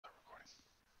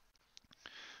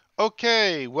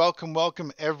Okay,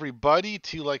 welcome everybody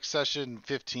to like session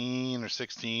 15 or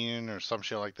 16 or some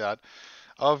shit like that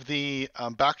of the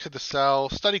Back to the Cell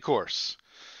study course.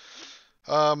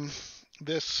 Um,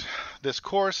 this this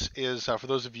course is for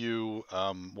those of you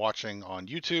watching on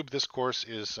YouTube. This course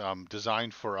is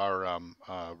designed for our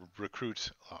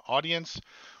recruit audience,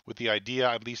 with the idea,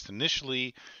 at least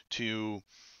initially, to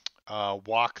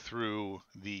walk through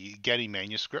the Getty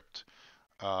manuscript,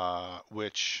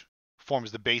 which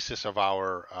forms the basis of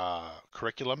our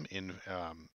curriculum in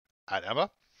at AEMMA,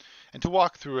 and to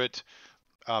walk through it,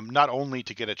 not only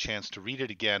to get a chance to read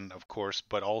it again, of course,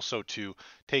 but also to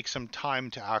take some time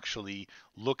to actually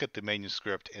look at the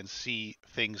manuscript and see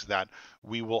things that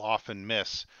we will often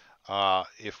miss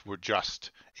if we're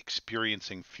just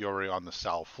experiencing Fiore on the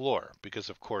Salle floor, because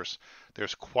of course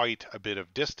there's quite a bit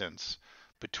of distance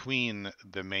between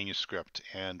the manuscript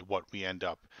and what we end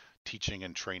up teaching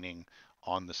and training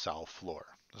on the Salle floor.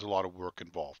 There's a lot of work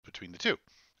involved between the two.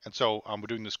 And so we're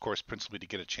doing this course principally to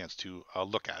get a chance to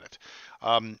look at it.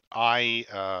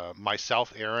 I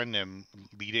myself, Aaron, am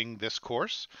leading this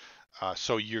course.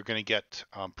 So you're going to get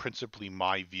principally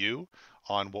my view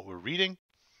on what we're reading.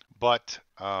 But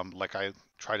like I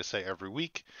try to say every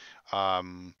week,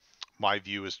 um, my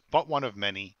view is but one of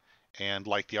many. And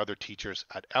like the other teachers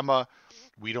at AEMMA,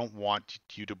 we don't want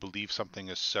you to believe something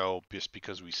is so just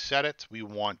because we said it. We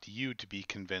want you to be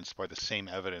convinced by the same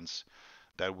evidence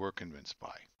that we're convinced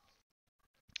by.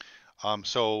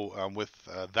 With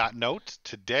that note,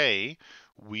 today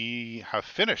we have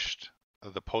finished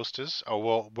the postas.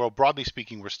 Oh, well, broadly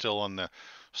speaking, we're still on the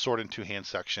sword and two hand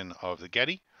section of the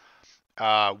Getty.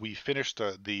 We finished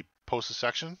the posta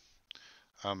section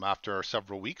after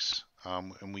several weeks,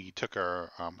 and we took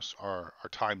our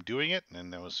time doing it,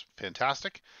 and that was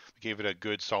fantastic. We gave it a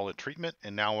good, solid treatment,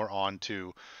 and now we're on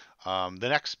to the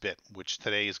next bit, which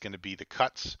today is going to be the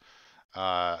cuts.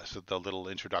 So the little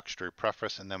introductory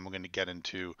preface, and then we're going to get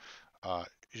into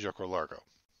Jacques Largo.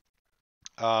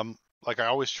 Like I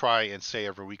always try and say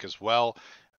every week as well,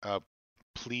 uh,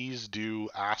 please do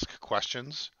ask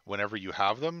questions whenever you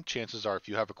have them. Chances are, if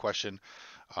you have a question,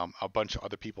 a bunch of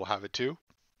other people have it too.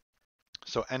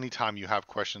 So anytime you have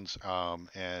questions,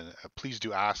 and please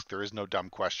do ask. There is no dumb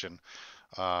question.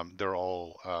 They're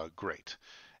all great.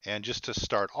 And just to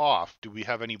start off, do we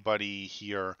have anybody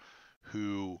here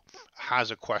who has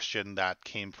a question that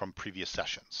came from previous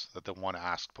sessions that they want to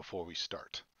ask before we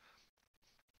start?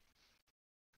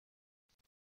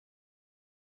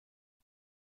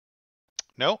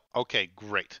 No? Okay,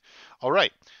 great. All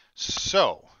right.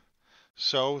 So,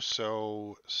 so.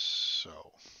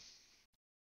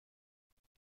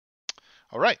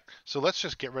 All right. So let's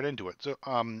just get right into it. So,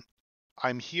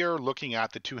 I'm here looking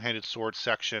at the two-handed sword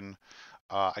section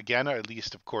again, or at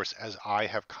least, of course, as I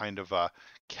have kind of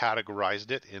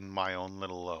categorized it in my own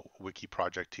little wiki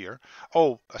project here.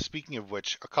 Oh, speaking of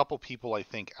which, a couple people I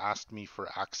think asked me for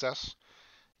access.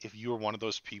 If you are one of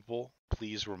those people,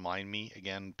 please remind me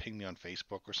again, ping me on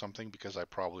Facebook or something, because I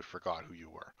probably forgot who you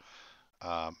were.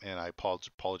 And I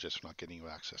apologize for not getting you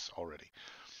access already.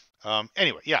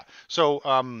 Anyway, yeah. So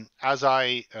as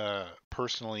I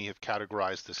personally have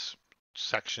categorized this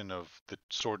section of the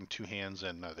Sword in Two Hands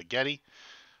and the Getty,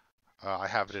 I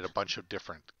have it in a bunch of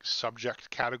different subject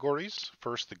categories.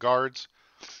 First, the guards,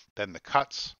 then the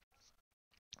cuts,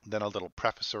 then a little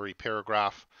prefatory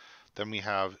paragraph. Then we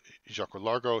have Jacques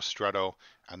Largo, Stretto,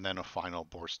 and then a final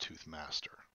Boar's Tooth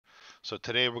Master. So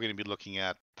today we're going to be looking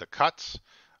at the cuts,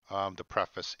 the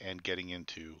preface, and getting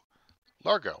into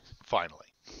Largo finally.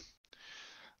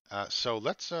 So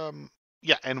let's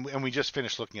yeah, and we just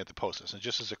finished looking at the posters. And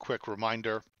just as a quick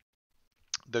reminder,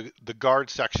 the guard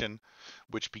section,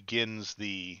 which begins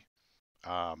the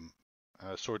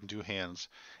sword in two hands,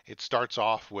 it starts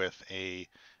off with a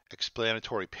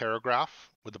explanatory paragraph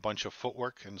with a bunch of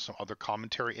footwork and some other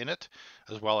commentary in it,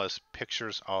 as well as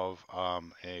pictures of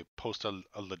a posta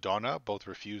ladonna, both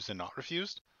refused and not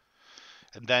refused.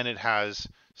 And then it has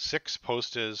 6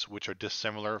 postas which are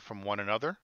dissimilar from one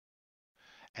another.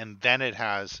 And then it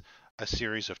has a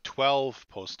series of 12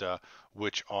 posta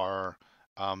which are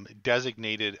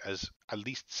designated as at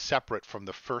least separate from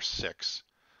the first 6,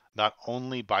 not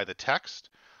only by the text,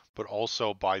 but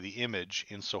also by the image,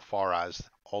 insofar as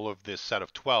all of this set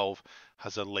of 12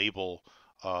 has a label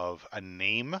of a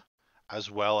name,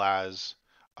 as well as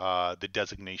the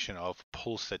designation of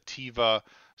pulsativa,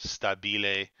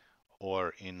 stabile,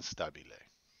 or instabile.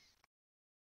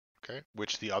 Okay,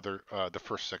 which the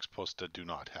first 6 posta do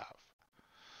not have.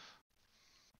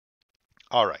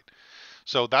 All right,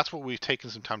 so that's what we've taken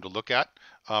some time to look at,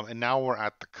 and now we're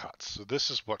at the cuts. So this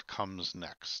is what comes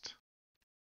next.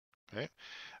 Okay,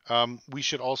 We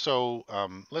should also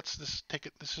let's this take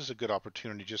it. This is a good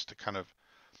opportunity just to kind of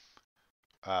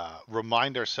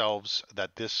remind ourselves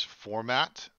that this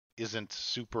format isn't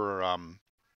super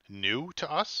new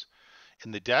to us.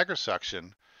 In the dagger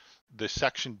section, the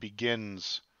section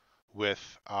begins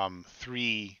with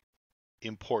three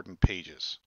important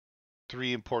pages,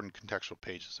 three important contextual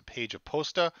pages: a page of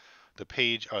posta, the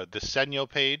Senyo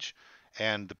page,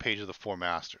 and the page of the four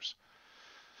masters.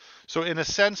 So in a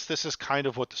sense, this is kind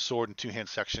of what the sword and two-hand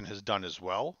section has done as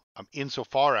well,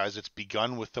 insofar as it's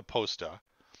begun with the posta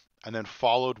and then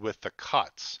followed with the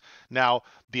cuts. Now,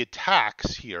 the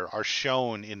attacks here are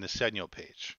shown in the Senyo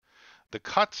page. The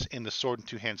cuts in the sword and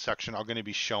two-hand section are going to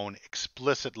be shown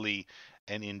explicitly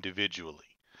and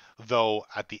individually, though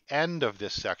at the end of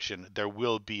this section there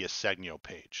will be a Senyo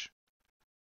page,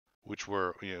 which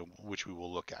we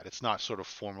will look at. It's not sort of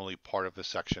formally part of the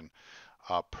section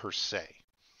per se.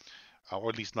 Or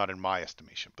at least not in my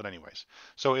estimation. But anyways,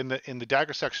 so in the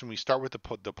dagger section, we start with the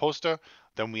posta,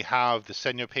 then we have the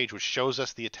Senyo page, which shows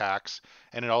us the attacks,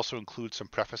 and it also includes some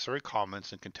prefatory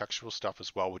comments and contextual stuff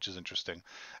as well, which is interesting.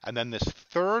 And then this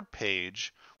third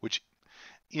page, which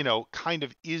kind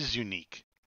of is unique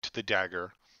to the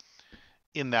dagger,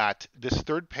 in that this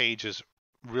third page is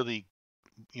really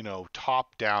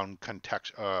top-down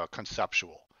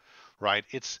conceptual, right?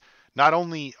 It's not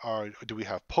only do we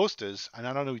have postas, and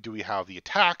not only do we have the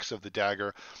attacks of the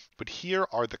dagger, but here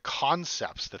are the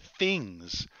concepts, the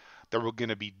things that we're going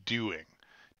to be doing: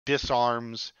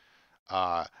 disarms,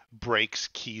 breaks,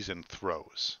 keys, and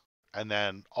throws. And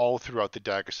then all throughout the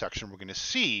dagger section, we're going to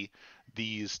see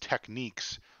these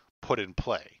techniques put in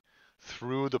play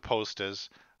through the postas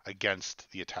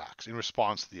against the attacks, in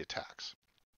response to the attacks.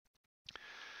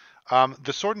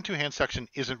 The sword and two-hand section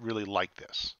isn't really like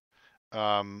this.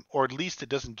 Or at least it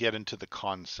doesn't get into the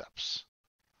concepts.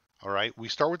 All right, we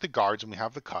start with the guards and we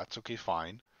have the cuts. Okay,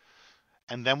 fine.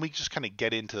 And then we just kind of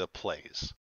get into the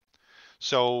plays.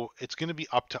 So it's going to be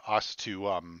up to us to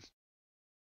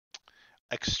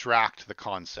extract the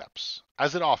concepts,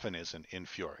 as it often is in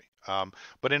Fiore.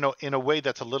 But in a way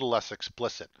that's a little less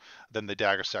explicit than the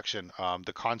dagger section.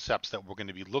 The concepts that we're going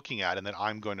to be looking at and that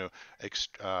I'm going to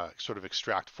sort of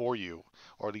extract for you,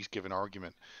 or at least give an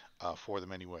argument for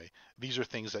them anyway. These are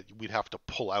things that we'd have to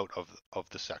pull out of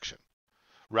the section,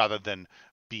 rather than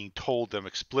being told them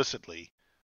explicitly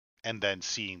and then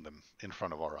seeing them in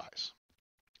front of our eyes.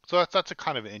 So that's a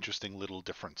kind of an interesting little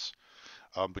difference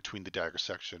between the dagger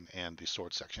section and the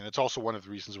sword section. It's also one of the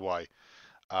reasons why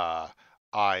I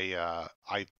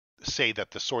say that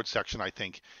the sword section, I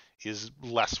think, is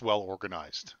less well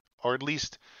organized, or at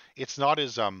least it's not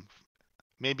as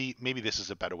maybe this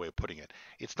is a better way of putting it.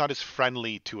 It's not as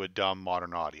friendly to a dumb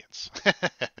modern audience.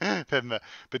 Then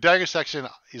the dagger section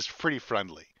is pretty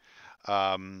friendly,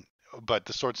 but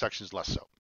the sword section is less so.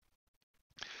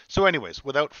 So anyways,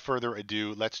 without further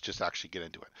ado, let's just actually get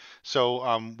into it.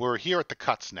 So we're here at the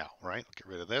cuts now, right? Get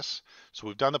rid of this. So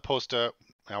we've done the posta,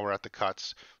 now we're at the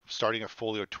cuts, starting at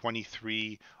Folio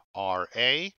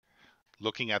 23.r.a,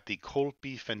 looking at the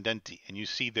colpi fendenti. And you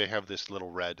see they have this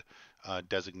little red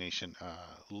designation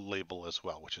label as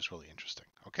well, which is really interesting.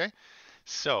 Okay,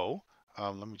 so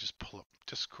let me just pull up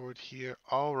Discord here.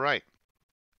 All right.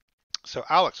 So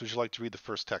Alex, would you like to read the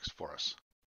first text for us?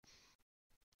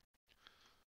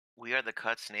 We are the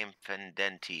cuts named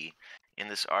fendenti. In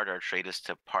this art, our trade is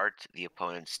to part the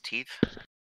opponent's teeth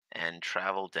and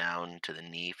travel down to the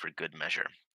knee for good measure.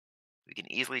 We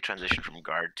can easily transition from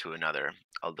guard to another,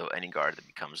 although any guard that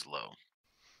becomes low.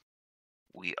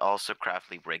 We also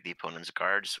craftily break the opponent's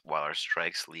guards, while our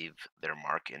strikes leave their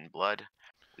mark in blood.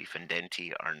 We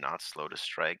fendenti are not slow to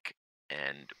strike,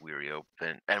 and we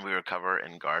recover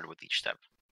and guard with each step.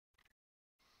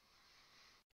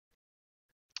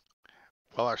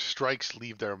 Well, our strikes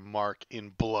leave their mark in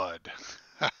blood.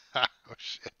 Oh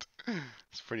shit,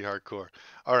 it's pretty hardcore.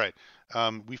 All right,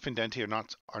 we fendenti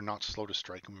are not slow to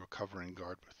strike, and we recover and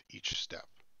guard with each step.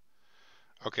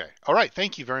 Okay, all right.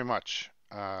 Thank you very much,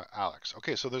 Alex.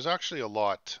 Okay, so there's actually a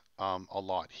lot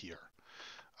here,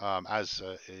 as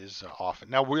is often.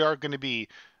 Now we are going to be.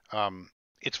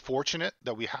 It's fortunate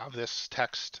that we have this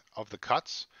text of the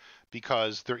cuts,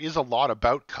 because there is a lot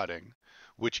about cutting,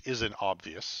 which isn't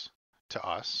obvious to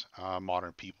us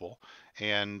modern people,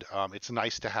 and it's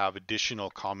nice to have additional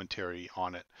commentary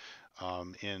on it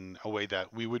in a way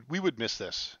that we would miss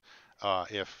this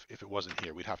if it wasn't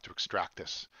here. We'd have to extract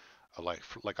this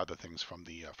like other things from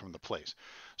the plays.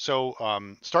 So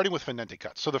starting with fendenti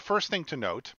cuts. So the first thing to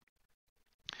note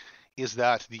is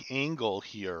that the angle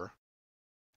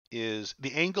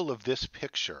of this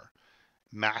picture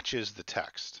matches the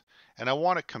text. And I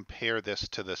want to compare this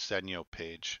to the Senyo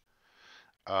page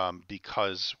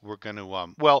because we're going to,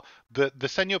 well, the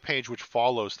Senyo page, which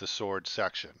follows the sword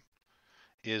section,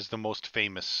 is the most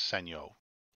famous Senyo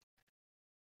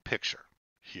picture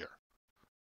here,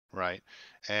 right?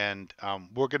 And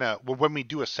we're gonna, when we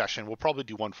do a session, we'll probably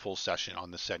do one full session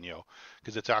on the Senyo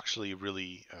because it's actually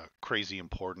really crazy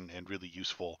important and really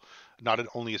useful, not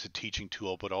only as a teaching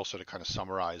tool, but also to kind of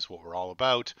summarize what we're all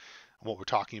about, what we're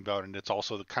talking about, and it's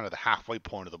also kind of the halfway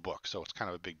point of the book, so it's kind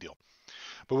of a big deal.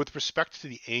 But with respect to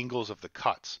the angles of the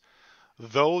cuts,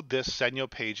 though this Senyo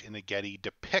page in the Getty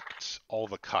depicts all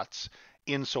the cuts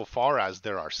insofar as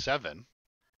there are six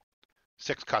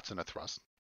cuts and a thrust,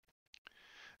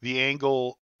 the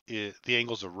angles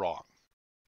are wrong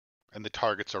and the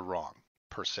targets are wrong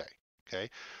per se. Okay,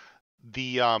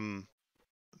 the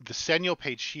Senyo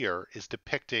page here is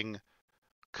depicting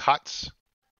cuts,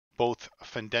 both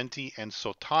fendenti and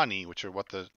sottani, which are what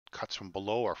the cuts from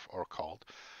below are called.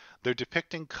 They're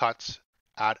depicting cuts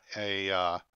at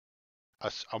a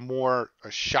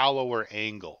shallower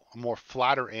angle, a more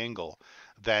flatter angle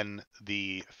than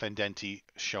the fendenti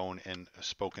shown and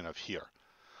spoken of here.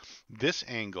 This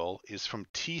angle is from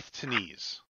teeth to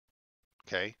knees,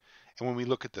 okay? And when we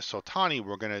look at the sottani,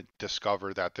 we're going to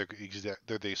discover that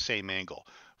they're the same angle,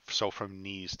 so from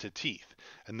knees to teeth.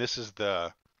 And this is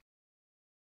the,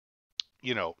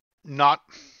 not,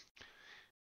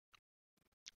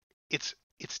 it's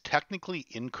technically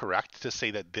incorrect to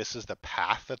say that this is the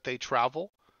path that they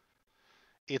travel.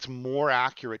 It's more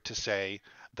accurate to say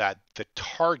that the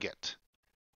target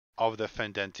of the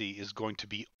fendenti is going to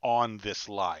be on this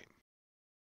line.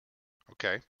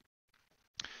 Okay?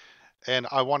 And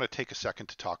I want to take a second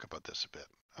to talk about this a bit.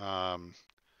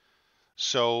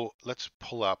 So let's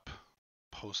pull up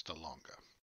Posta Longa.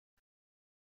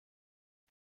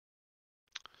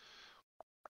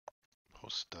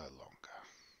 Posta Longa.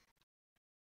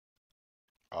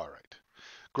 All right.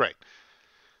 Great.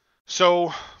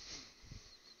 So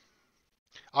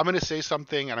I'm going to say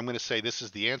something, and I'm going to say this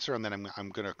is the answer, and then I'm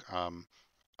going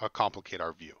to complicate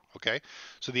our view. Okay.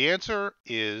 So the answer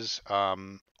is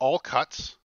all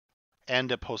cuts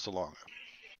end at Posta Longa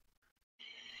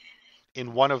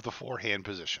in one of the four hand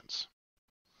positions.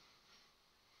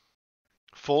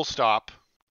 Full stop.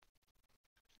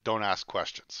 Don't ask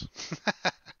questions.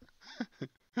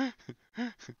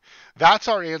 That's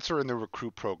our answer in the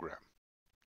recruit program.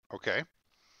 Okay?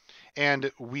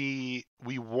 And we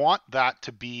want that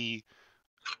to be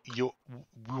your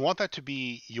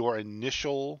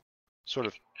initial sort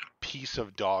of piece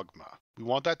of dogma. We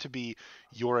want that to be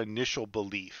your initial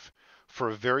belief for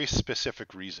a very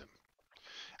specific reason.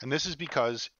 And this is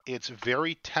because it's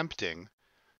very tempting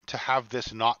to have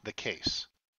this not the case.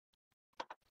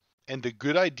 And the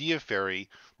good idea fairy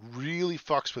really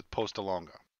fucks with Posta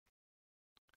Longa.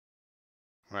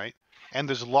 Right? And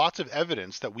there's lots of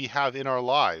evidence that we have in our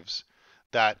lives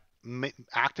that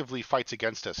actively fights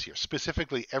against us here.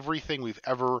 Specifically, everything we've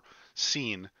ever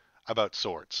seen about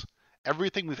swords.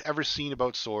 Everything we've ever seen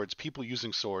about swords, people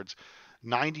using swords,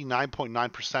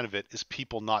 99.9% of it is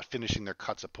people not finishing their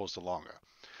cuts at Posta Longa.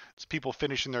 It's people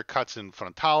finishing their cuts in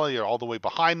frontale or all the way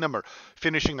behind them, or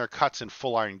finishing their cuts in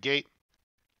full iron gate,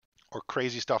 or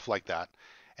crazy stuff like that.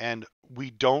 And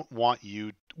we want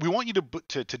you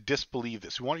to disbelieve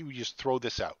this. We want you to just throw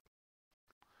this out.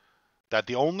 That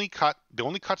the only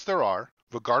cuts there are,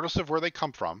 regardless of where they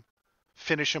come from,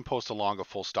 finish in Posta Longa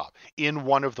full stop in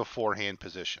one of the four hand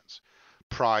positions.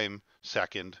 Prime,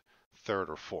 second, third,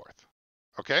 or fourth.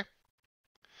 Okay?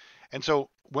 And so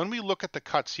when we look at the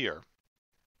cuts here,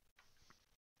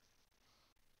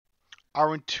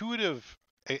 our intuitive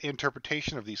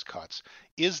interpretation of these cuts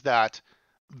is that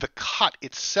the cut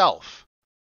itself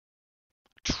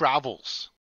travels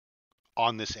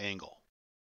on this angle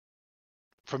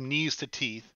from knees to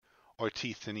teeth or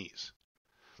teeth to knees.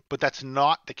 But that's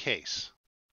not the case.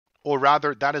 Or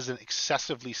rather, that is an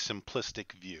excessively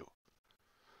simplistic view.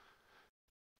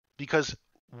 Because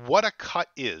what a cut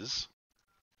is,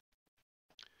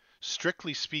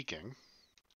 strictly speaking,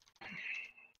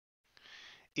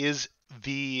 is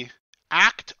the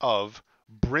act of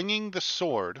bringing the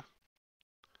sword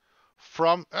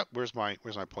from where's my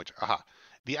pointer? Aha.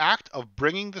 The act of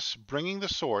bringing the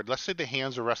sword, let's say the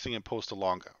hands are resting in Posta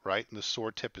Longa, right? And the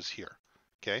sword tip is here.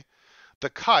 Okay? The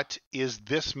cut is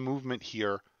this movement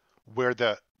here where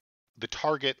the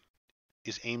target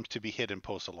is aimed to be hit in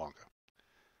Posta Longa.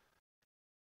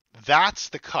 That's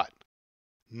the cut.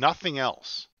 Nothing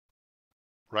else.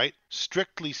 Right?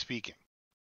 Strictly speaking.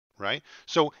 Right?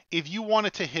 So if you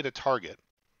wanted to hit a target,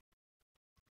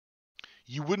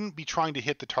 you wouldn't be trying to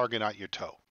hit the target at your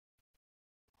toe.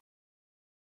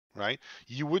 right?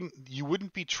 You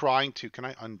wouldn't be trying to. Can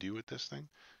I undo with this thing?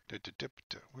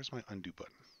 Where's my undo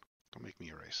button? Don't make me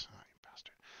erase. Oh, you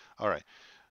bastard. All right.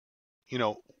 You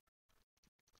know,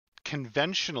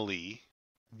 conventionally,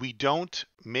 we don't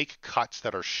make cuts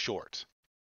that are short,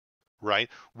 right?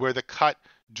 Where the cut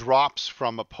drops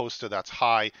from a posta that's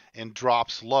high and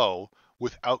drops low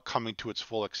without coming to its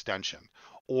full extension,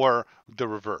 or the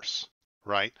reverse,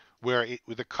 right? Where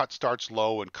the cut starts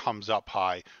low and comes up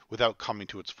high without coming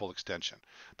to its full extension.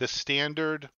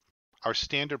 Our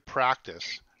standard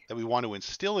practice that we want to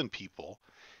instill in people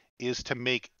is to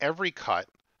make every cut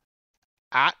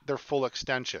at their full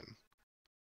extension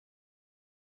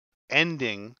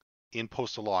ending in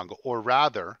posta longa, or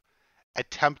rather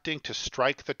attempting to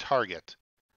strike the target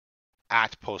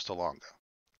at posta longa.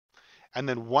 And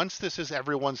then once this is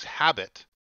everyone's habit,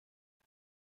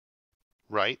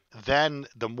 right, then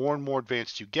the more and more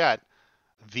advanced you get,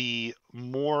 the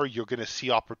more you're going to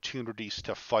see opportunities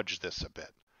to fudge this a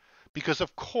bit. Because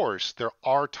of course, there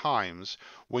are times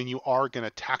when you are going to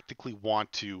tactically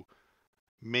want to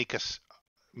make a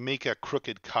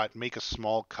crooked cut, make a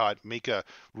small cut, make a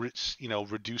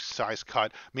reduced size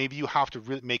cut. Maybe you have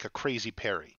to make a crazy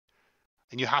parry,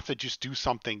 and you have to just do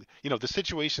something. The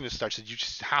situation is such that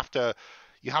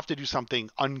you have to do something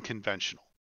unconventional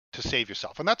to save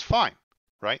yourself, and that's fine,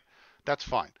 right? That's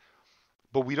fine.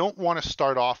 But we don't want to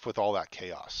start off with all that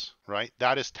chaos, right?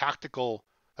 That's a tactical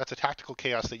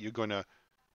chaos that you're going to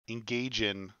engage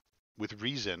in with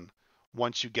reason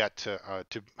once you get to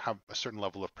have a certain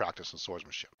level of practice in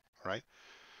swordsmanship, right?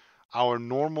 Our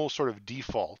normal sort of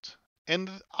default,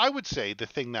 and I would say the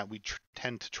thing that we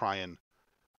tend to try and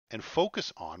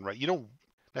focus on, right? You don't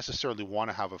necessarily want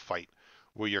to have a fight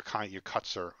where your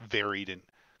cuts are varied and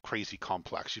crazy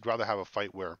complex. You'd rather have a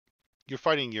fight where you're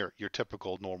fighting your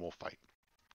typical normal fight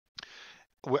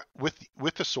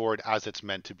with the sword as it's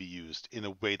meant to be used in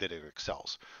a way that it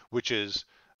excels, which is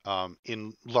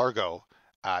in largo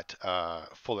at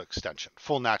full extension,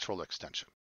 full natural extension.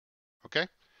 Okay.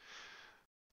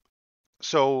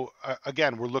 So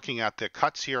again, we're looking at the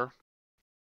cuts here,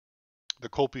 the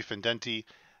colpi fendenti.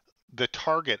 The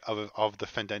target of the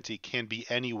fendenti can be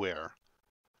anywhere,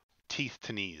 teeth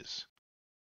to knees,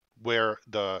 where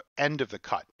the end of the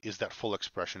cut is that full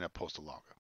expression at posta longa.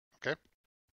 Okay.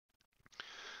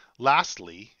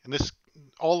 Lastly, and this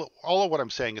all of what I'm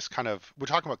saying is we're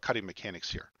talking about cutting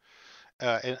mechanics here.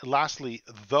 And lastly,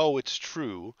 though it's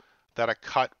true that a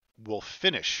cut will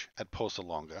finish at posta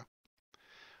longa,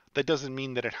 that doesn't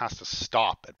mean that it has to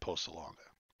stop at posta longa.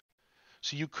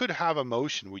 So you could have a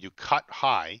motion where you cut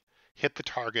high, hit the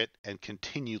target, and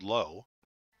continue low.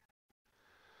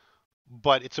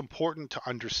 But it's important to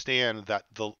understand that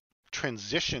the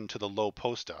transition to the low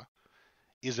posta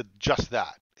is just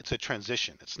that. It's a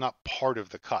transition. It's not part of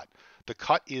the cut. The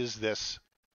cut is this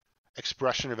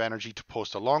expression of energy to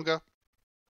posta longa,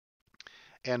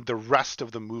 and the rest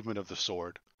of the movement of the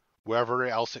sword, wherever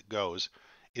else it goes,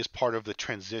 is part of the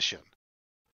transition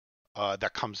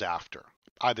that comes after,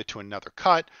 either to another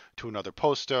cut, to another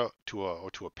posta, to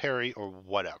a parry, or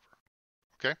whatever.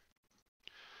 Okay.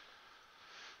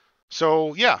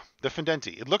 So yeah, the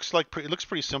fendenti. It looks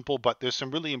pretty simple, but there's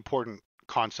some really important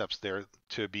concepts there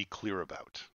to be clear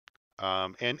about,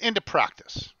 and to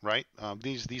practice. Right.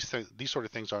 These sort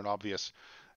of things aren't obvious,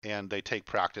 and they take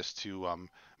practice to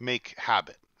make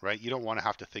habit. Right. You don't want to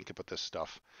have to think about this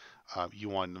stuff. You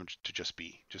want them to just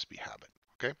be habit.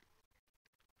 Okay.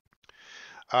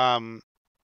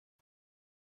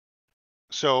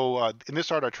 So in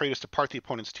this art, our trade is to part the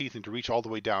opponent's teeth and to reach all the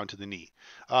way down to the knee.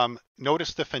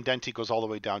 Notice the fendenti goes all the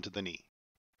way down to the knee,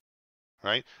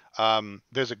 right?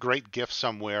 There's a great gif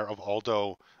somewhere of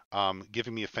Aldo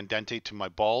giving me a fendenti to my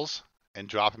balls and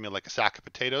dropping me like a sack of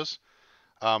potatoes.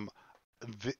 I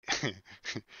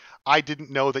didn't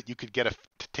know that you could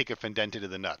take a fendenti to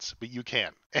the nuts, but you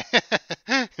can.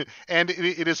 And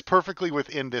it is perfectly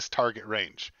within this target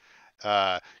range.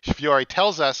 Fiore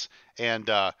tells us, and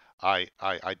I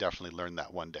definitely learned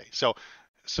that one day. So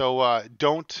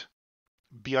don't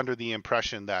be under the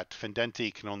impression that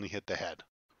fendenti can only hit the head,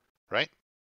 right?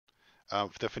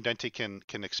 The fendenti can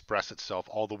express itself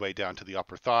all the way down to the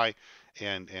upper thigh,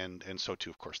 and so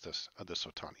too, of course, the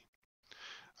sotani.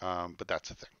 But that's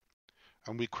the thing.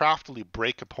 And we craftily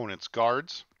break opponents'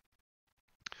 guards.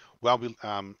 Well,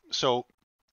 I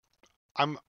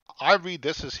read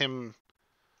this as him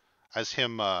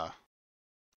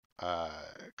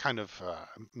kind of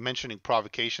mentioning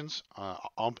provocations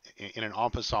in an en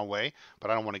passant way, but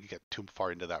I don't want to get too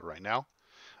far into that right now.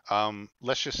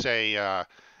 Let's just say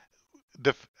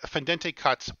the fendenti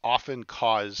cuts often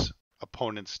cause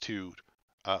opponents to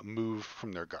move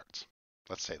from their guards.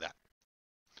 Let's say that.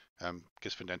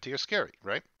 Because fendenti are scary,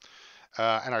 right?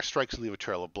 And our strikes leave a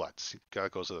trail of blood.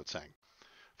 That goes without saying.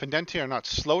 Fendenti are not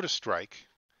slow to strike,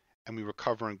 and we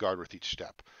recover and guard with each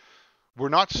step. We're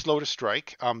not slow to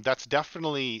strike. That's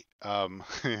definitely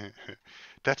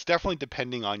that's definitely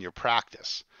depending on your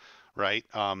practice, right?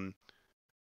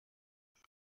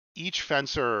 Each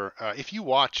fencer, if you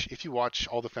watch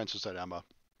all the fencers at AEMMA,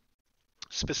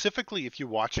 specifically if you're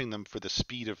watching them for the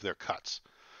speed of their cuts,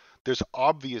 there's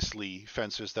obviously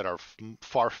fencers that are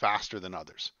far faster than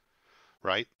others,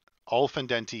 right? All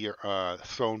fendenti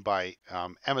thrown by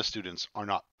AEMMA students are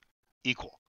not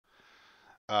equal.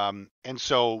 And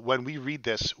so when we read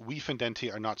this, we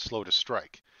fendenti are not slow to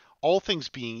strike. All things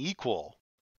being equal,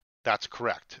 that's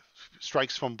correct.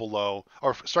 Strikes from below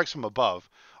or strikes from above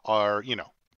are,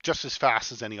 just as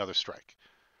fast as any other strike,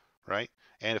 right?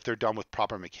 And if they're done with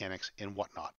proper mechanics and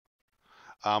whatnot.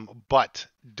 But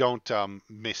don't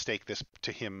mistake this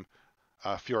to him,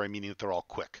 Fiore, meaning that they're all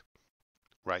quick,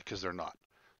 right? Because they're not.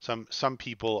 Some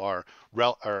people are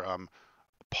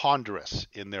ponderous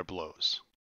in their blows,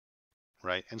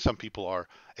 right? And some people are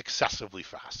excessively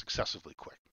fast, excessively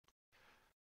quick.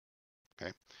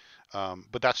 Okay,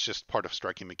 but that's just part of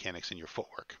striking mechanics in your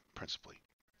footwork, principally.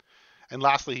 And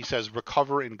lastly, he says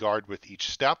recover and guard with each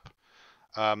step.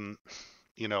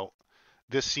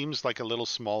 This seems like a little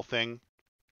small thing.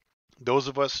 Those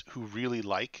of us who really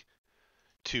like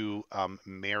to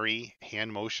marry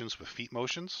hand motions with feet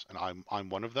motions, and I'm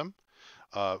one of them,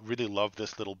 really love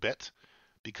this little bit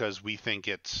because we think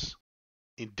it's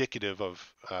indicative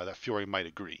of that Fiore might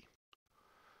agree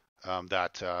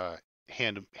that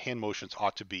hand motions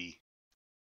ought to be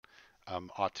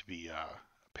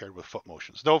paired with foot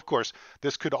motions. Though of course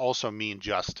this could also mean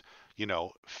just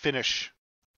finish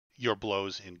your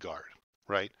blows in guard,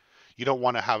 right? You don't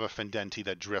want to have a fendenti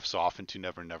that drifts off into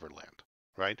Never Never Land,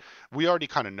 right? We already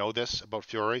kind of know this about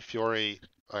Fiore. Fiore,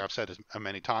 like I've said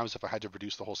many times, if I had to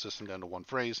reduce the whole system down to one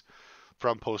phrase,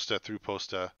 from posta through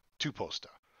posta to posta.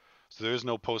 So there is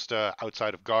no posta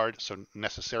outside of guard. So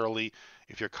necessarily,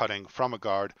 if you're cutting from a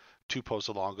guard to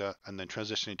posta longa and then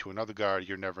transitioning to another guard,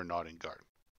 you're never not in guard,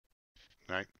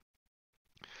 right?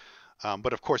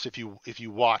 But of course, if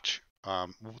you watch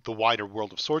the wider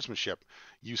world of swordsmanship,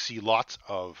 you see lots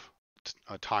of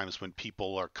times when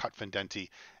people are cut fendenti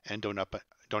and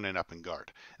don't end up in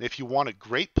guard. And if you want a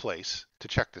great place to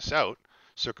check this out,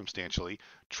 circumstantially,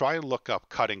 try and look up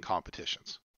cutting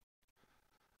competitions.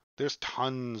 There's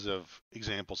tons of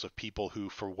examples of people who,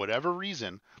 for whatever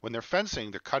reason, when they're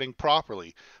fencing, they're cutting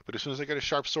properly, but as soon as they get a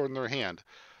sharp sword in their hand,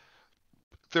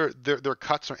 their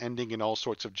cuts are ending in all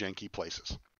sorts of janky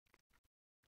places,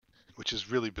 which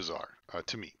is really bizarre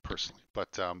to me personally.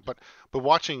 But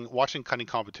watching cutting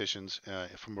competitions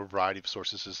from a variety of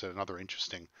sources is another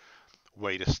interesting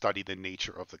way to study the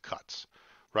nature of the cuts,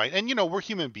 right? And we're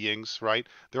human beings, right?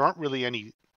 There aren't really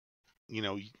any,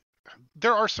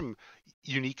 there are some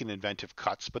unique and inventive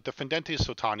cuts, but the fendenti,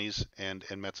 sottanis, and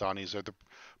mezzanis are the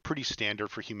pretty standard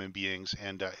for human beings.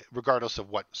 And regardless of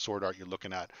what sword art you're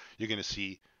looking at, you're going to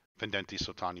see fendenti,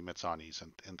 sottani, mezzanis,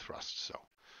 and thrusts. So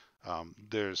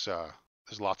there's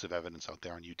lots of evidence out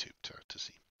there on YouTube to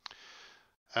see.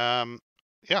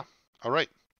 Yeah, all right.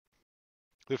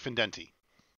 The fendenti.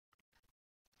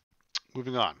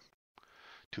 Moving on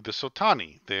to the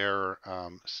sottani. They're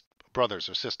brothers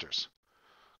or sisters.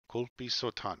 Colpi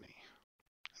sottani.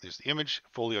 There's the image,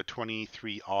 Folio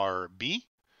 23.r.b.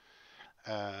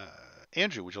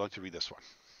 Andrew, would you like to read this one?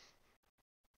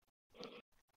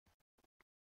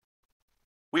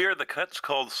 We are the cuts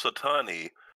called sottani,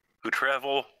 who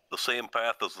travel the same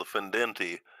path as the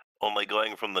fendenti, only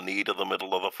going from the knee to the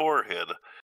middle of the forehead.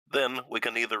 Then we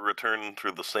can either return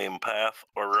through the same path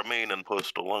or remain in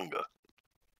posta longa.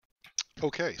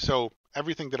 Okay, so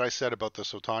everything that I said about the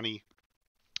sottani,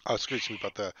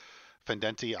 about the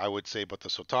fendenti, I would say about the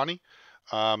sottani.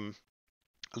 At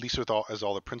least as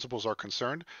all the principles are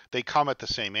concerned, they come at the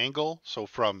same angle, so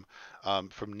from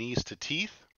knees to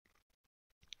teeth.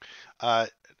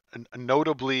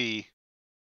 Notably,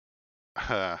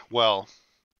 well,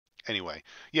 anyway,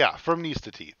 yeah, from knees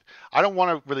to teeth. I don't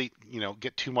want to really,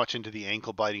 get too much into the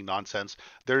ankle biting nonsense.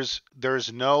 There's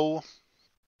no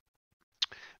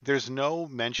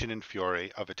mention in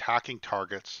Fiore of attacking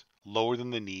targets lower than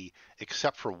the knee,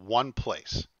 except for one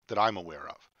place that I'm aware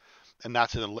of, and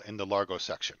that's in the Largo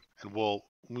section. And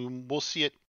we'll see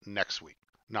it next week,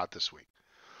 not this week.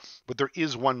 But there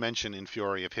is one mention in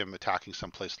Fiore of him attacking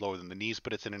someplace lower than the knees,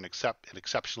 but it's in an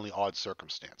exceptionally odd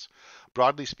circumstance.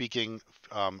 Broadly speaking,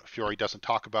 Fiore doesn't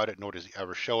talk about it, nor does he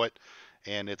ever show it,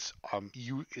 and it's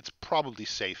probably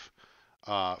safe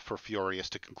for Fiorius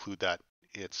to conclude that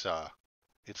it's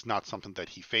It's not something that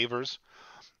he favors,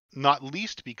 not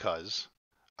least because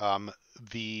um,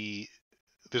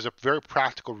 there's a very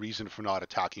practical reason for not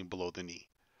attacking below the knee,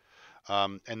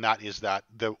 and that is that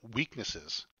the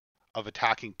weaknesses of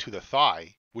attacking to the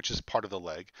thigh, which is part of the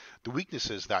leg, the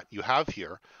weaknesses that you have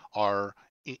here are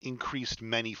increased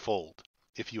many-fold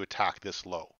if you attack this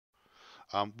low.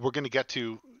 We're going to get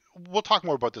to, we'll talk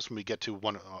more about this when we get to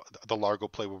the Largo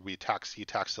play where he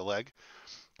attacks the leg,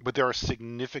 but there are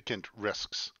significant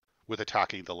risks with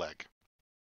attacking the leg.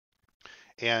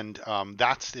 And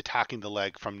that's attacking the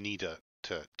leg from knee to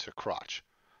crotch,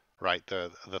 right?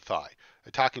 The thigh.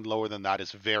 Attacking lower than that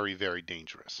is very, very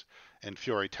dangerous. And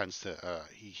Fiore tends to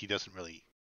he doesn't really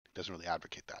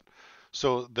advocate that.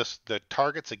 So the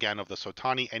targets again of the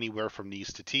Sotani anywhere from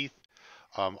knees to teeth,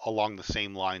 along the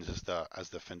same lines as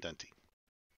the Fendenti,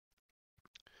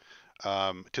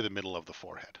 to the middle of the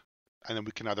forehead. And then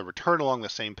we can either return along the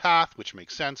same path, which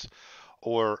makes sense,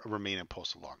 or remain in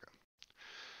posta longa.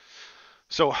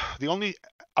 So the only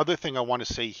other thing I want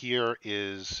to say here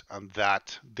is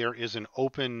that there is an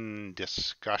open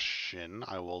discussion.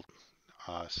 I will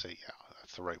say, yeah,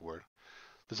 that's the right word.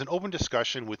 There's an open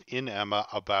discussion within EMMA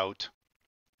about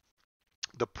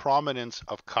the prominence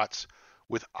of cuts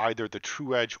with either the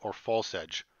true edge or false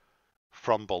edge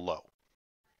from below.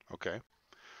 Okay,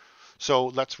 so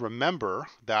let's remember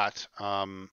that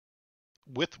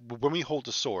when we hold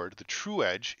a sword, the true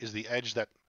edge is the edge that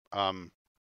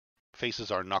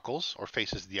faces our knuckles or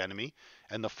faces the enemy,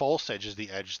 and the false edge is the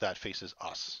edge that faces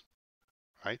us,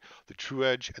 right? The true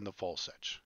edge and the false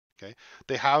edge, okay?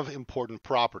 They have important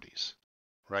properties,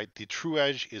 right? The true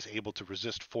edge is able to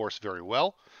resist force very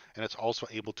well, and it's also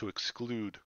able to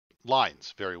exclude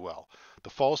lines very well. The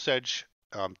false edge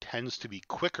tends to be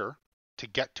quicker to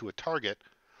get to a target,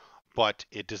 but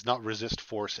it does not resist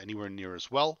force anywhere near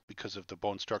as well because of the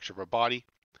bone structure of our body,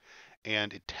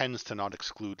 and it tends to not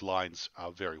exclude lines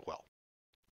very well.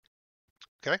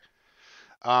 Okay,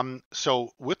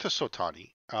 so with the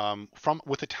Sotani,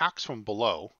 with attacks from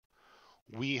below,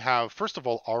 we have first of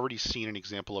all already seen an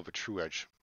example of a true edge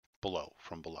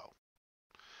from below.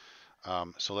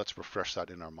 So let's refresh that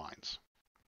in our minds.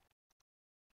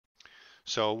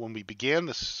 So when we began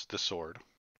the sword,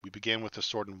 we began with the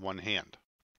sword in one hand.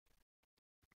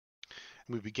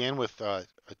 And we began with a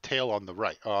tail on the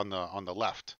right, on the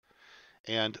left,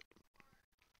 and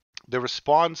the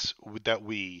response that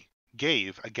we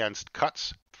gave against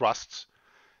cuts, thrusts,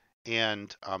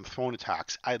 and thrown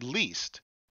attacks, at least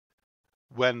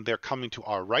when they're coming to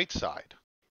our right side,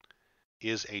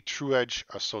 is a true edge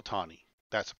Sotani.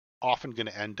 That's often going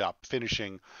to end up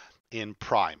finishing in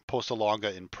prime, posta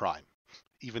longa in prime.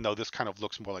 Even though this kind of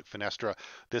looks more like Fenestra,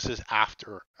 this is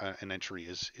after an entry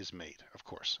is made, of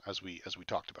course, as we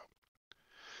talked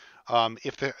about.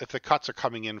 If the cuts are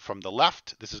coming in from the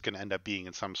left, this is going to end up being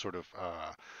in some sort of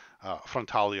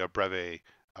frontalia breve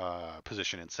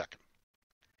position in second.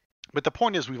 But the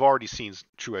point is, we've already seen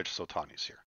true edge Sotanis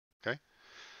here. Okay.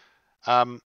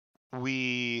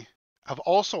 We have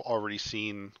also already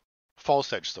seen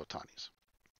false edge Sotanis.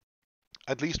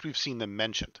 At least we've seen them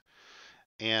mentioned.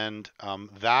 And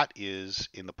that is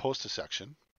in the posta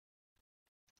section.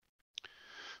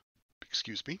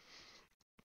 Excuse me.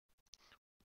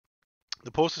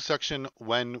 The posta section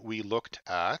when we looked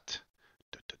at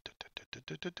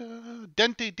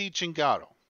Dente di Cingaro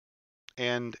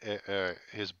and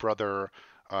his brother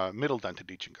Middle Dente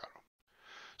di Cingaro.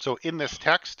 So in this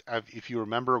text, if you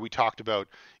remember, we talked about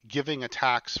giving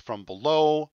attacks from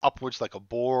below, upwards like a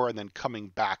boar, and then coming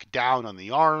back down on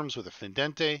the arms with a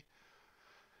fendente.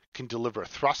 Can deliver a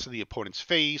thrust to the opponent's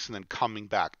face and then coming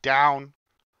back down.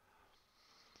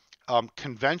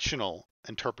 Conventional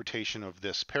interpretation of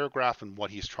this paragraph and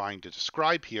what he's trying to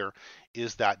describe here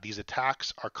is that these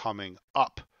attacks are coming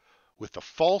up with the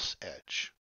false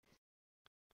edge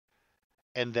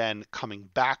and then coming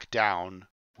back down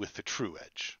with the true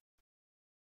edge,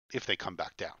 if they come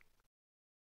back down,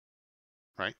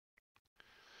 right?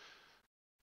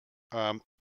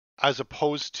 As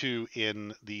opposed to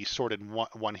in the sword in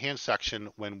one hand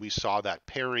section when we saw that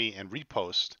parry and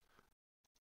riposte,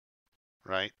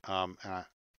 right? And I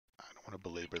don't want to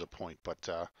belabor the point, but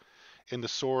in the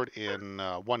sword in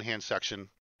one hand section,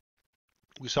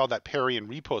 we saw that parry and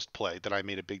riposte play that I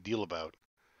made a big deal about.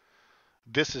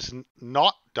 This is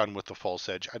not done with the false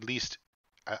edge, at least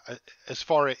as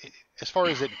far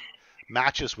as it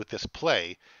matches with this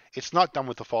play. It's not done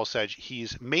with the false edge.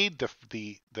 He's made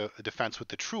the defense with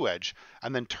the true edge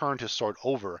and then turned his sword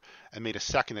over and made a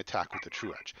second attack with the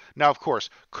true edge. Now, of course,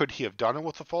 could he have done it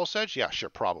with the false edge? Yeah, sure,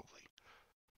 probably,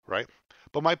 right?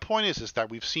 But my point is that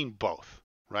we've seen both,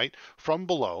 right? From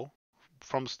below,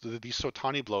 from these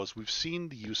Sotani blows, we've seen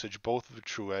the usage both of the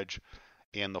true edge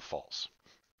and the false.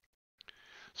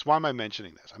 So why am I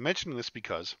mentioning this? I'm mentioning this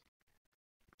because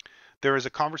there is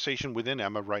a conversation within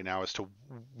EMMA right now as to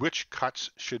which cuts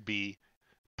should be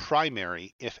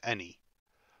primary, if any,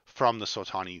 from the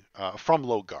Sotani, from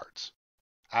low guards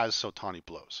as Sotani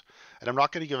blows. And I'm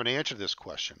not going to give an answer to this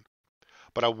question,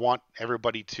 but I want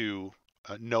everybody to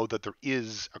know that there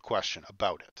is a question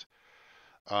about it.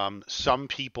 Some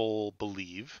people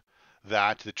believe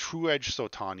that the true edge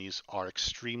Sotanis are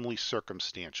extremely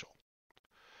circumstantial,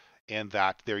 and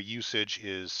that their usage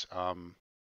is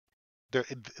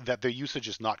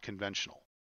not conventional.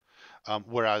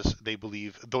 Whereas they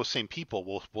believe those same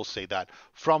people will say that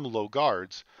from low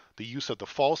guards, the use of the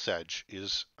false edge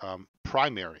is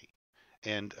primary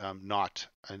and not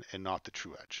the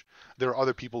true edge. There are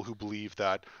other people who believe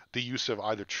that the use of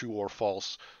either true or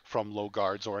false from low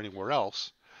guards or anywhere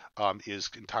else is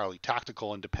entirely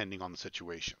tactical and depending on the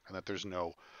situation, and that there's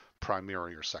no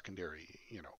primary or secondary,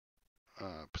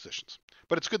 positions.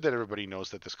 But it's good that everybody knows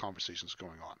that this conversation is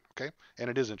going on, okay? And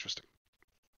it is interesting.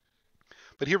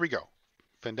 But here we go.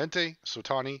 Fendente,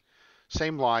 Sotani,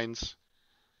 same lines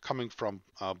coming from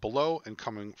below and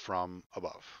coming from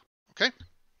above, okay?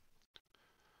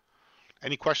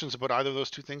 Any questions about either of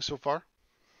those two things so far?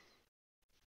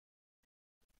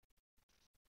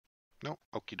 No?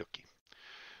 Okie dokie.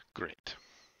 Great.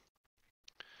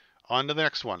 On to the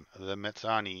next one, the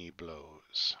Mezzani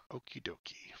blows. Okie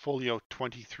dokie. Folio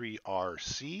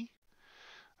 23.r.a.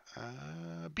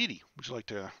 Beatty, would you like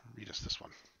to read us this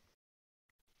one?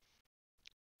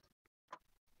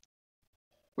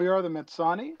 We are the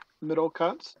Mezzani, middle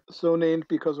cuts, so named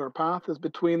because our path is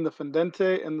between the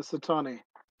Fendente and the Sotani.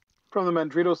 From the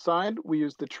Mandrito side, we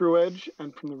use the true edge,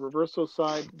 and from the Reverso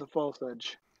side, the false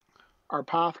edge. Our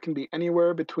path can be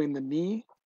anywhere between the knee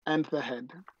and the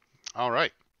head. All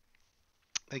right.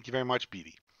 Thank you very much,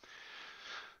 Beatty.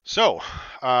 So,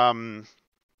 not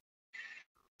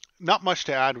much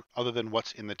to add other than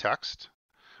what's in the text.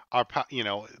 They're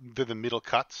the middle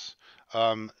cuts.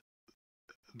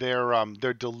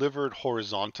 They're delivered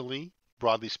horizontally,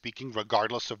 broadly speaking,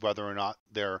 regardless of whether or not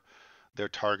their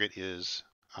target is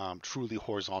truly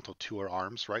horizontal to our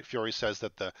arms, right? Fiore says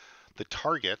that the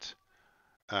target,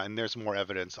 and there's more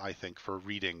evidence, I think, for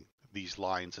reading these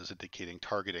lines as indicating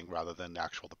targeting rather than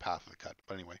the path of the cut.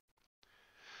 But anyway,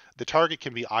 the target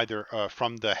can be either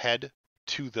from the head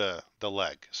to the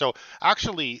leg. So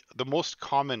actually, the most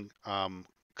common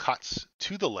cuts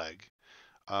to the leg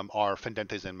are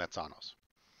fendentes and mezzanos,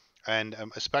 and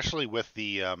especially with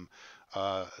the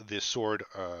sword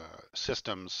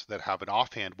systems that have an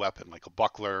offhand weapon like a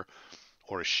buckler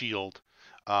or a shield,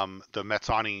 the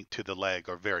mezzani to the leg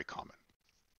are very common.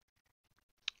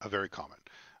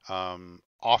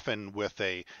 Often with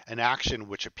an action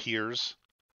which appears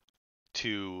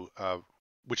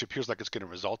like it's going to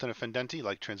result in a fendente,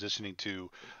 like transitioning to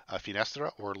a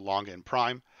finestra or longa and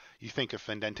prime. You think a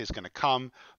fendente is going to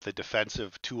come, the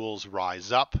defensive tools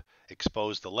rise up,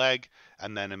 expose the leg,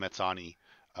 and then a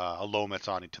low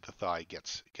mezzani to the thigh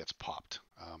gets popped.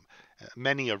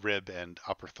 Many a rib and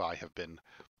upper thigh have been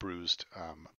bruised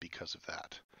because of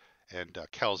that. And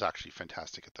Kel's actually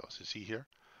fantastic at those. Is he here?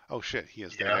 Oh shit, he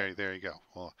is. Yeah. There you go.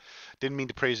 Well, didn't mean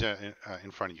to praise you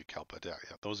in front of you, Kel, but yeah,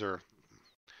 those are.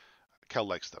 Kel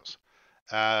likes those.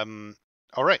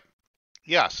 All right.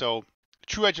 Yeah, so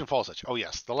true edge and false edge. Oh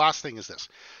yes, the last thing is this.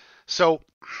 So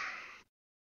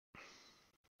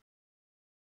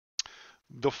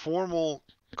the formal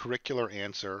curricular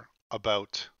answer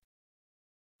about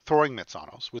throwing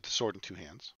mezzanos with the sword in two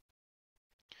hands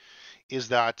is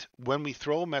that when we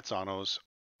throw mezzanos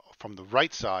from the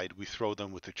right side, we throw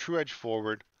them with the true edge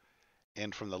forward,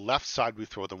 and from the left side, we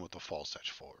throw them with the false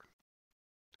edge forward.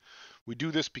 We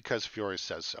do this because Fiore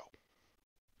says so.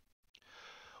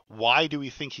 Why do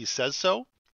we think he says so?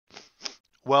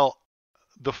 Well,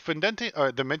 the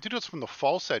mandritos from the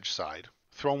false edge side,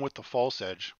 thrown with the false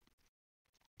edge.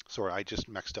 Sorry, I just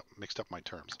mixed up my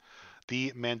terms.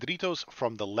 The mandritos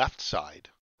from the left side,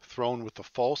 thrown with the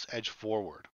false edge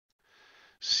forward,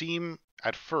 seem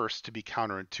at first to be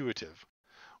counterintuitive,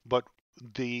 but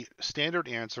the standard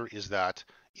answer is that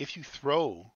if you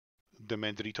throw the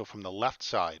mandrito from the left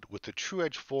side with the true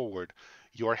edge forward,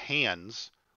 your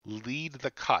hands lead the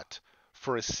cut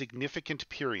for a significant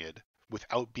period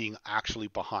without being actually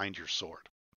behind your sword,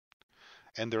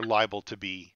 and they're liable to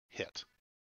be hit.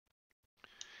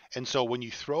 And so when you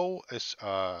throw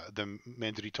the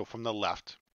mandrito from the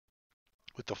left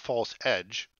with the false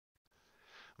edge,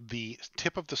 the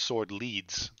tip of the sword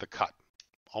leads the cut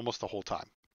almost the whole time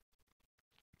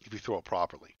if you throw it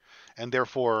properly, and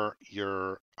therefore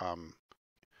your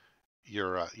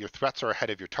your threats are ahead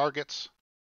of your targets.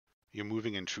 You're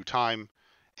moving in true time,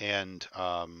 and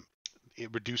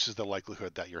it reduces the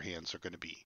likelihood that your hands are going to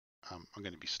be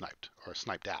sniped or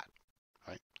sniped at.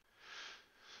 Right.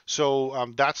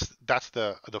 So that's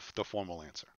the formal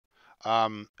answer.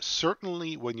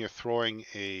 Certainly, when you're throwing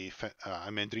a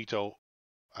mandrito,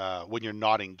 when you're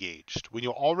not engaged, when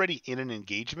you're already in an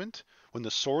engagement, when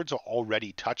the swords are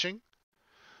already touching,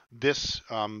 this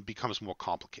becomes more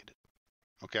complicated.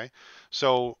 Okay,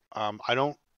 so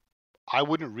I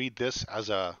wouldn't read this as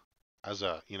a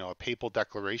a papal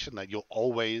declaration that you'll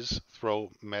always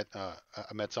throw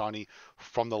a mezzani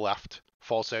from the left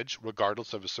false edge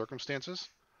regardless of the circumstances.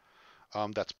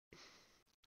 It's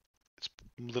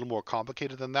a little more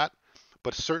complicated than that.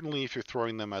 But certainly if you're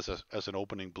throwing them as an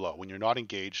opening blow, when you're not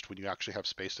engaged, when you actually have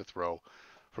space to throw,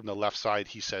 from the left side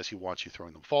he says he wants you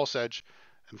throwing them false edge,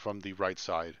 and from the right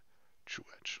side true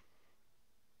edge.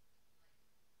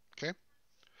 Okay.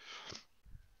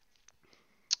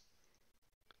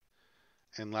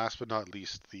 And last but not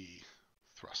least, the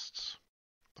thrusts.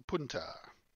 The punta.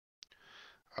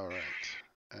 All right.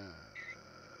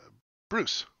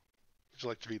 Bruce, would you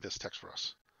like to read this text for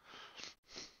us?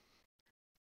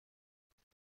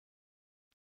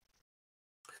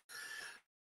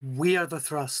 We are the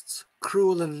thrusts,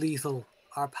 cruel and lethal.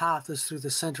 Our path is through the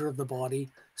center of the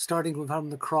body, starting from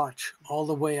the crotch all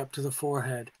the way up to the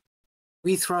forehead.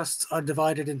 We thrusts are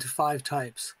divided into 5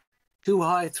 types. 2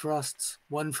 high thrusts,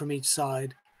 1 from each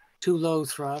side, 2 low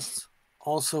thrusts,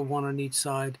 also 1 on each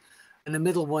side, and a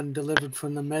middle one delivered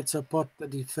from the mezza porta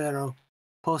di ferro,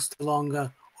 posta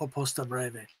longa or posta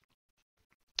breve.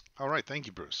 All right, thank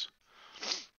you, Bruce.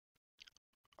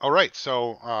 All right,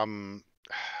 so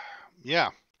yeah.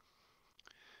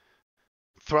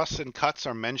 Thrusts and cuts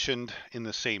are mentioned in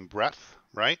the same breath,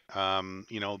 right?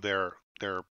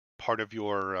 They're part of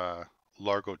your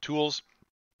Largo tools.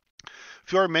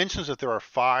 Fiore mentions that there are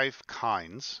 5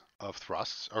 kinds of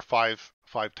thrusts, or five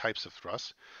types of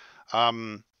thrusts. I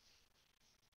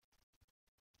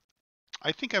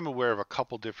think I'm aware of a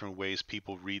couple different ways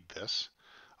people read this.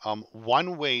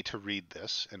 One way to read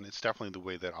this, and it's definitely the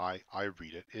way that I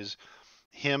read it, is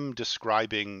him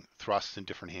describing thrusts in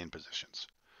different hand positions.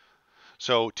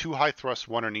 So 2 high thrusts,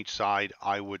 1 on each side,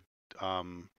 I would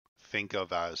think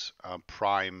of as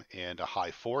prime and a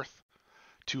high fourth.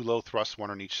 2 low thrusts, 1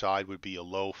 on each side, would be a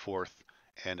low fourth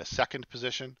and a second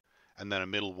position, and then a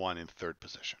middle one in third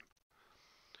position.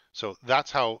 So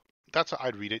that's how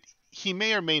I'd read it. He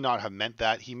may or may not have meant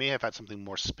that. He may have had something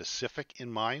more specific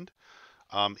in mind.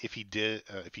 If he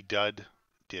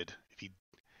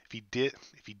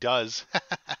does,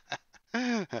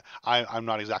 I'm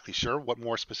not exactly sure what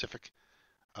more specific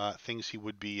things he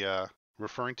would be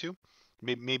referring to.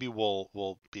 Maybe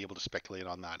we'll be able to speculate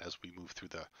on that as we move through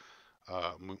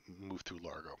move through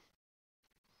Largo.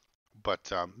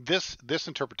 But this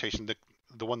interpretation,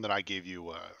 the one that I gave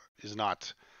you, is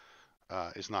not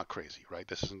crazy, right?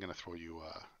 This isn't going to throw you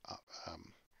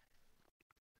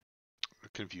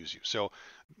confuse you. So,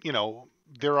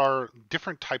 there are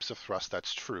different types of thrust.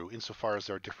 That's true, insofar as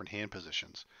there are different hand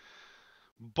positions.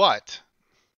 But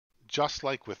just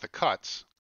like with the cuts,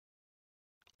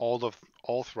 all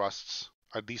thrusts,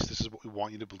 at least this is what we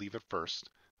want you to believe at first,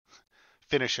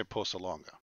 finish at posta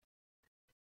longa.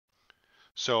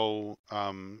 So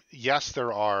yes,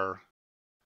 there are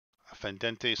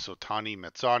fendente, sottani,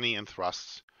 mezzani, and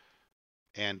thrusts,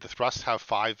 and the thrusts have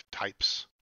 5 types,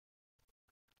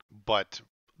 but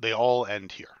they all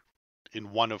end here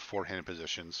in one of 4 hand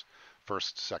positions: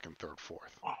 first, second, third,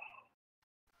 fourth.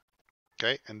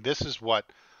 Okay, and this is what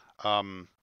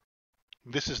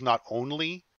this is not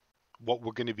only what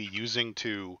we're going to be using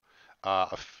to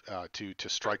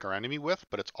strike our enemy with,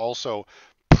 but it's also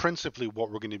principally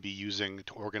what we're going to be using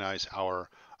to organize our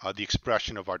the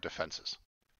expression of our defenses.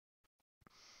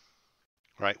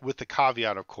 Right, with the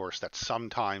caveat, of course, that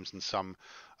sometimes in some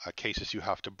cases you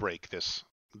have to break this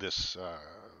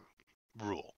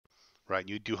rule, right?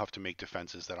 You do have to make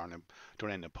defenses that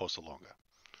don't end in posta longa,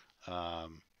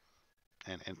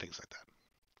 and things like that.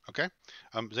 Okay.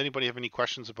 Does anybody have any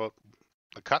questions about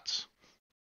the cuts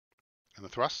and the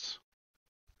thrusts?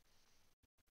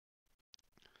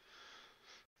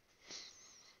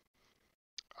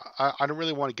 I don't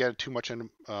really want to get too much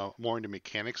more into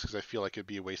mechanics, because I feel like it'd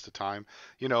be a waste of time.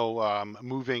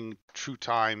 Moving true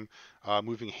time,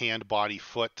 moving hand, body,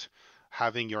 foot,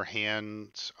 having your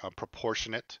hands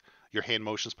proportionate, your hand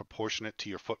motions proportionate to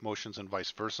your foot motions, and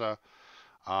vice versa.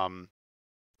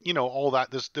 All that.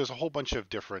 There's a whole bunch of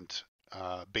different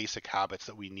basic habits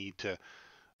that we need to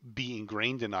be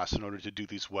ingrained in us in order to do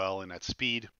these well and at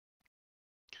speed.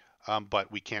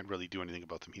 but we can't really do anything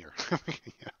about them here.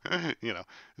 You know,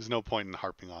 there's no point in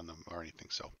harping on them or anything.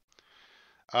 So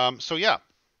yeah.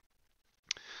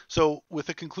 So with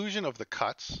the conclusion of the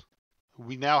cuts,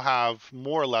 we now have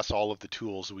more or less all of the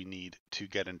tools we need to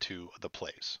get into the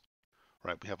plays,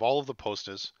 right? We have all of the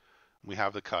postas, we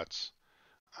have the cuts,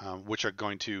 which are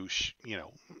going to,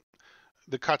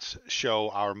 the cuts show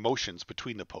our motions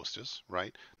between the postas,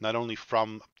 right? Not only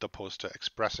from the posta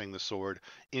expressing the sword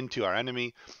into our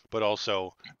enemy, but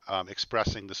also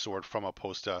expressing the sword from a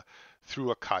posta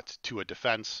through a cut to a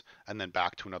defense, and then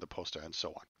back to another posta, and so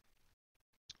on.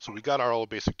 So we got our all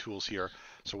basic tools here,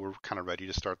 so we're kind of ready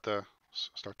to start the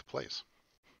plays.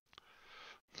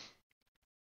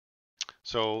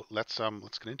 So let's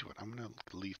get into it. I'm gonna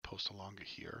leave posta longa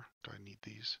here. Do I need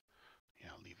these? Yeah,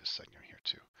 I'll leave this segment here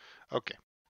too. Okay.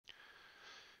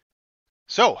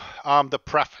 So the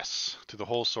preface to the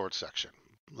whole sword section.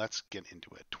 Let's get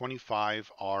into it.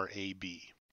 25.r.a.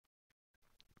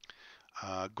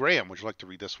 Graham, would you like to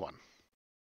read this one?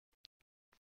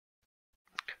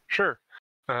 Sure.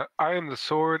 I am the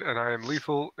sword, and I am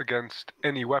lethal against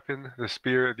any weapon. The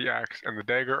spear, the axe, and the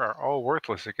dagger are all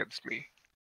worthless against me.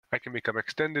 I can become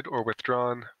extended or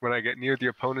withdrawn. When I get near the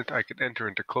opponent, I can enter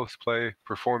into close play,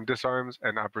 perform disarms,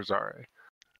 and abrazare.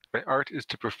 My art is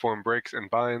to perform breaks and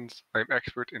binds. I am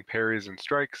expert in parries and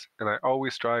strikes, and I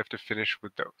always strive to finish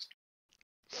with those.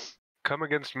 Come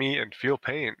against me and feel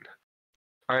pain.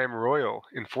 I am royal,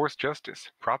 enforce justice,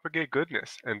 propagate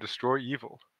goodness, and destroy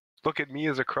evil. Look at me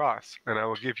as a cross, and I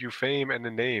will give you fame and a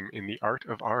name in the art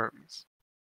of arms.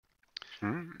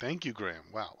 Thank you,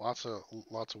 Graham. Wow, lots of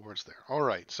words there. All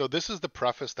right, so this is the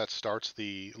preface that starts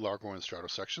the Largo and Strato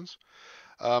sections.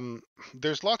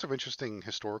 There's lots of interesting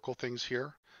historical things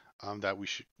here that we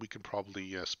can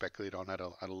probably speculate on at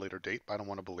a later date, but I don't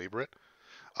want to belabor it.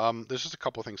 There's just a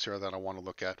couple of things here that I want to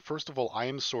look at. First of all, I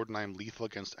am the sword and I am lethal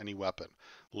against any weapon.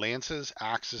 Lances,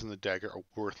 axes, and the dagger are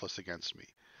worthless against me.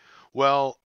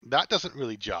 Well, that doesn't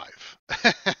really jive.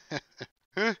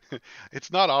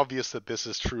 It's not obvious that this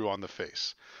is true on the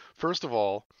face. First of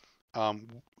all,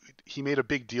 he made a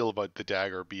big deal about the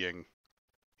dagger being,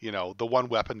 the one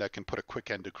weapon that can put a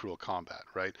quick end to cruel combat,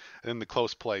 right? And in the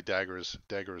close play, dagger is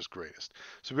greatest.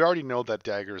 So we already know that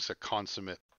dagger is a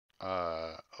consummate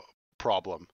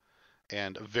problem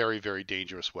and a very, very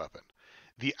dangerous weapon.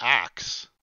 The axe,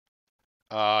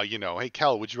 hey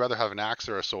Kel, would you rather have an axe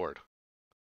or a sword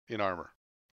in armor?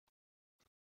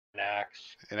 An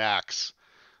axe. An axe,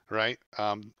 right?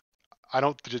 I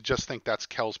don't just think that's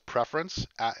Kel's preference.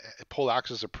 Pole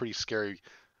axes are pretty scary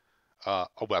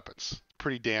weapons.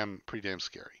 Pretty damn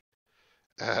scary.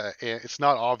 And it's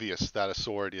not obvious that a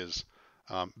sword is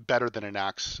better than an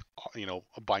axe,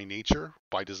 by nature,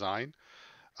 by design.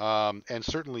 And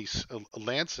certainly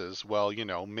lances, well,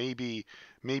 maybe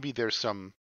there's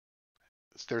some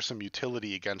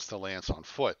utility against the lance on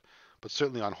foot, but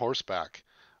certainly on horseback,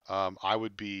 I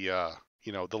would be,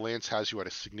 the lance has you at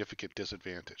a significant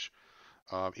disadvantage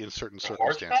in certain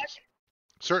circumstances.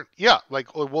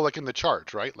 Like in the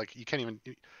charge, right? Like you're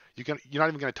not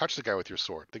even going to touch the guy with your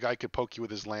sword. The guy could poke you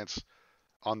with his lance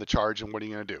on the charge, and what are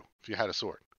you going to do if you had a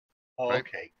sword? Oh, right?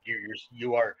 Okay,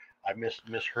 you are. I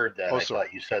misheard that. I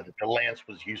thought you said that the lance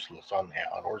was useless on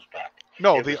horseback.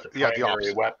 No, it was the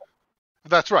opposite. weapon.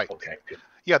 That's right. Okay, good.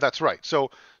 Yeah, that's right. So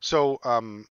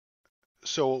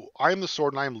I am the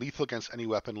sword and I am lethal against any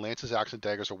weapon. Lances, axes, and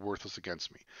daggers are worthless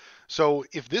against me. So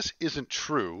if this isn't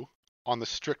true on the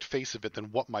strict face of it, then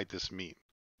what might this mean,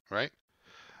 right?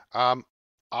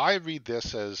 I read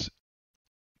this as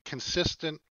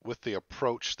consistent with the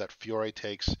approach that Fiore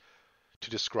takes to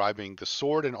describing the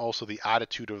sword and also the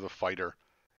attitude of the fighter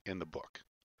in the book.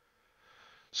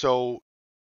 So,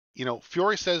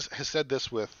 Fiore has said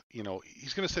this with,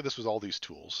 he's going to say this with all these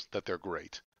tools, that they're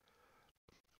great.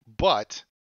 But,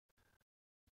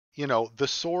 the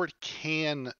sword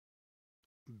can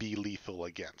be lethal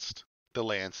against the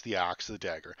lance, the axe, the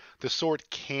dagger. The sword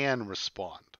can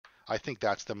respond. I think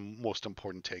that's the most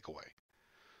important takeaway,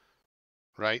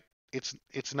 right?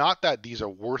 It's not that these are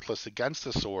worthless against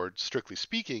the sword, strictly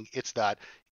speaking. It's that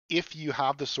if you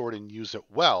have the sword and use it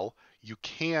well, you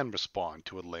can respond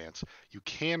to a lance. You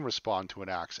can respond to an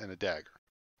axe and a dagger,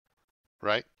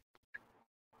 right?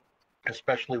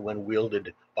 Especially when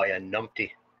wielded by a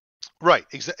numpty. Right,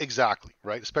 exactly,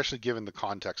 right? Especially given the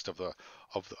context of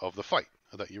the fight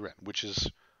that you're in, which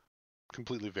is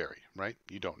completely varied, right?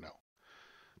 You don't know.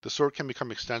 The sword can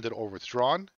become extended or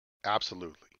withdrawn,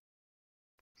 absolutely,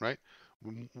 right?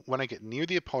 When I get near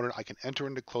the opponent, I can enter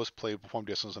into close play, perform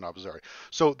distance, and abrazare.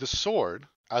 So the sword,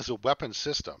 as a weapon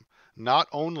system, not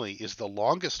only is the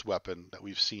longest weapon that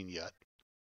we've seen yet,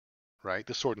 right?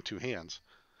 The sword in two hands,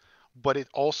 but it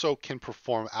also can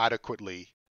perform adequately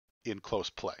in close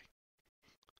play,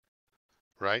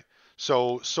 right?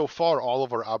 So far, all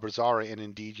of our abrazare, and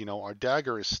indeed, our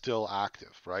dagger is still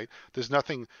active, right? There's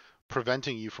nothing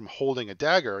preventing you from holding a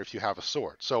dagger if you have a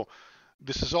sword. So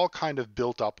this is all kind of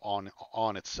built up on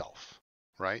itself,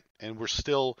 right? And we're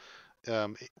still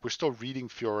reading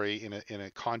Fiore in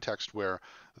a context where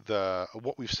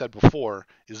what we've said before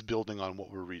is building on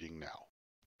what we're reading now.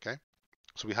 Okay,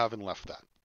 so we haven't left that.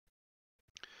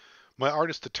 My art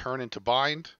is to turn and to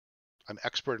bind. I'm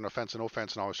expert in offense and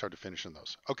offense, and always try to finish in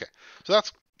those. Okay, so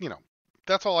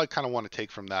that's all I kind of want to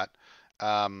take from that.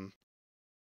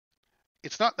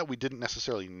 It's not that we didn't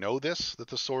necessarily know this, that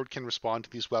the sword can respond to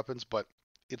these weapons, but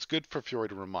it's good for Fiore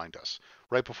to remind us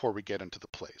right before we get into the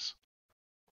plays.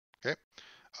 Okay.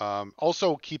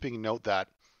 Also, keeping note that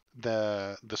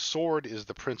the sword is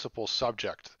the principal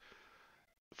subject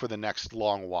for the next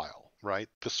long while, right?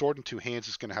 The sword in two hands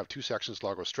is going to have two sections,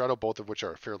 Largo Stretto, both of which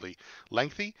are fairly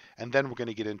lengthy, and then we're going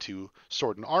to get into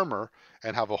sword and armor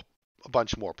and have a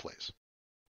bunch more plays.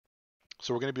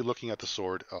 So we're going to be looking at the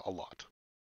sword a lot.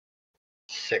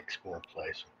 6 more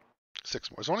plays.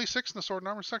 6 more. There's only 6 in the sword and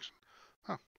armor section?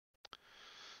 Huh.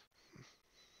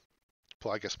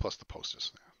 I guess plus the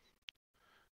postus.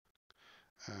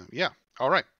 Yeah. All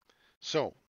right.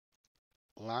 So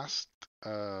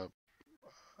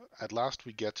at last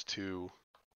we get to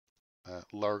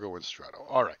Largo and Stretto.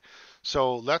 All right.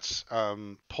 So let's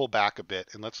pull back a bit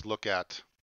and let's look at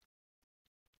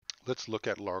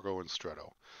Largo and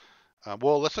Stretto.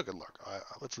 Well, let's look at Largo.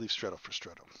 Let's leave Stretto for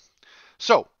Stretto.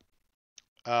 So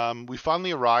we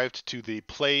finally arrived to the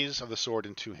plays of the sword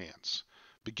in two hands,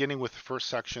 beginning with the first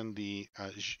section, the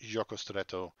gioco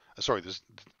stretto.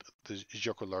 The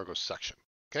gioco largo section.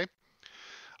 Okay.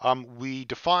 We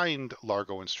defined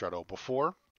Largo and Stretto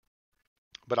before,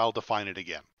 but I'll define it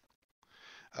again.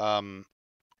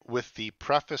 With the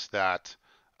preface that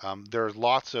there are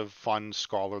lots of fun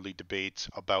scholarly debates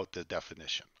about the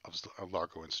definition of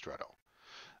Largo and Stretto.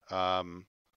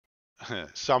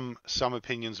 Some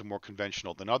opinions are more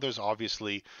conventional than others,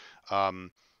 obviously.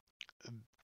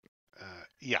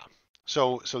 Yeah.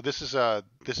 So this is a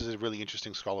really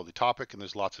interesting scholarly topic, and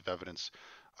there's lots of evidence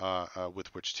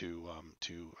with which to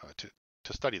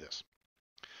study this.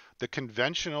 The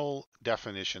conventional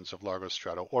definitions of Largo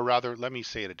Stretto, or rather, let me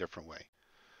say it a different way.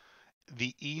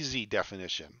 The easy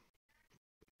definition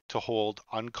to hold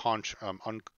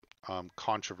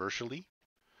controversially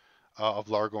of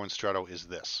Largo and Stretto is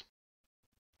this: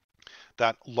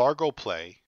 that Largo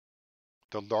play,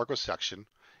 the Largo section,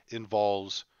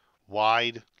 involves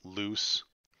wide, loose,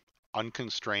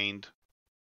 unconstrained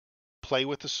play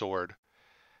with the sword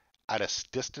at a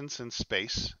distance and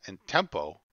space and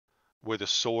tempo where the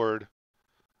sword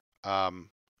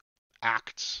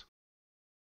acts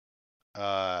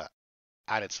at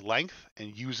its length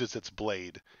and uses its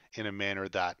blade in a manner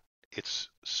that it's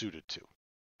suited to.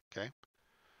 Okay?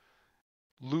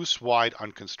 Loose, wide,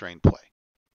 unconstrained play.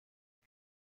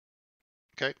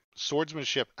 Okay?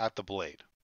 Swordsmanship at the blade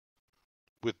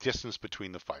with distance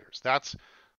between the fighters. That's,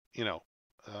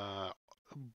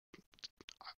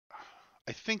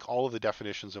 I think all of the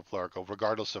definitions of Largo,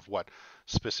 regardless of what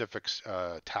specific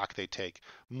tack they take,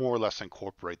 more or less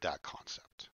incorporate that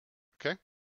concept. Okay?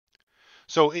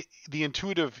 So your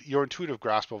intuitive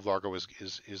grasp of Largo is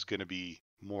going to be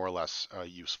more or less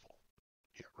useful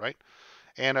here, right?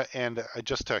 And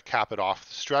just to cap it off,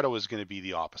 Stretto is going to be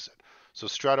the opposite. So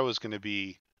Stretto is going to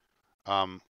be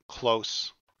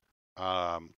close,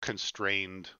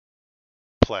 constrained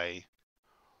play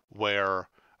where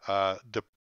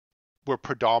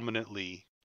predominantly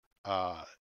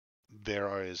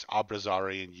there is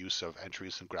abrazare in use of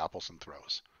entries and grapples and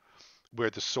throws, where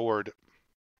the sword,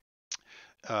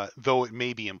 though it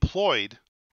may be employed,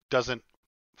 doesn't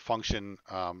function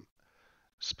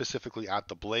specifically at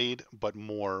the blade, but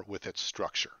more with its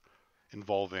structure,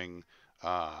 involving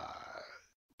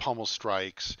pommel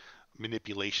strikes,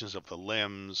 manipulations of the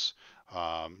limbs,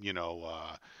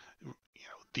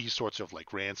 these sorts of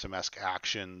like ransom-esque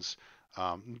actions,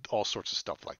 all sorts of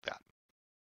stuff like that,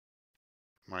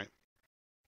 right?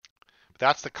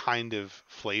 That's the kind of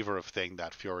flavor of thing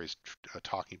that Fiore is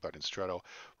talking about in Stretto,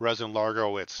 whereas in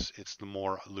Largo, it's the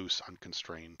more loose,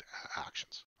 unconstrained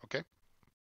actions. Okay,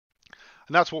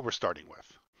 and that's what we're starting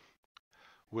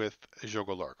with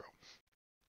Jogo Largo.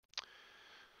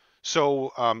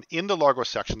 So in the Largo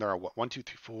section, there are 1, 2,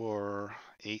 3, 4,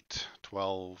 8,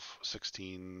 12,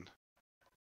 16,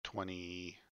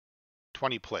 20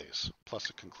 plays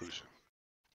plus a conclusion.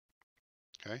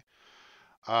 Okay.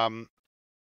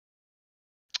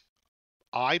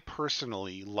 I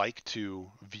personally like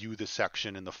to view the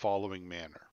section in the following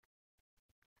manner.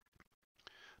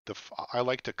 I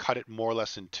like to cut it more or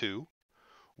less in two,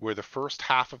 where the first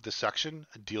half of the section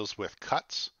deals with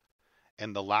cuts,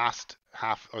 and the last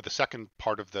half, or the second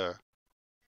part of the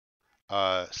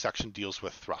section, deals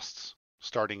with thrusts,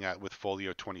 starting with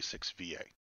Folio 26.VA.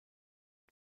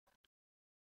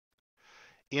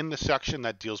 In the section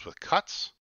that deals with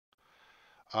cuts,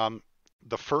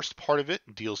 the first part of it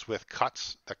deals with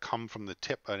cuts that come from the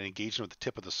tip, an engagement with the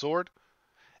tip of the sword,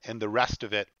 and the rest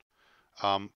of it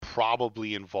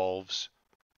probably involves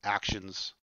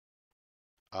actions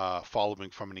following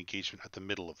from an engagement at the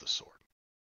middle of the sword.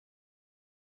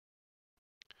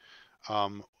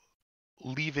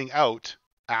 Leaving out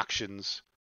actions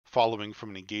following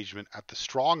from an engagement at the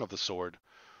strong of the sword,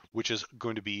 which is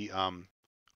going to be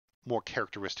more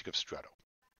characteristic of Stretto.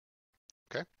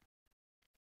 Okay?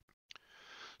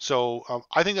 So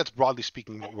I think that's, broadly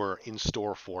speaking, what we're in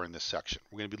store for in this section.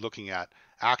 We're going to be looking at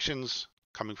actions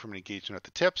coming from an engagement at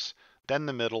the tips, then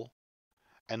the middle,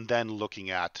 and then looking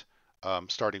at,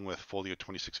 starting with Folio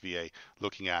 26.VA,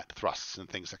 looking at thrusts and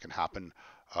things that can happen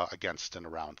against and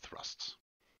around thrusts.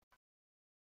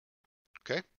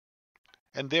 Okay?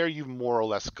 And there you've more or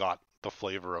less got the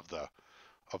flavor of the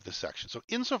section. So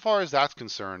insofar as that's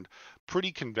concerned,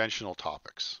 pretty conventional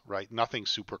topics, right? Nothing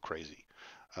super crazy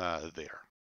there.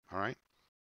 All right.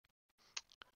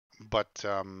 But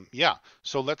yeah,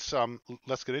 so let's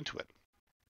get into it.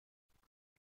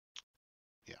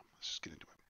 Yeah, let's just get into it.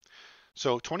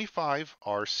 So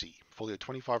 25.r.c, Folio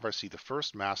 25.r.c, the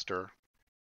first master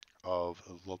of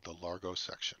the Largo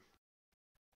section.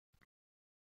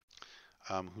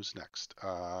 Who's next?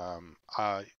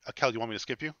 Kel, you want me to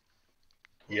skip you?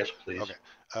 Yes, please. Okay.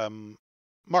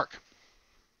 Mark.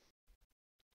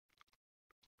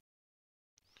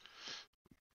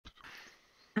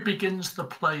 Here begins the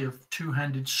play of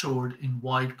two-handed sword in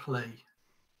wide play.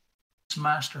 This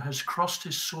master has crossed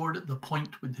his sword at the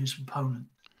point with his opponent.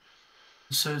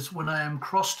 He says, when I am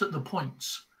crossed at the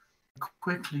points, I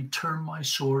quickly turn my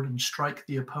sword and strike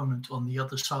the opponent on the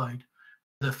other side,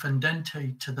 with a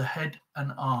fendente to the head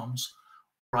and arms,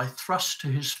 or I thrust to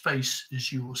his face,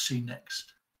 as you will see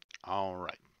next. All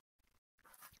right.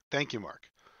 Thank you, Mark.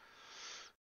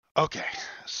 Okay,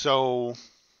 so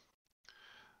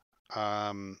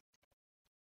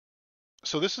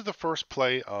so this is the first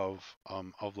play of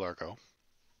Largo,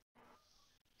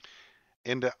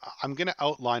 and I'm going to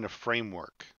outline a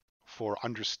framework for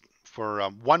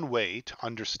one way to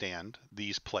understand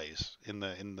these plays in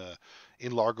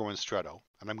Largo and Stretto,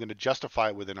 and I'm going to justify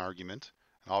it with an argument.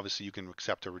 And obviously, you can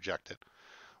accept or reject it,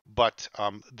 but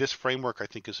this framework I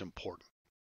think is important,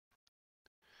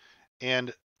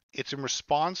 and it's in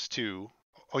response to,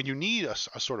 or you need a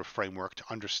sort of framework to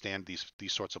understand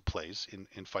these sorts of plays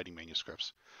in fighting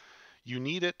manuscripts. You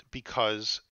need it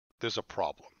because there's a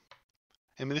problem.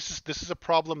 I mean, this is a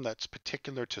problem that's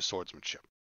particular to swordsmanship,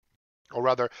 or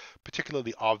rather,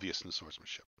 particularly obvious in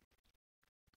swordsmanship.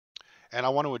 And I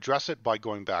want to address it by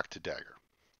going back to dagger.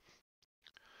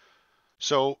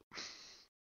 So,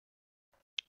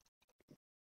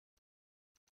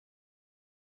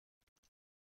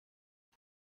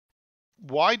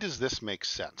 why does this make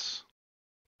sense?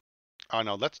 Oh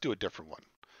no, let's do a different one.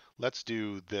 Let's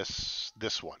do this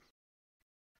one.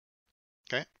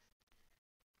 Okay.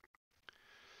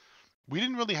 We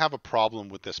didn't really have a problem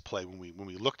with this play when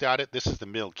we looked at it. This is the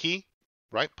middle key,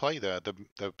 right? Play the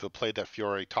play that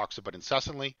Fiore talks about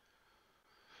incessantly,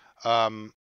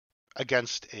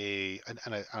 against a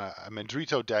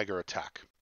Mandrito dagger attack.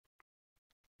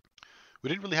 We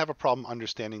didn't really have a problem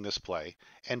understanding this play,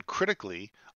 and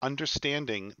critically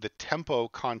understanding the tempo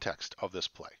context of this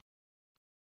play,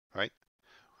 right?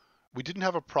 We didn't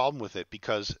have a problem with it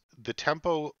because the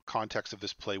tempo context of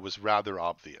this play was rather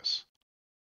obvious.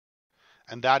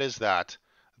 And that is that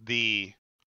the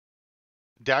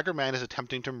dagger man is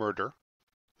attempting to murder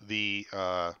the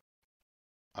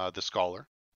scholar.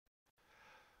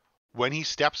 When he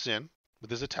steps in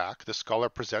with his attack, the scholar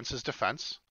presents his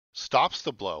defense, stops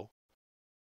the blow,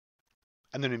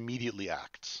 and then immediately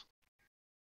acts.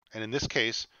 And in this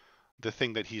case, the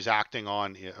thing that he's acting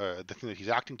on, the thing that he's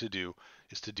acting to do,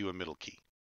 is to do a middle key.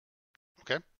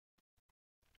 Okay.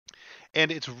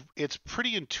 And it's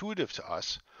pretty intuitive to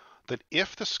us that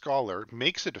if the scholar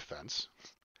makes a defense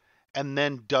and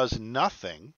then does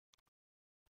nothing,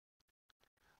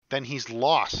 then he's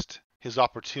lost his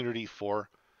opportunity for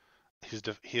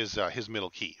his middle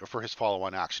key, or for his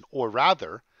follow-on action, or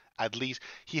rather, at least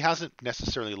he hasn't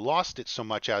necessarily lost it so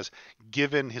much as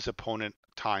given his opponent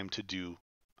time to do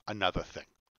another thing.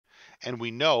 And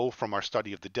we know from our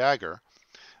study of the dagger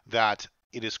that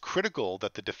it is critical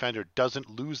that the defender doesn't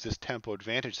lose this tempo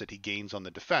advantage that he gains on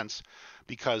the defense,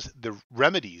 because the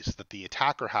remedies that the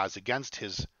attacker has against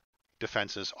his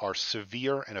defenses are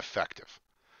severe and effective.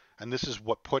 And this is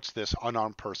what puts this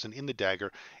unarmed person in the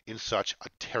dagger in such a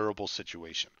terrible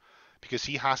situation, because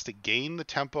he has to gain the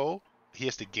tempo, he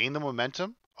has to gain the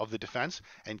momentum of the defense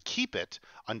and keep it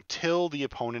until the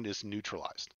opponent is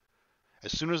neutralized.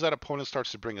 As soon as that opponent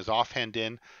starts to bring his offhand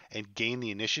in and gain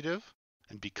the initiative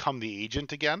and become the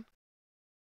agent again,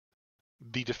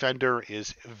 the defender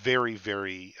is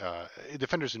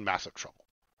defender's in massive trouble.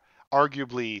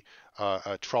 Arguably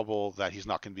trouble that he's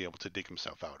not going to be able to dig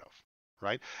himself out of,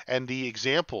 right? And the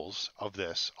examples of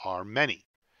this are many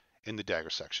in the dagger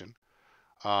section,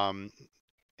 and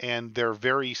they're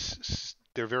very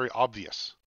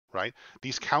obvious, right?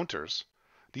 These counters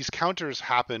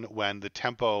happen when the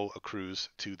tempo accrues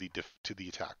to the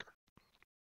attacker.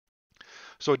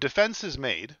 So a defense is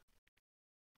made,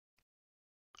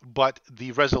 but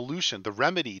the resolution, the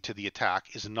remedy to the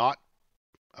attack, is not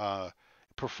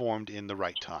performed in the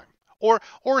right time, or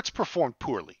it's performed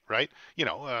poorly, right?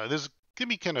 There's going to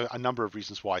be kind of a number of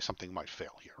reasons why something might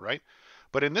fail here, right?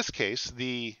 But in this case,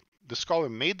 the scholar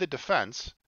made the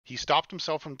defense, he stopped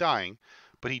himself from dying,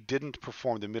 but he didn't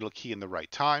perform the middle key in the right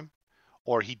time,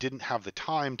 or he didn't have the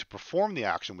time to perform the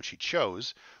action which he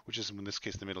chose, which is in this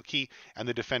case the middle key, and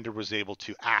the defender was able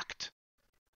to act.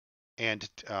 And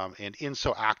in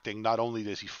so acting, not only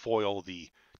does he foil the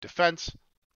defense,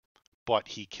 but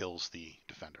he kills the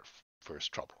defender for his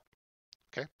trouble.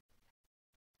 Okay?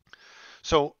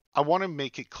 So I want to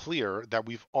make it clear that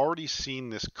we've already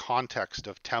seen this context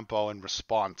of tempo and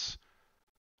response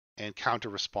and counter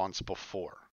response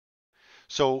before.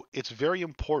 So it's very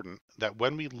important that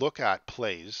when we look at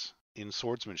plays in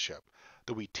swordsmanship,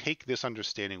 that we take this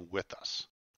understanding with us.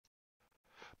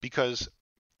 Because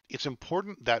it's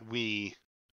important that we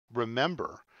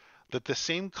remember that the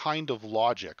same kind of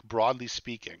logic, broadly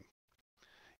speaking,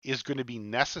 is going to be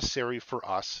necessary for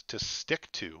us to stick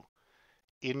to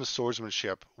in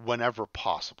swordsmanship whenever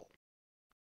possible.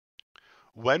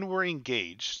 When we're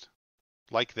engaged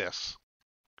like this,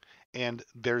 and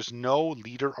there's no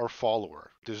leader or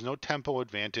follower, there's no tempo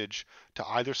advantage to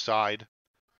either side,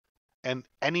 and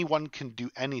anyone can do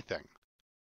anything,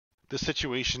 the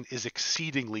situation is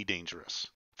exceedingly dangerous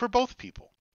for both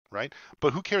people, right?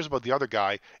 But who cares about the other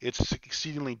guy? It's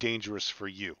exceedingly dangerous for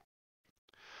you.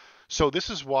 So this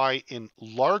is why in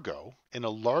a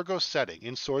Largo setting,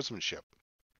 in swordsmanship,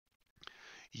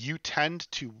 you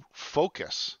tend to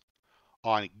focus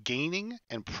on gaining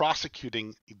and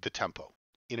prosecuting the tempo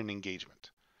in an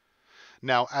engagement.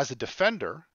 Now, as a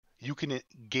defender, you can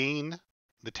gain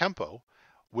the tempo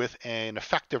with an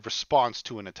effective response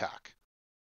to an attack,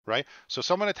 right? So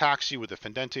someone attacks you with a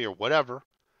fendente or whatever,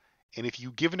 and if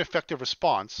you give an effective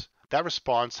response, that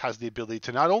response has the ability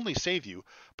to not only save you,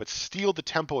 but steal the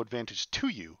tempo advantage to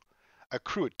you,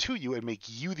 accrue it to you, and make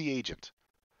you the agent.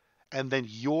 And then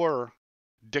you're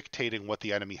dictating what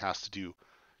the enemy has to do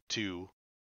to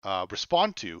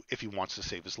respond to if he wants to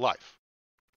save his life,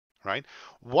 right?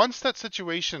 Once that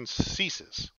situation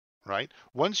ceases, right?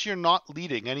 Once you're not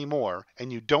leading anymore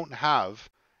and you don't have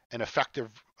an effective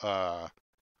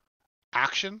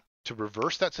action to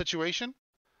reverse that situation,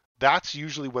 that's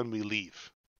usually when we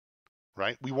leave,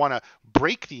 right? We want to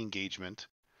break the engagement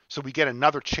so we get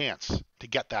another chance to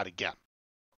get that again,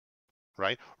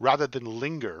 right? Rather than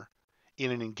linger in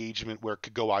an engagement where it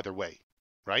could go either way,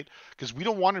 right? Because we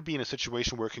don't want to be in a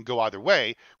situation where it can go either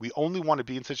way. We only want to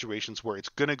be in situations where it's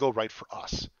going to go right for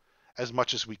us as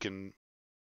much as we can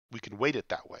weight it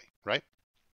that way, right?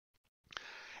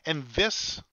 And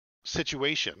this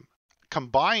situation,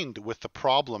 combined with the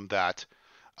problem that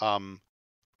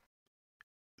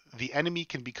the enemy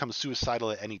can become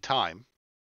suicidal at any time,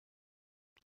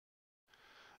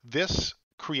 this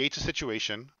creates a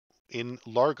situation in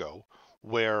Largo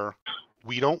where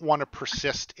we don't want to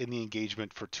persist in the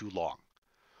engagement for too long.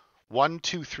 1,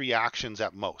 2, 3 actions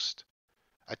at most.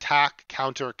 Attack,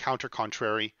 counter, counter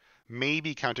contrary,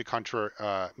 maybe counter contrary,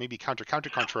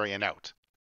 and out.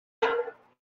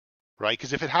 Right?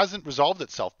 Because if it hasn't resolved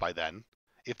itself by then,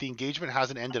 if the engagement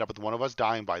hasn't ended up with one of us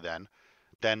dying by then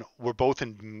we're both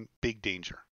in big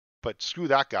danger. But screw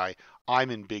that guy,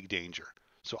 I'm in big danger.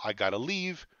 So I gotta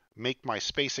leave, make my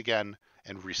space again,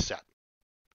 and reset.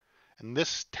 And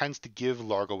this tends to give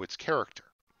Largo its character,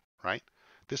 right?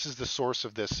 This is the source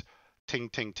of this ting,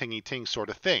 ting, tingy, ting sort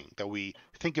of thing that we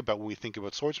think about when we think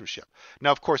about swordsmanship.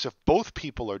 Now, of course, if both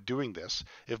people are doing this,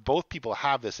 if both people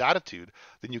have this attitude,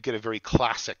 then you get a very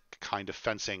classic kind of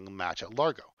fencing match at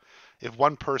Largo. If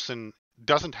one person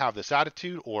doesn't have this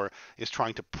attitude or is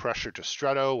trying to pressure to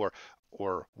stretto or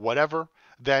or whatever,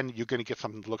 then you're going to get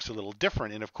something that looks a little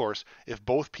different. And of course, if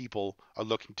both people are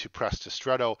looking to press to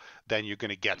stretto, then you're going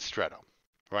to get stretto,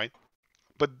 right?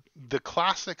 But the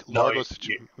classic largo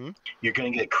situation. You're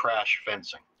going to get crash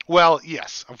fencing. Well,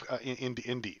 yes,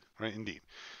 indeed, right? Indeed.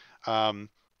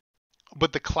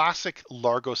 But the classic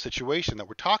largo situation that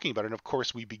we're talking about, and of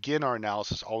course we begin our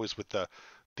analysis always with the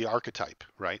archetype,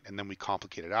 right? And then we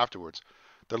complicate it afterwards.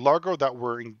 The largo that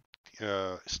we're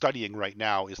studying right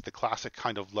now is the classic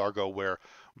kind of largo where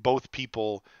both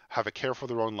people have a care for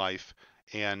their own life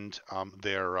and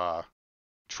they're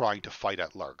trying to fight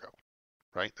at largo,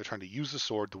 right? They're trying to use the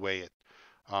sword the way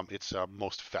it's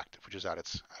most effective, which is at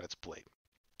its blade.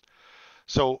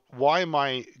 So why am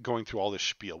I going through all this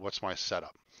spiel? What's my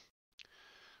setup?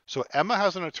 So Emma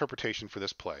has an interpretation for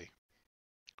this play,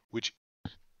 which I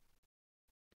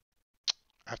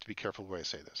have to be careful the way I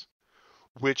say this,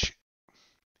 which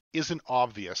isn't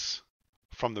obvious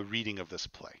from the reading of this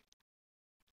play.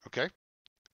 Okay?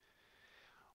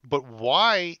 But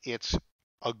why it's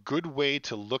a good way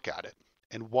to look at it,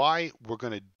 and why we're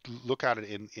going to look at it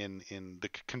in the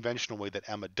conventional way that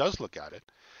Emma does look at it,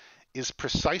 is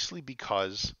precisely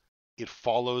because it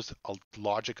follows a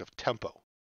logic of tempo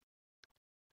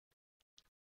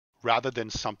rather than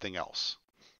something else,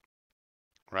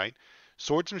 right?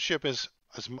 Swordsmanship is,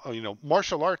 as you know,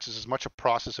 martial arts is as much a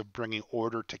process of bringing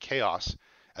order to chaos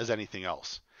as anything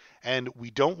else. And we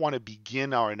don't want to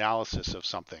begin our analysis of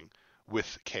something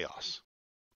with chaos.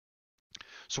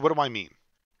 So what do I mean?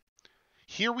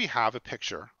 Here we have a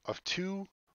picture of two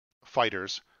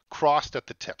fighters crossed at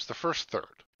the tips, the first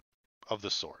third of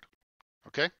the sword.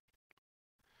 Okay?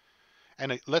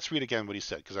 And let's read again what he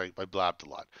said, because I blabbed a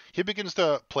lot. Here begins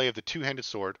the play of the two-handed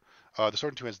sword. The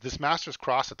sword in two hands. This master's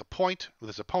cross at the point with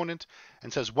his opponent,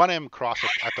 and says, when I am cross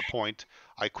at the point,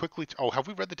 I quickly... have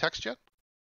we read the text yet?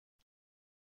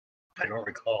 I don't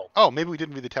recall. Oh, maybe we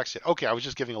didn't read the text yet. Okay, I was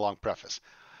just giving a long preface.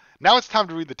 Now it's time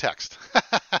to read the text.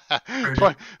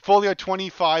 Folio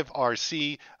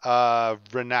 25.r.a.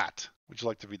 Renat, would you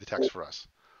like to read the text for us?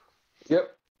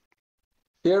 Yep.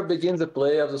 Here begins the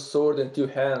play of the sword in two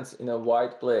hands in a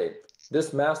wide blade.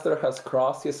 This master has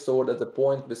crossed his sword at the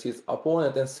point with his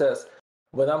opponent and says,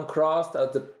 when I'm crossed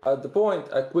at the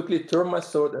point, I quickly turn my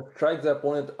sword and strike the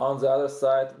opponent on the other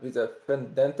side with a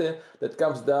fendente that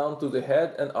comes down to the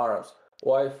head and arms,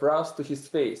 or I thrust to his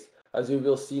face, as you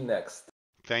will see next.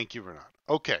 Thank you, Renat.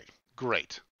 Okay,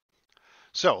 great.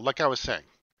 So, like I was saying,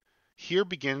 here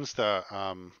begins the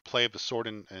play of the sword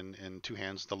in two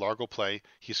hands, the largo play.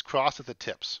 He's crossed at the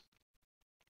tips.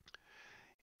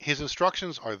 His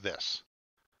instructions are this.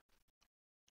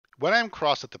 When I am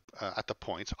crossed at the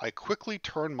points, I quickly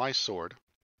turn my sword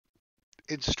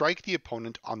and strike the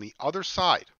opponent on the other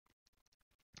side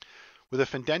with a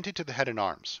fendente to the head and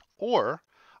arms, or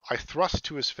I thrust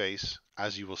to his face,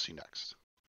 as you will see next.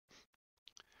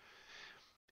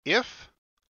 If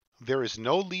there is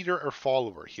no leader or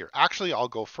follower here, actually I'll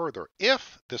go further.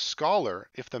 If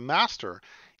the master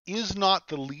is not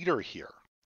the leader here,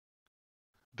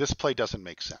 this play doesn't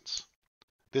make sense.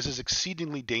 This is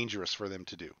exceedingly dangerous for them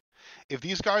to do. If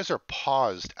these guys are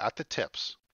paused at the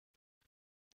tips,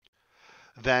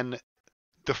 then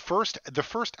the first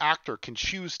actor can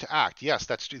choose to act. Yes,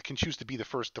 can choose to be the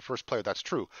first player. That's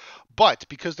true. But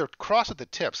because they're crossed at the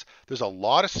tips, there's a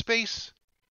lot of space.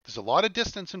 There's a lot of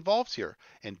distance involved here,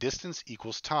 and distance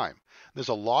equals time. There's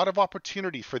a lot of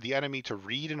opportunity for the enemy to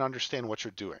read and understand what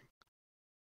you're doing.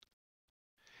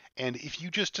 And if you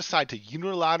just decide to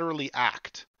unilaterally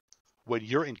act when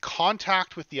you're in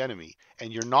contact with the enemy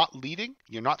and you're not leading,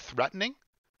 you're not threatening,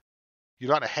 you're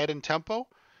not ahead in tempo,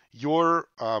 you're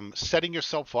setting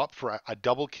yourself up for a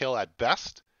double kill at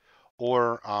best,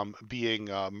 or being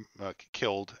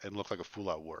killed and look like a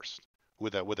fool at worst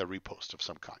with a riposte of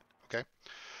some kind. Okay?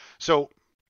 So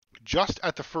just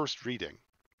at the first reading,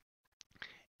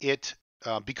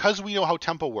 because we know how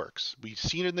tempo works, we've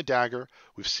seen it in the dagger,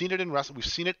 we've seen it in wrestling, we've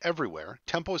seen it everywhere.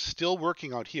 Tempo is still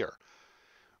working out here.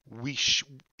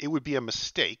 It would be a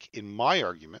mistake in my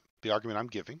argument, the argument I'm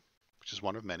giving, which is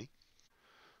one of many.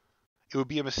 It would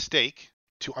be a mistake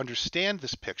to understand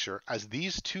this picture as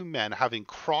these two men having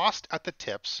crossed at the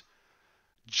tips,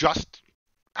 just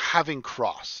having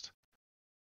crossed,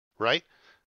 right?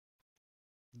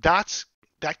 That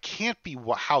can't be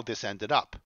how this ended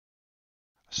up.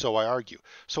 So I argue.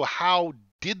 So how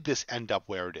did this end up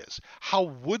where it is? How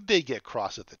would they get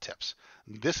crossed at the tips?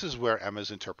 This is where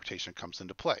Emma's interpretation comes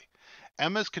into play.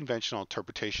 Emma's conventional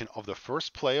interpretation of the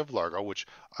first play of Largo, which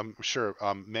I'm sure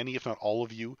many, if not all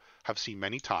of you, have seen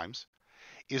many times,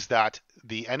 is that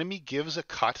the enemy gives a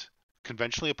cut,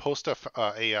 conventionally opposed to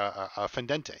a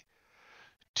fendente,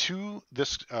 to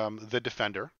this the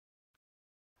defender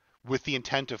with the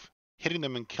intent of hitting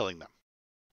them and killing them.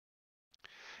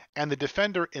 And the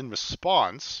defender, in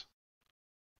response,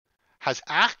 has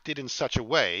acted in such a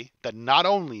way that not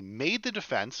only made the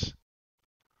defense,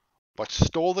 but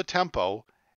stole the tempo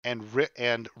and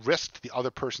risked the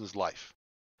other person's life.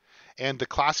 And the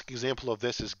classic example of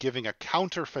this is giving a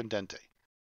counter fendente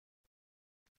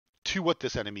to what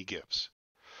this enemy gives.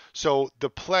 So the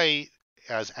play,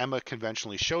 as Emma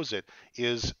conventionally shows it,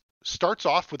 starts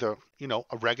off with a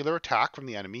regular attack from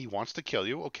the enemy. He wants to kill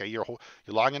you. Okay, you're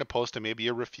lying in a post and maybe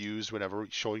you refuse, whatever,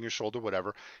 showing your shoulder,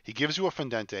 whatever. He gives you a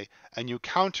fendente and you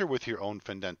counter with your own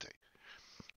fendente.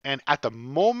 And at the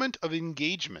moment of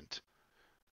engagement,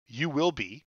 you will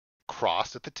be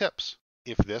crossed at the tips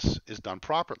if this is done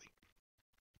properly.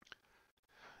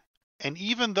 And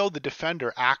even though the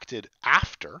defender acted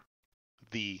after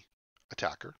the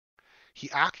attacker, he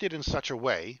acted in such a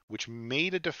way which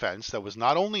made a defense that was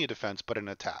not only a defense but an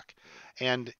attack.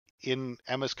 And in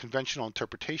Emma's conventional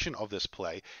interpretation of this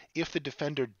play, if the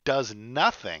defender does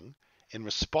nothing in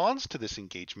response to this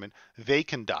engagement, they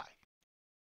can die.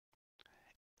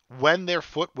 When their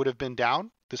foot would have been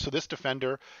down, this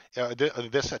defender,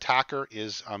 this attacker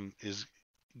is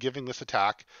giving this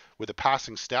attack with a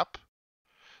passing step.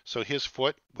 So his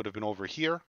foot would have been over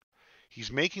here.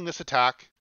 He's making this attack.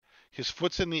 His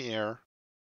foot's in the air.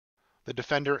 The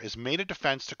defender has made a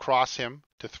defense to cross him,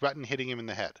 to threaten hitting him in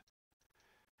the head.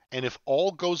 And if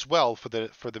all goes well for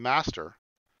the master,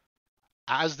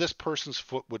 as this person's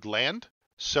foot would land,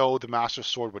 so the master's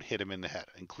sword would hit him in the head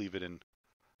and cleave it in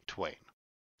twain.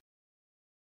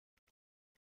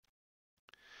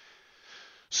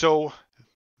 So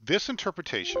this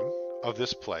interpretation of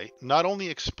this play not only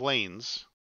explains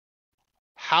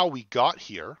how we got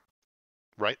here,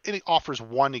 right? And it offers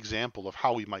one example of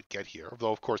how we might get here,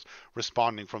 though of course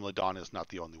responding from LaDonna is not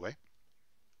the only way.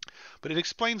 But it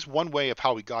explains one way of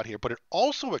how we got here, but it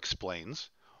also explains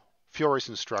Fiore's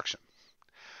instruction.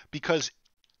 Because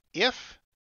if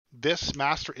this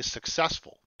master is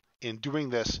successful in doing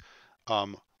this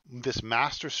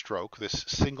master stroke, this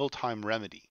single time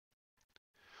remedy,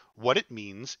 what it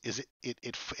means is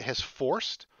it has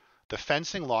forced the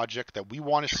fencing logic that we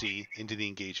want to see into the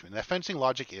engagement. And that fencing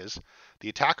logic is the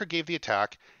attacker gave the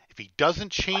attack. If he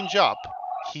doesn't change up,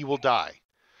 he will die.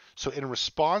 So in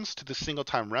response to the single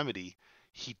time remedy,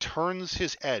 he turns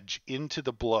his edge into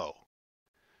the blow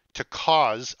to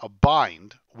cause a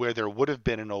bind where there would have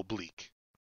been an oblique.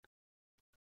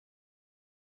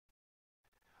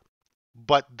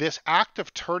 But this act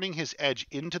of turning his edge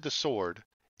into the sword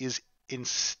is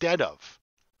instead of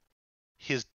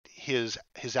his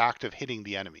act of hitting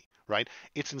the enemy, right?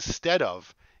 It's instead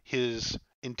of his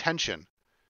intention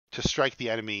to strike the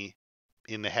enemy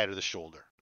in the head or the shoulder.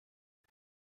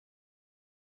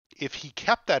 If he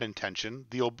kept that intention,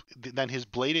 then his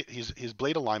blade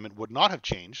alignment would not have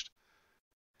changed,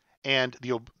 and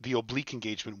the oblique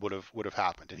engagement would have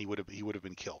happened, and he would have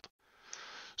been killed.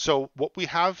 So what we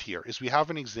have here is we have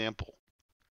an example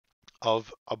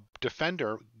of a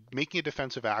defender making a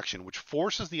defensive action which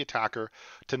forces the attacker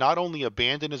to not only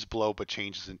abandon his blow but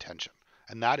change his intention.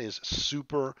 And that is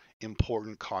super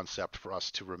important concept for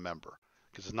us to remember.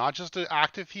 Because it's not just an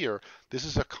active here, this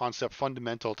is a concept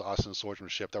fundamental to us in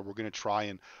swordsmanship that we're going to try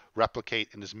and replicate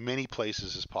in as many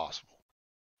places as possible.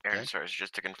 Aaron, Okay? sorry,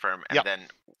 just to confirm, and then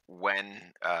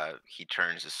when he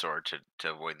turns his sword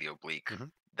to avoid the oblique,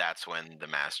 that's when the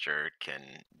master can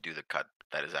do the cut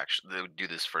that is actually do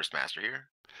this first master here?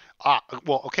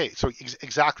 Well, okay, so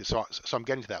exactly. So I'm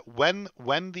getting to that.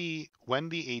 When the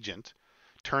agent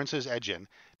turns his edge in,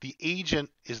 the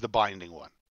agent is the binding one,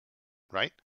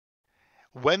 right?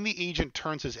 When the agent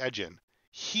turns his edge in,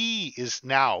 he is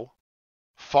now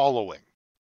following.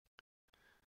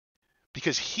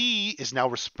 Because he is now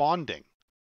responding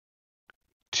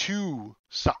to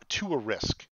a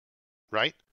risk,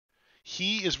 right?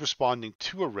 He is responding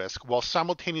to a risk while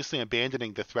simultaneously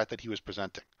abandoning the threat that he was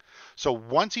presenting. So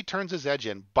once he turns his edge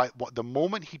in, by the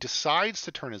moment he decides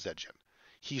to turn his edge in,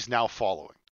 he's now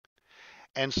following.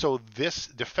 And so this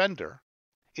defender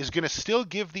is going to still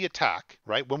give the attack,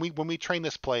 right? When we train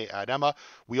this play at EMMA,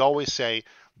 we always say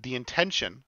the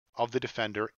intention of the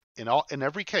defender in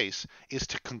every case is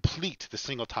to complete the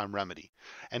single time remedy.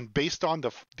 And based on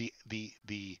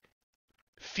the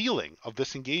feeling of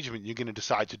this engagement, you're going to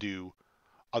decide to do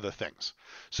other things.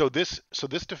 So this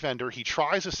defender, he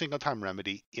tries a single time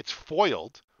remedy. It's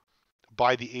foiled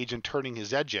by the agent turning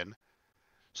his edge in.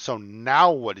 So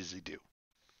now what does he do?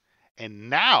 And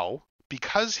now,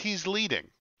 because he's leading,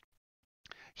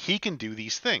 he can do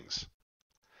these things.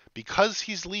 Because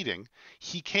he's leading,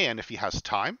 he can, if he has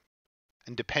time,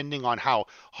 And depending on how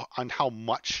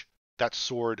much that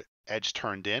sword edge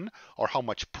turned in, or how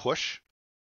much push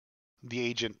the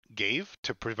agent gave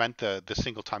to prevent the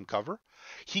single time cover,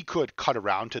 he could cut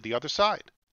around to the other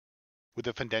side with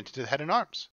a fendente to the head and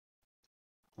arms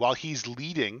while he's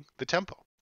leading the tempo.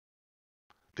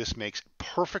 This makes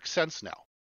perfect sense now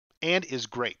and is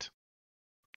great.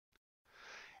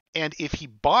 And if he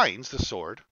binds the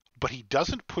sword, but he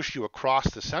doesn't push you across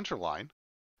the center line,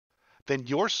 then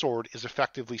your sword is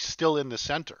effectively still in the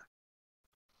center,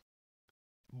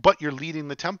 but you're leading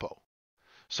the tempo.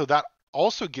 So that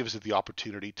also gives it the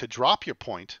opportunity to drop your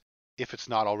point if it's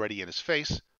not already in his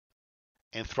face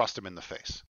and thrust him in the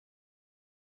face.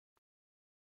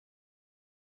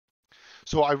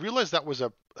 So I realized that was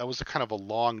a kind of a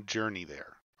long journey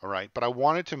there, all right? But I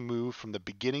wanted to move from the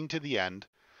beginning to the end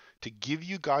to give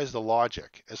you guys the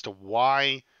logic as to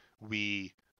why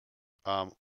we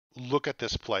look at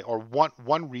this play, or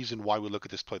one reason why we look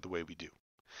at this play the way we do.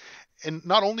 And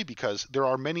not only because there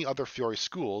are many other Fiore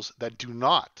schools that do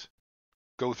not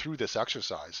go through this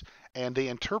exercise, and they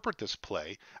interpret this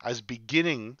play as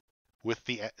beginning with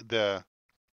the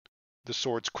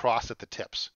swords crossed at the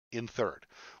tips in third,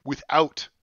 without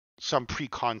some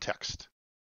pre-context.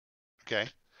 Okay?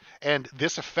 And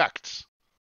this affects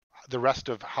the rest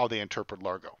of how they interpret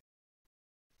Largo.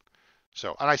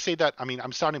 So, and I say that, I mean,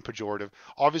 I'm sounding pejorative.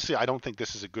 Obviously, I don't think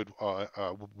this is a good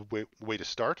way to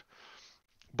start,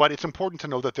 but it's important to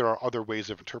know that there are other ways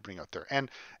of interpreting out there. And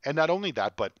not only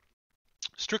that, but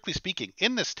strictly speaking,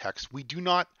 in this text, we do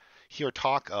not hear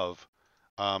talk of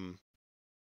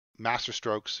master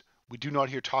strokes. We do not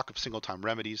hear talk of single time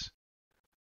remedies.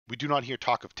 We do not hear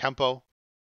talk of tempo,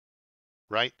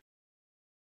 right?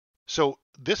 So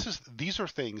these are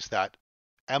things that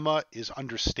Emma is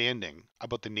understanding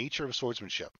about the nature of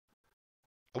swordsmanship,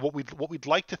 what we'd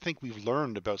like to think we've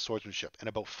learned about swordsmanship and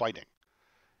about fighting,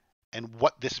 and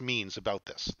what this means about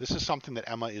this. This is something that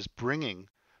Emma is bringing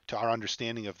to our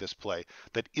understanding of this play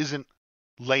that isn't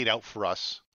laid out for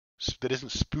us, that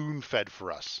isn't spoon-fed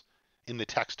for us in the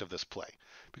text of this play.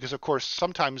 Because, of course,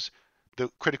 sometimes the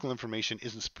critical information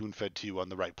isn't spoon-fed to you on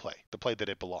the right play, the play that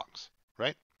it belongs,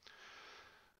 right?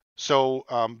 So,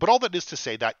 but all that is to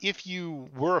say that if you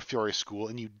were a Fiore school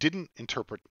and you didn't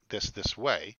interpret this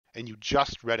way, and you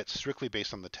just read it strictly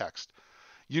based on the text,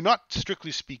 you're not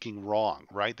strictly speaking wrong,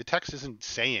 right? The text isn't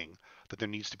saying that there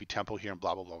needs to be tempo here and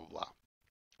blah, blah, blah, blah, blah.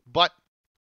 But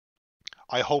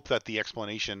I hope that the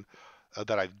explanation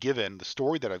that I've given, the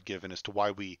story that I've given as to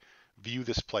why we view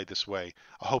this play this way,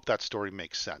 I hope that story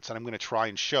makes sense. And I'm going to try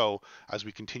and show, as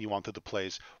we continue on through the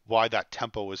plays, why that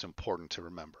tempo is important to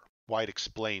remember, why it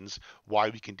explains why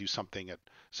we can do something at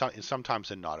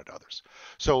sometimes and not at others.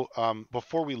 So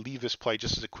before we leave this play,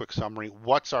 just as a quick summary,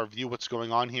 what's our view, what's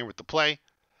going on here with the play?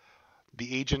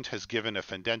 The agent has given a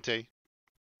fendente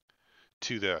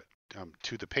to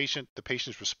the patient. The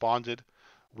patient's responded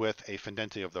with a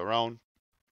fendente of their own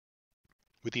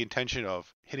with the intention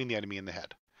of hitting the enemy in the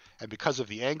head. And because of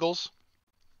the angles,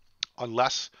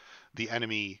 unless the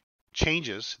enemy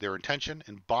changes their intention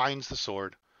and binds the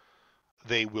sword,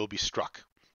 they will be struck.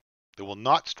 They will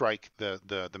not strike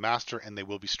the master, and they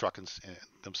will be struck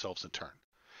themselves in turn.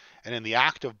 And in the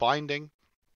act of binding,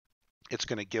 it's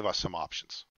going to give us some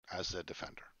options as a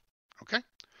defender. Okay?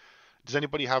 Does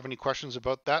anybody have any questions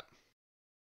about that?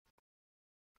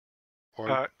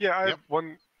 Or, yeah, I yep. have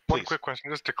one quick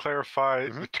question just to clarify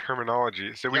the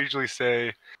terminology. So we usually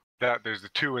say that there's the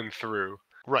to and through.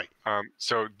 Right.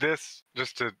 So this,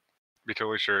 just to be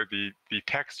totally sure, the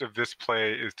text of this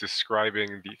play is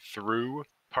describing the through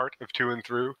part of to and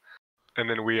through, and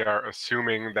then we are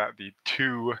assuming that the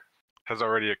to has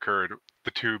already occurred,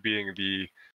 the to being the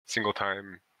single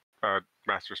time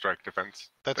master strike defense.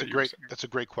 That's a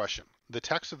great question. The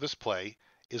text of this play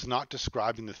is not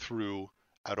describing the through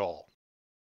at all.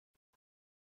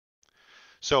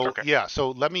 So okay. Yeah, so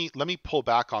let me pull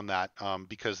back on that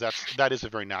because that is a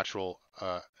very natural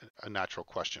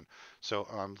question. So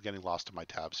I'm getting lost in my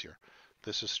tabs here.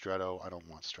 This is Stretto. I don't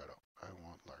want Stretto. I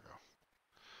want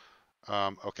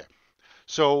Largo. Okay.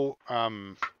 So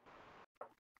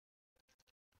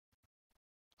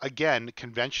again,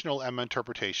 conventional EMMA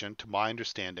interpretation, to my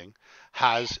understanding,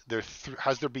 has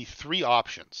there be three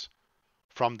options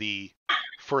from the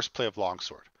first play of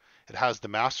longsword. It has the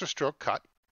master stroke cut,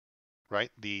 right?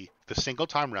 The single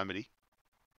time remedy,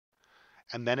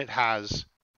 and then it has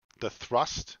the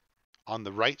thrust on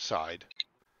the right side,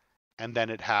 and then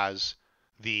it has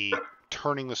the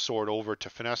turning the sword over to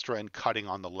fenestra and cutting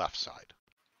on the left side.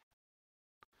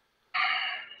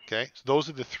 Okay, so those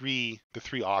are the three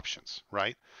options,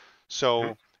 right?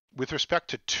 So with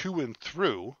respect to to and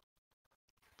through,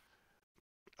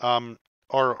 To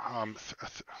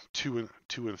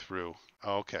and through.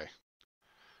 Oh, okay.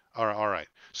 All right.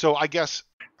 So I guess.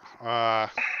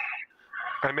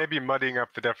 I may be muddying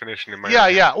up the definition in my Yeah,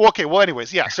 own yeah. Well, okay. Well,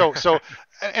 anyways, yeah. So,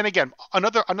 and again,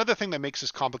 another thing that makes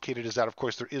this complicated is that, of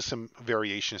course, there is some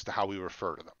variation as to how we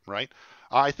refer to them, right?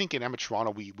 I think in AEMMA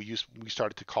Toronto we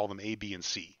started to call them A, B, and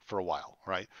C for a while,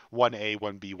 right? 1A,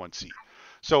 1B, 1C.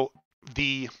 So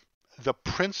the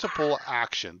principal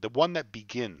action, the one that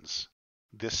begins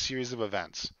this series of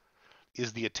events,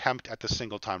 is the attempt at the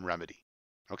single time remedy.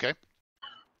 Okay,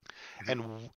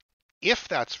 and if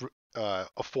that's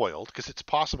foiled, because it's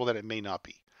possible that it may not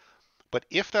be. But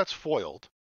if that's foiled,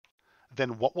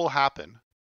 then what will happen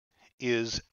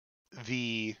is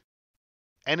the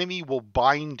enemy will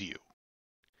bind you,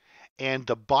 and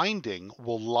the binding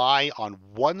will lie on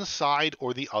one side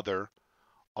or the other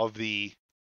of the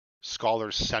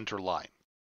scholar's center line.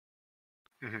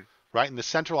 Mhm. Right? And the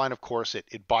center line, of course,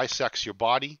 it bisects your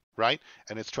body, right?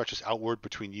 And it stretches outward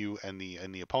between you and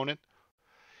the opponent.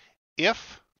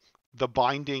 If the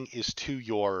binding is to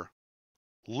your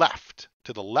left,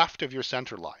 to the left of your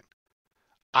center line,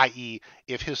 i.e.,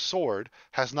 if his sword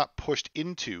has not pushed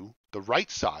into the right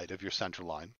side of your center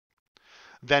line,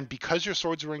 then because your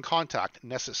swords are in contact,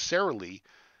 necessarily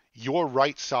your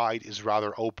right side is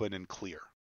rather open and clear.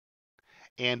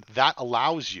 And that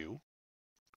allows you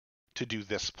to do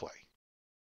this play.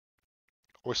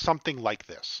 Or something like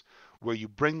this, where you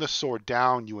bring the sword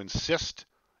down, you insist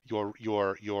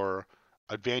your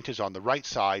advantage on the right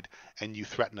side, and you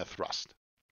threaten a thrust.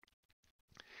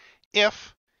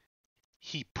 If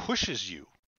he pushes you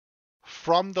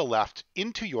from the left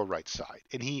into your right side,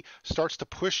 and he starts to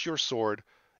push your sword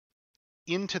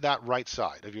into that right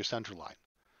side of your center line,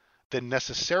 then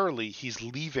necessarily he's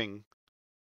leaving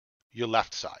your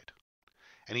left side,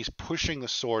 and he's pushing the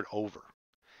sword over.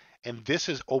 And this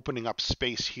is opening up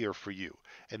space here for you.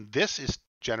 And this is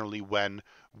generally when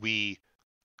we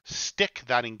stick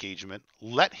that engagement,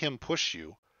 let him push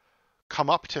you, come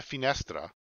up to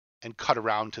Finestra, and cut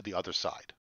around to the other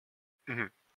side. Mm-hmm.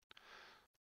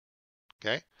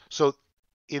 Okay, so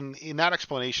in that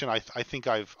explanation, I think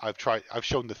I've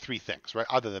shown the three things, right?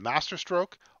 Either the master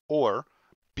stroke, or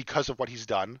because of what he's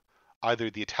done, either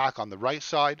the attack on the right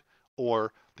side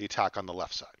or the attack on the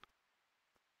left side.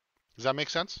 Does that make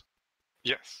sense?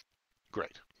 Yes.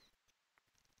 Great.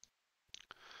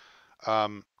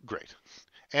 Great.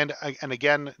 And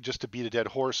again, just to beat a dead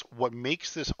horse, what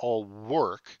makes this all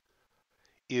work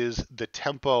is the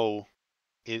tempo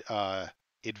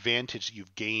advantage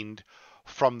you've gained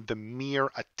from the mere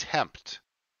attempt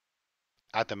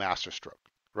at the master stroke,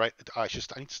 right? I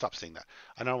need to stop saying that.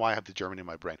 I don't know why I have the German in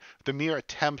my brain. The mere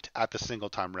attempt at the single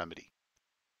time remedy,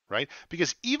 right?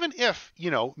 Because even if,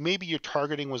 maybe your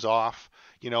targeting was off,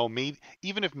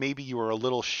 even if maybe you were a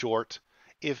little short,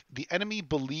 if the enemy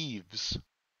believed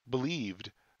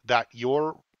that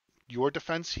your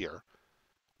defense here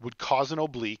would cause an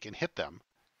oblique and hit them,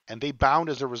 and they bound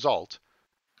as a result,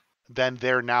 then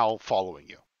they're now following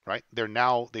you, right? They've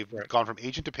Right. gone from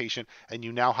agent to patient, and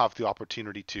you now have the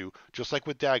opportunity to, just like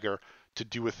with Dagger, to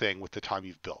do a thing with the time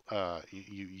you've built,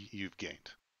 you've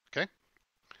gained. Okay.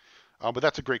 But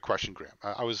that's a great question, Graham.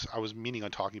 I was meaning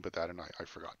on talking about that, and I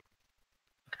forgot.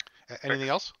 Anything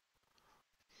else?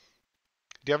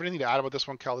 Do you have anything to add about this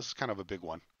one, Cal? This is kind of a big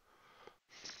one.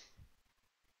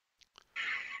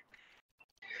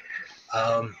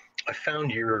 I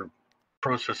found your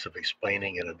process of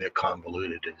explaining it a bit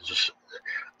convoluted. It's just,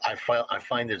 I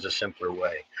find there's a simpler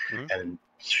way, Mhm. and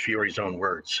it's Fiore's own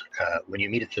words. When you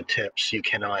meet at the tips, you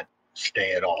cannot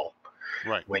stay at all.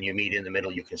 Right. When you meet in the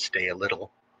middle, you can stay a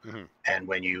little. Mhm. And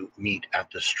when you meet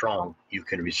at the strong, you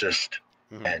can resist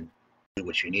Mhm. and do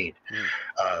what you need.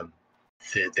 Mhm.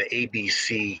 The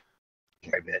ABC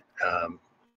of it,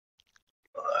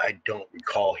 I don't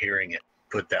recall hearing it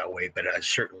put that way, but it has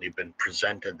certainly been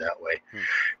presented that way.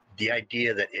 The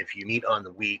idea that if you meet on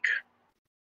the weak,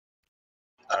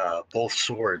 both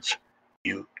swords,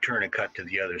 you turn and cut to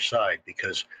the other side,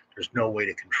 because there's no way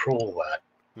to control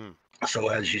that. So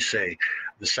as you say,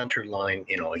 the center line,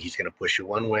 he's going to push you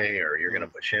one way, or you're going to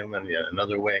push him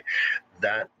another way.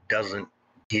 That doesn't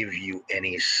give you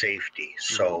any safety.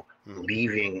 So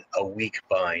leaving a weak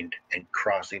bind and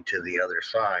crossing to the other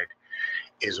side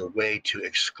is a way to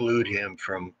exclude him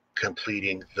from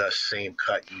completing the same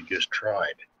cut you just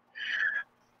tried.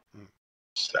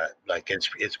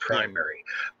 It's primary,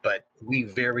 but we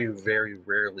very, very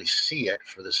rarely see it,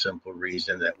 for the simple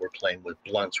reason that we're playing with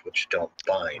blunts which don't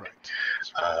bind.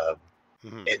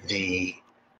 Right. The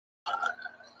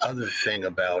other thing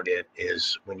about it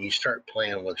is, when you start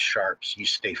playing with sharps, you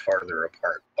stay farther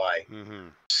apart by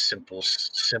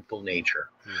simple nature.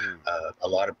 A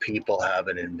lot of people have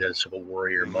an invincible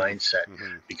warrior mindset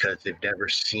because they've never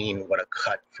seen what a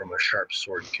cut from a sharp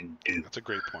sword can do. That's a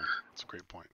great point.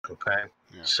 Okay.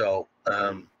 Yeah. So,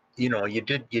 you know, you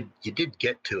did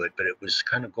get to it, but it was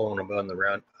kind of going on the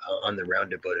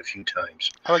roundabout a few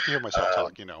times. I like to hear myself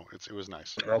talk. You know, it was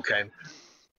nice. Okay.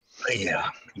 Yeah.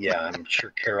 I'm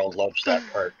sure Carol loves that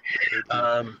part.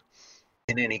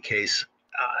 In any case,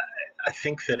 I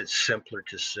think that it's simpler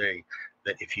to say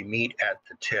that if you meet at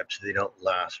the tips, they don't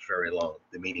last very long.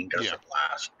 The meeting doesn't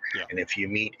last. Yeah. And if you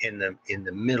meet in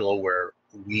the middle, where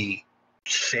we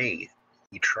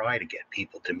try to get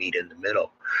people to meet in the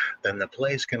middle, then the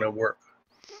play is going to work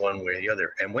one way or the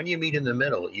other. And when you meet in the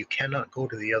middle, you cannot go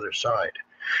to the other side.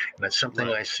 And that's something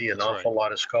I see an awful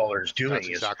lot of scholars doing. That's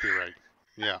exactly right.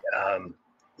 Yeah.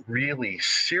 Really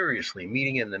seriously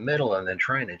meeting in the middle and then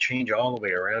trying to change all the way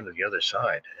around to the other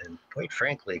side. And quite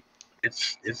frankly,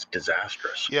 it's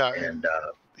disastrous. Yeah. And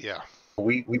yeah.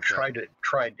 We've tried to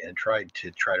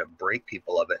break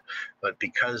people of it, but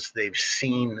because they've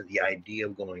seen the idea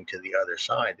of going to the other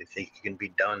side, they think it can be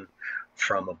done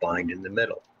from a bind in the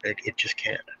middle. It just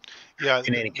can't. Yeah.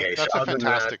 In any case, that's a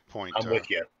fantastic point. I'm with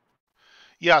you.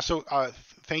 Yeah. So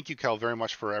thank you, Kel, very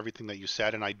much for everything that you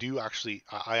said, and I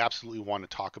absolutely want to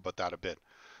talk about that a bit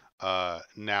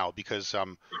now, because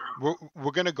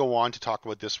we're going to go on to talk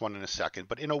about this one in a second,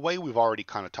 but in a way we've already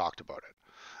kind of talked about it.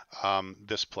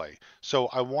 This play. So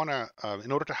I want to,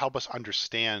 in order to help us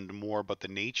understand more about the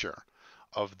nature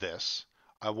of this,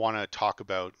 I want to talk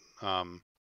about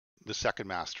the second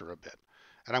master a bit.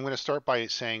 And I'm going to start by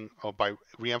saying, by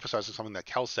reemphasizing something that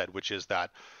Kel said, which is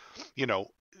that, you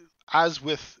know, as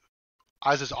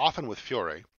is often with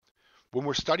Fiore, when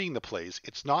we're studying the plays,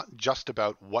 it's not just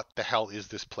about what the hell is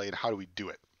this play and how do we do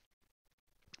it.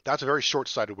 That's a very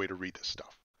short-sighted way to read this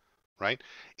stuff. Right?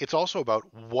 It's also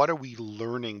about what are we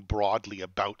learning broadly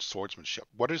about swordsmanship?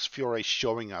 What is Fiore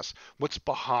showing us? What's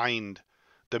behind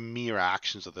the mere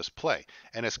actions of this play?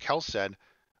 And as Kel said,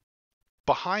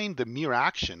 behind the mere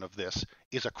action of this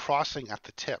is a crossing at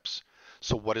the tips.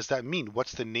 So what does that mean?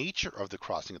 What's the nature of the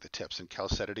crossing at the tips? And Kel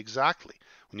said it exactly.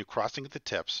 When you're crossing at the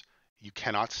tips, you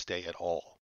cannot stay at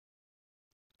all.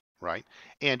 Right?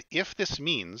 And if this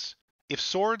means, if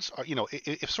swords are,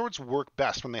 if swords work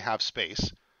best when they have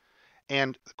space,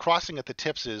 and crossing at the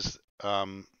tips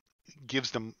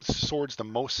gives them swords the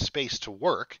most space to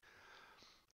work,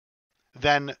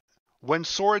 then when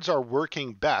swords are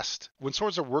working best, when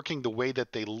swords are working the way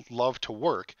that they love to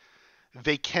work,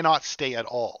 they cannot stay at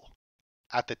all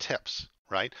at the tips,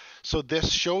 right? So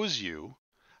this shows you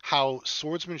how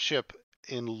swordsmanship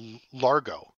in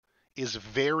Largo is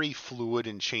very fluid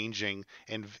and changing,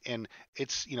 and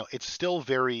it's still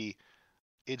very.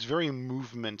 It's very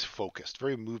movement focused,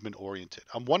 very movement oriented.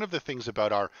 One of the things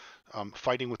about our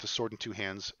fighting with the sword in two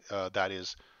hands that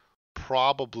is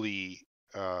probably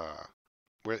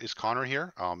where is Connor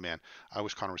here? Oh man, I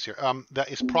wish Connor was here.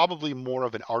 That is probably more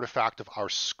of an artifact of our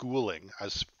schooling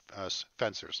as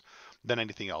fencers than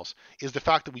anything else. Is the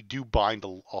fact that we do bind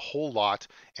a whole lot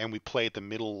and we play at the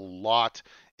middle a lot,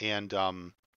 and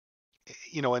and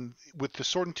with the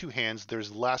sword in two hands,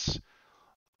 there's less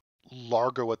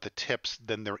Largo at the tips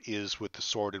than there is with the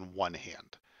sword in one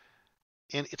hand.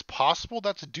 And it's possible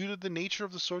that's due to the nature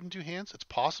of the sword in two hands. It's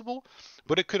possible,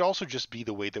 but it could also just be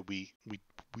the way that we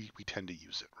tend to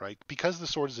use it, right? Because the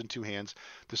sword is in two hands,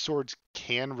 the swords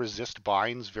can resist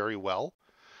binds very well.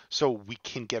 So we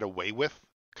can get away with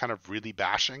kind of really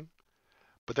bashing,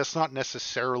 but that's not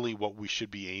necessarily what we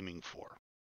should be aiming for,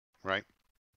 right?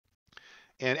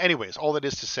 And anyways, all that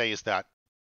is to say is that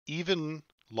even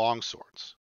long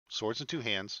swords in two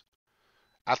hands,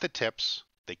 at the tips,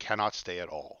 they cannot stay at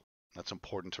all. That's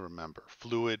important to remember.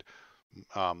 Fluid,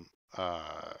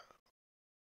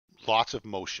 lots of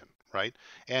motion, right?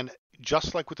 And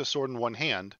just like with the sword in one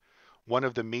hand, one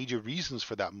of the major reasons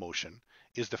for that motion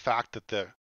is the fact that the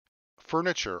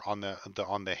furniture on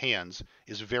the hands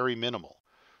is very minimal,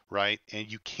 right?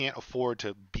 And you can't afford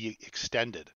to be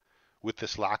extended with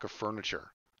this lack of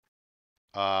furniture.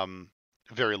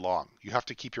 Very long. You have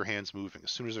to keep your hands moving.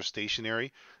 As soon as they're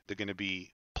stationary, they're going to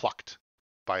be plucked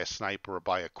by a sniper or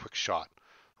by a quick shot,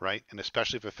 right? And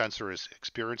especially if a fencer is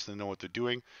experienced and they know what they're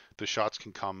doing, the shots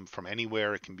can come from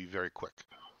anywhere. It can be very quick.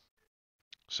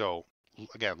 So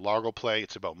again, Largo play,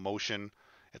 it's about motion.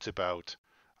 It's about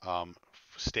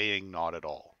staying not at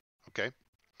all, okay?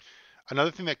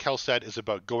 Another thing that Kel said is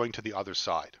about going to the other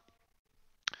side.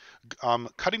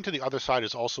 Cutting to the other side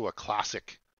is also a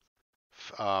classic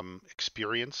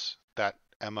experience that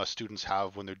AEMMA students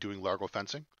have when they're doing Largo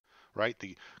fencing, right?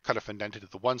 They cut a fendente to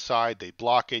the one side, they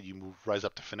block it, you rise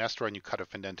up to fenestra, and you cut a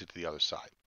fendente to the other side.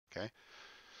 Okay.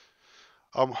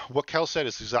 What Kel said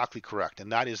is exactly correct,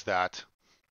 and that is that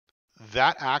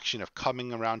action of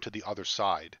coming around to the other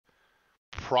side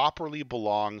properly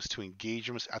belongs to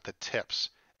engagements at the tips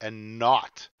and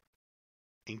not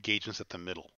engagements at the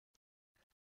middle.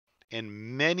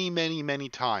 And many, many, many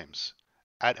times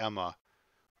at EMMA,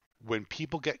 when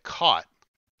people get caught,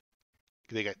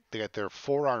 they get their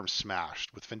forearms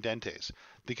smashed with fendentes.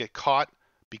 They get caught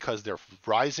because they're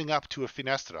rising up to a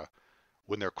finestra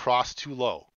when they're crossed too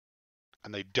low,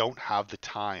 and they don't have the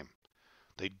time.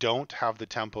 They don't have the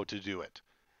tempo to do it,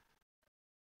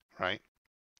 right?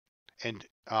 And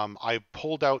I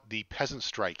pulled out the peasant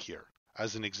strike here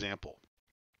as an example.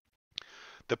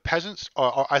 The peasants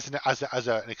are as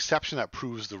an exception that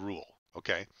proves the rule,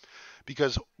 okay?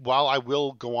 Because while I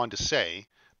will go on to say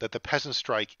that the peasant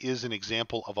strike is an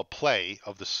example of a play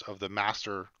of the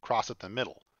master cross at the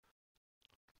middle,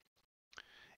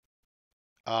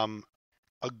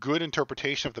 a good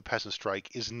interpretation of the peasant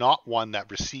strike is not one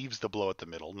that receives the blow at the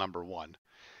middle, number one,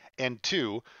 and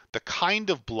two, the kind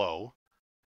of blow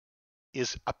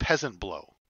is a peasant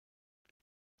blow,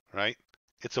 right?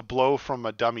 It's a blow from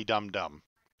a dummy dum-dum.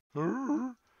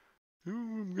 I'm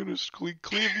gonna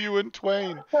cleave you in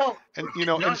twain. Well, And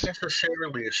not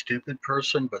necessarily a stupid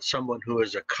person, but someone who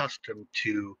is accustomed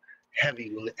to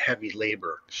heavy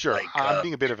labor. Sure, like, I'm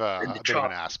being a bit of an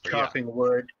ass, but chopping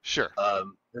wood. Sure.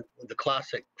 The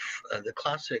classic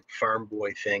farm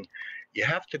boy thing. You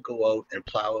have to go out and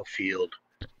plow a field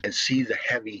and see the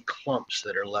heavy clumps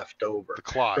that are left over. The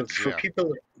clods. For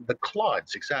people, the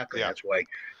clods, exactly. Yeah. That's why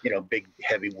big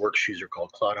heavy work shoes are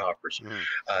called clod hoppers.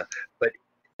 But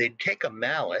they'd take a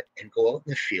mallet and go out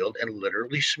in the field and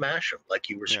literally smash them like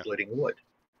you were splitting wood.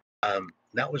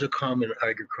 That was a common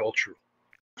agricultural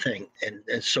thing,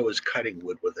 and so is cutting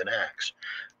wood with an axe.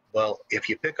 Well, if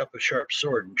you pick up a sharp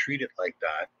sword and treat it like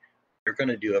that, you're going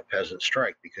to do a peasant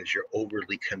strike because you're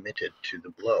overly committed to the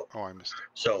blow. Oh, I missed it.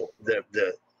 So the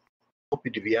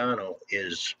Colpo di Viano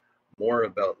is more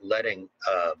about letting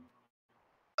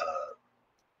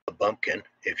a bumpkin,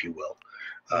 if you will,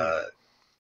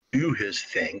 do his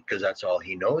thing, because that's all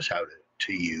he knows how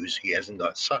to use. He hasn't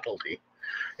got subtlety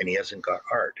and he hasn't got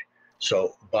art.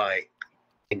 So by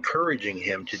encouraging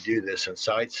him to do this and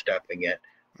sidestepping it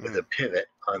with a pivot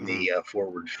on the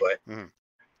forward foot,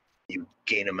 you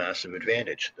gain a massive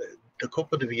advantage. The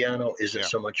Colpo di Viano isn't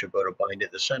so much about a bind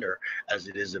at the center as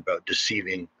it is about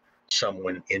deceiving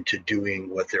someone into doing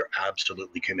what they're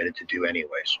absolutely committed to do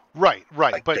anyways. Right.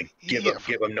 Like, But give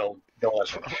them no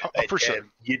lesson. For sure.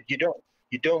 You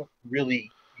don't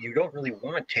really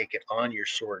want to take it on your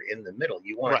sword in the middle.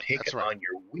 You want to take it on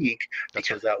your weak,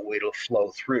 because that way it'll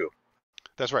flow through.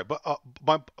 That's right. But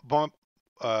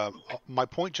my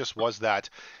point just was that,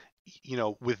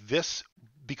 with this,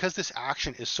 because this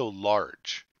action is so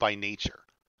large by nature,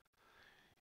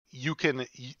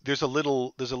 there's a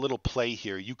little play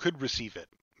here. You could receive it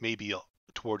maybe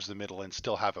towards the middle and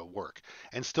still have it work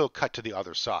and still cut to the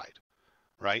other side,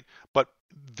 right? But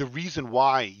the reason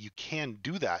why you can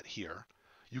do that here,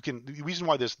 the reason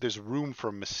why there's room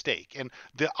for mistake, and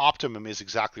the optimum is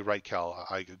exactly right, Cal,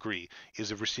 I agree,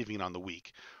 is of receiving it on the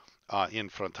weak in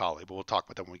frontale, but we'll talk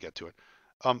about that when we get to it.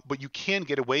 But you can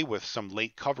get away with some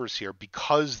late covers here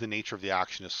because the nature of the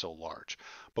action is so large.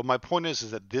 But my point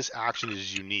is that this action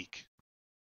is unique,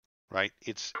 right?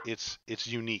 It's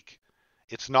unique.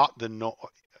 It's not the norm,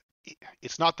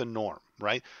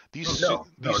 right? These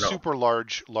super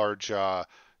large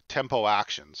tempo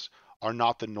actions are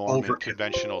not the norm in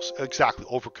conventional. Exactly,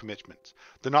 overcommitments.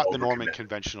 They're not the norm in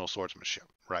conventional swordsmanship,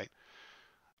 right?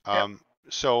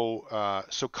 So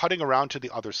cutting around to the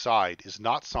other side is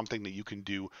not something that you can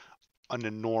do in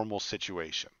a normal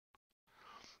situation.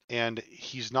 And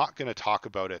he's not going to talk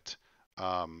about it.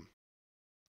 I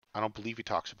don't believe he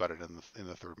talks about it in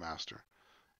the Third Master.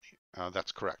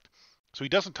 That's correct. So he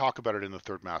doesn't talk about it in the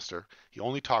Third Master. He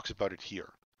only talks about it here.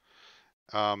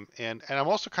 And I'm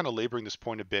also kind of laboring this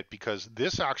point a bit because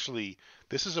this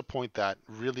is a point that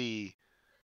really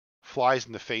flies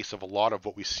in the face of a lot of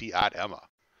what we see at EMMA.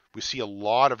 We see a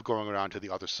lot of going around to the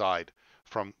other side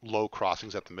from low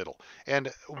crossings at the middle. And,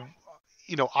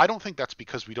 I don't think that's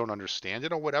because we don't understand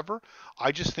it or whatever.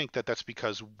 I just think that that's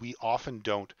because we often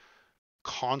don't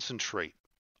concentrate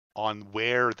on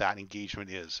where that engagement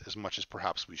is as much as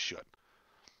perhaps we should.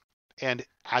 And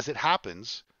as it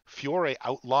happens, Fiore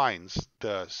outlines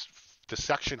the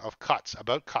section of cuts,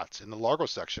 about cuts in the Largo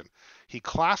section. He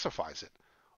classifies it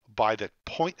by the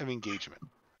point of engagement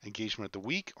at the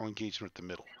weak or engagement at the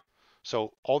middle.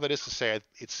 So all that is to say,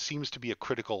 it seems to be a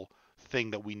critical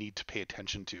thing that we need to pay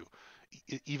attention to,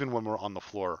 even when we're on the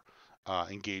floor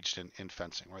engaged in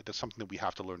fencing, right? That's something that we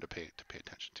have to learn to pay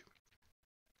attention to.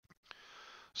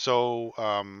 So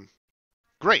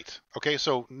great. Okay,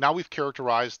 so now we've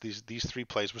characterized these three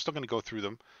plays. We're still going to go through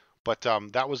them, but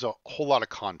that was a whole lot of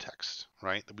context,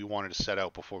 right, that we wanted to set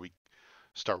out before we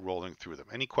start rolling through them.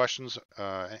 Any questions?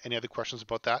 Any other questions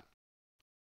about that?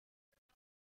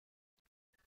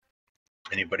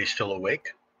 Anybody still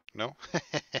awake? No.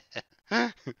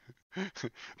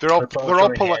 They're all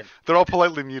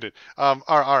politely muted. All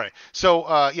right.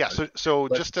 So yeah. So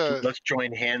just let's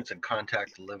join hands and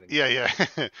contact the living. Yeah.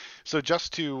 So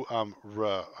just to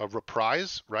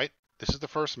reprise, right? This is the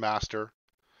first master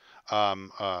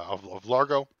of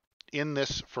Largo. In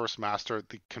this first master,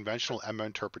 the conventional EMMA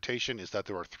interpretation is that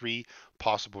there are three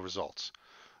possible results.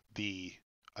 The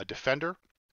defender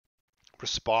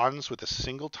responds with a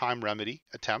single time remedy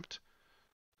attempt,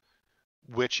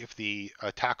 which if the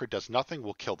attacker does nothing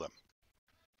will kill them.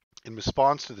 In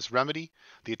response to this remedy,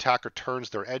 the attacker turns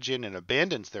their edge in and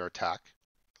abandons their attack.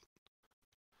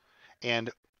 And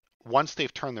once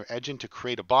they've turned their edge in to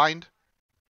create a bind,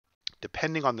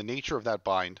 depending on the nature of that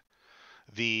bind,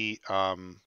 the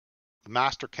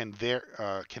master can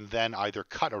then either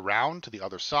cut around to the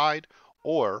other side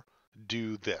or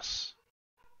do this.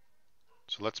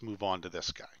 So let's move on to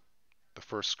this guy, the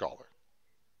first scholar.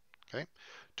 Okay,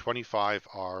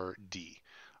 25.r.d.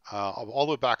 All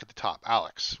the way back at the top.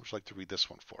 Alex, would you like to read this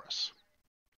one for us?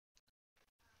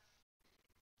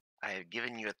 I have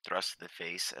given you a thrust to the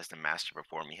face as the master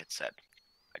before me had said.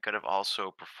 I could have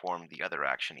also performed the other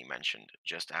action he mentioned.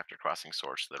 Just after crossing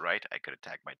swords to the right, I could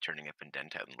attack by turning a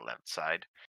pendente on the left side,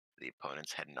 the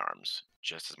opponent's head and arms,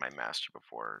 just as my master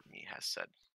before me has said.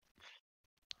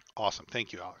 Awesome.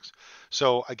 Thank you, Alex.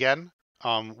 So again,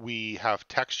 we have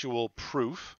textual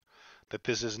proof that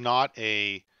this is not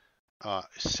a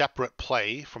separate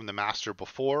play from the master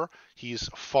before. He's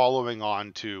following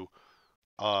on to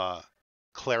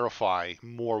clarify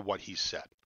more what he said.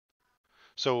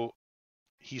 So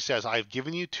he says, I've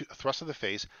given you a thrust of the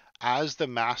face as the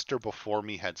master before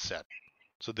me had said.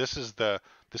 So this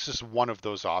is one of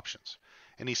those options.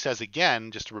 And he says again,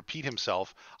 just to repeat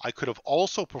himself, I could have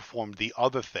also performed the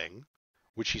other thing,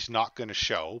 which he's not going to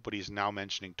show, but he's now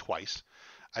mentioning twice.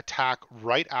 Attack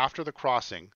right after the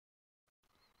crossing,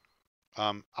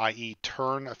 i.e.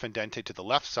 turn a fendente to the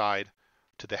left side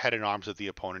to the head and arms of the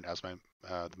opponent as the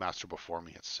master before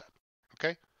me has said.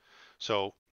 Okay?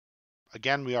 So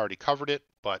again, we already covered it,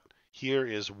 but here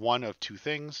is one of two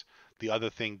things, the other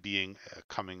thing being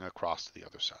coming across to the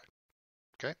other side.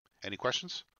 Okay? Any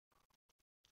questions?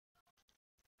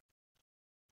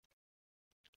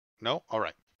 No? All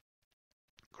right.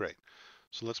 Great.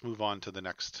 So let's move on to the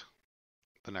next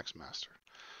master.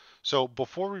 So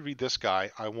before we read this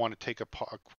guy, I want to take a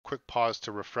quick pause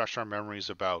to refresh our memories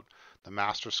about the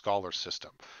master scholar system.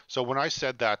 So when I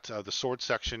said that the sword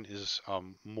section is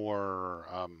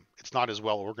it's not as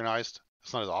well organized,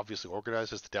 it's not as obviously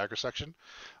organized as the dagger section,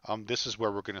 this is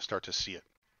where we're going to start to see it.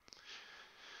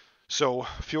 So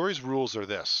Fiore's rules are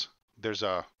this. There's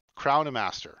a crown and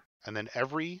master, and then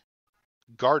every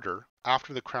garter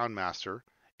after the crown master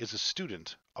is a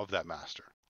student of that master.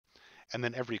 And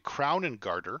then every crown and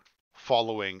garter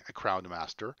following a crown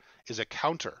master is a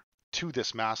counter to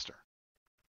this master.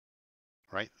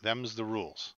 Right? Them's the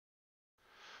rules.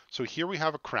 So here we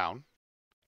have a crown,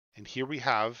 and here we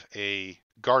have a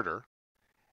garter,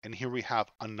 and here we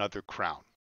have another crown.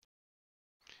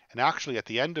 And actually at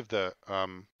the end of the,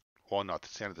 well, no, at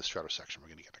the end of the strato section, we're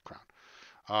going to get the crown.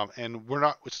 And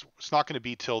it's not going to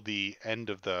be till the end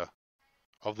of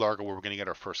Largo where we're going to get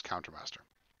our first countermaster.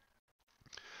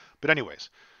 But anyways,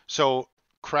 so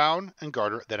crown and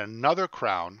garter, then another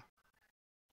crown,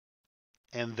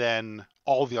 and then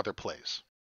all the other plays.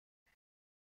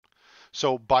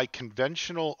 So by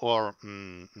conventional or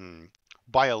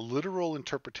by a literal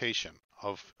interpretation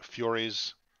of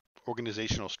Fiore's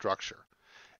organizational structure,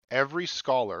 every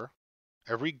scholar,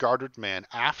 every gartered man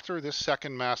after this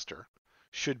second master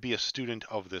should be a student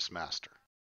of this master.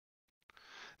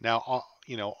 Now,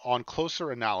 on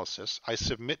closer analysis, I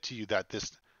submit to you that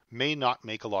this may not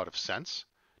make a lot of sense,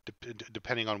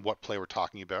 depending on what play we're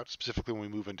talking about, specifically when we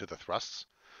move into the thrusts.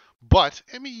 But,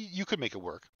 I mean, you could make it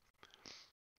work.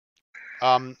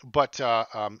 But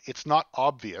it's not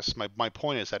obvious. My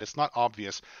point is that it's not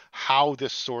obvious how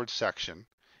this sword section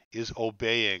is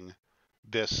obeying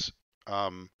this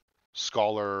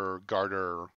scholar,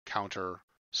 garter, counter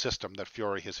system that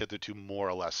Fiore has hitherto more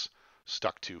or less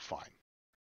stuck to fine,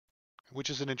 which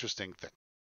is an interesting thing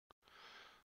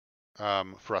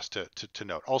for us to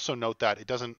note. Also note that it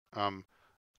doesn't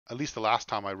at least the last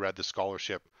time I read the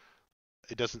scholarship,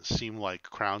 it doesn't seem like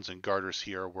crowns and garters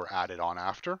here were added on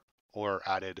after or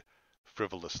added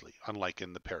frivolously, unlike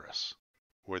in the Paris,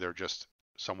 where they're just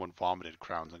someone vomited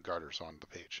crowns and garters on the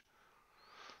page.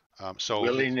 So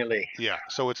willy-nilly. Yeah,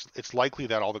 so it's likely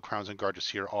that all the crowns and garters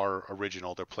here are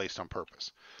original. They're placed on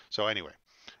purpose. So anyway,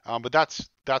 but that's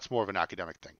more of an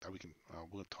academic thing that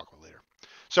we'll talk about later.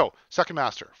 So second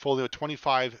master, Folio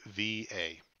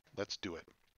 25.r.a. Let's do it.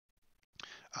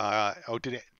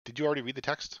 Did you already read the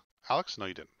text, Alex? No,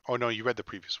 you didn't. Oh no, you read the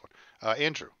previous one.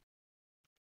 Andrew.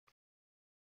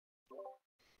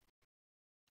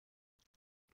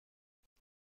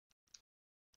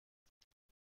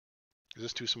 Is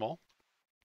this too small?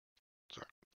 Sorry.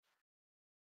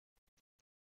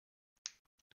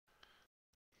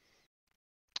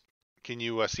 Can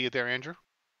you see it there, Andrew?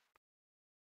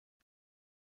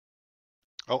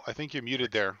 Oh, I think you're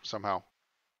muted there somehow.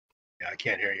 Yeah, I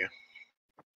can't hear you.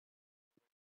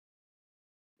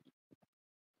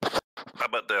 How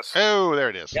about this? Oh, there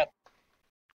it is. Yep.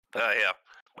 Yeah,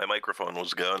 my microphone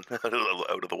was gone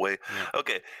out of the way. Yeah.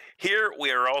 Okay, here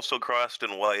we are also crossed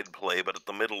in wide play, but at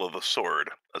the middle of the sword.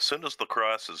 As soon as the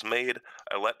cross is made,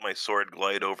 I let my sword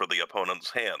glide over the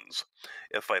opponent's hands.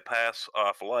 If I pass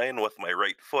offline with my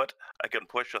right foot, I can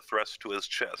push a thrust to his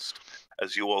chest,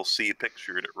 as you will see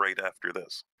pictured right after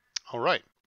this. All right.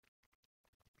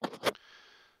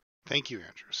 Thank you,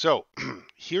 Andrew. So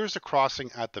here's a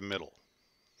crossing at the middle.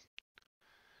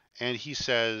 And he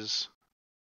says,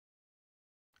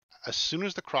 as soon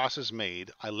as the cross is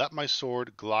made, I let my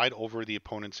sword glide over the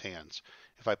opponent's hands.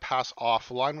 If I pass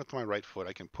offline with my right foot,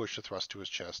 I can push the thrust to his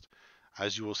chest,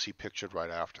 as you will see pictured right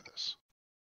after this.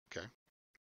 Okay.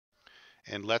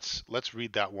 And let's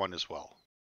read that one as well.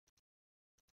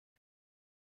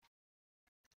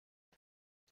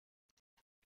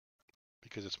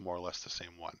 Because it's more or less the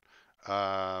same one.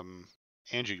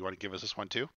 Andrew, you want to give us this one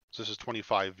too? So this is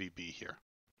 25 VB here.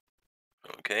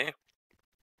 Okay.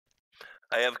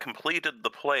 I have completed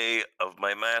the play of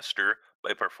my master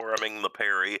by performing the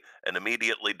parry and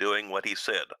immediately doing what he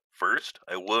said. First,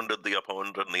 I wounded the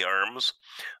opponent in the arms.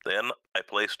 Then, I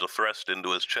placed a thrust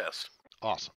into his chest.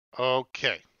 Awesome.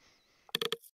 Okay.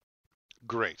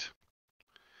 Great.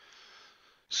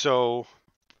 So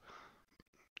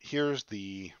here's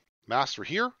the master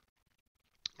here,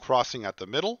 crossing at the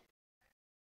middle.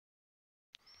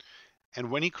 And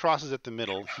when he crosses at the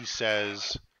middle, he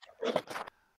says,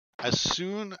 as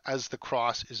soon as the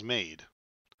cross is made,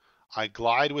 I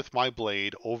glide with my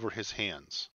blade over his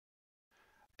hands.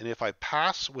 And if I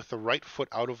pass with the right foot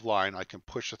out of line, I can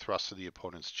push the thrust to the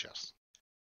opponent's chest.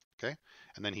 Okay?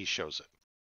 And then he shows it.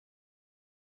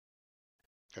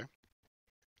 Okay?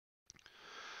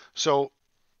 So,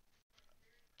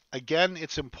 again,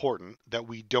 it's important that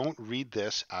we don't read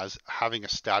this as having a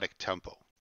static tempo.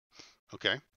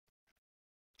 Okay?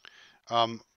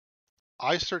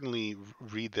 I certainly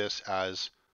read this as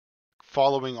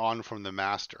following on from the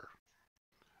master,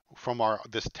 from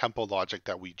this tempo logic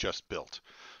that we just built.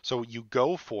 So you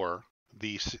go for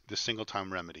the single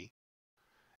time remedy,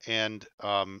 and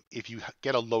if you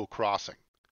get a low crossing,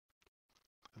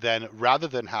 then rather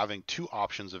than having two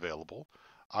options available,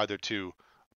 either to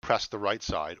press the right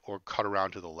side or cut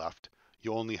around to the left,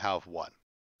 you only have one,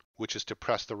 which is to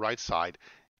press the right side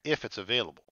if it's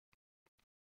available,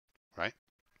 right?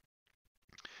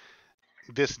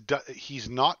 He's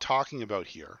not talking about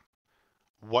here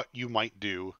what you might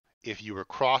do if you were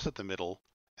cross at the middle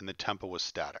and the tempo was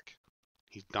static.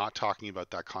 He's not talking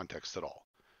about that context at all,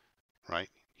 right?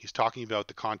 He's talking about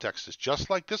the context is just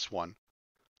like this one.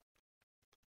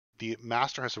 The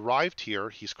master has arrived here,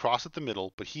 he's cross at the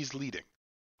middle, but he's leading.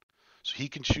 So he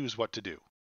can choose what to do.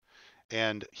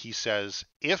 And he says,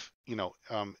 if,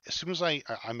 as soon as I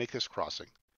make this crossing,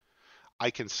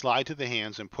 I can slide to the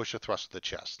hands and push a thrust to the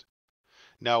chest.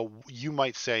 Now, you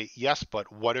might say, yes,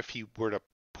 but what if he were to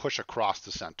push across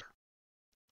the center,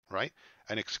 right?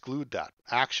 And exclude that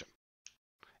action?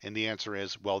 And the answer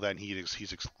is, well, then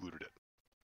he's excluded it,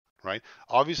 right?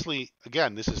 Obviously,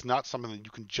 again, this is not something that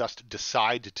you can just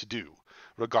decide to do,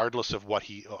 regardless of what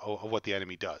the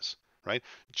enemy does, right?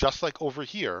 Just like over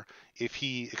here, if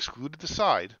he excluded the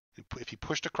side, if he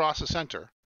pushed across the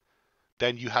center,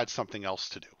 then you had something else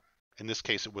to do. In this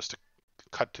case, it was to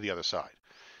cut to the other side.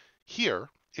 Here,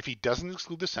 if he doesn't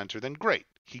exclude the center, then great.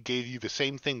 He gave you the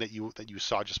same thing that you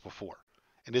saw just before.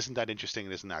 And isn't that interesting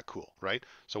and isn't that cool, right?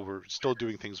 So we're still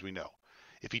doing things we know.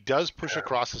 If he does push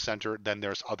across the center, then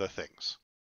there's other things.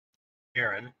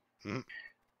 Aaron,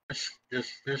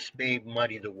 this may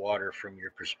muddy the water from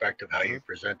your perspective, how you're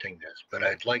presenting this, but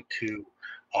I'd like to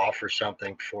offer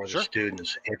something for the Sure.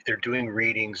 students. If they're doing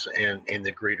readings in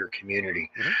the greater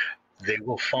community, they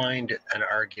will find an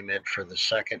argument for the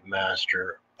second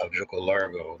master of Gioco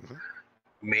Largo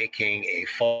making a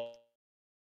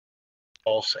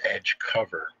false edge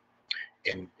cover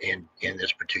in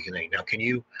this particular thing. Now, can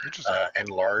you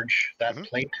enlarge that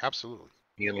plate? Absolutely.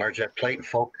 You enlarge that plate and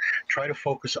try to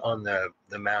focus on the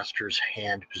master's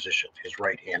hand position, his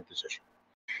right hand position.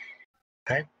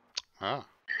 Okay.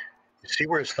 You see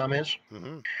where his thumb is?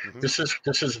 This is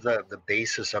the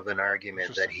basis of an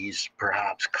argument that he's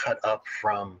perhaps cut up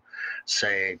from,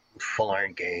 say, full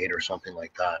iron gate or something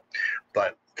like that.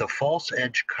 But the false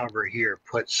edge cover here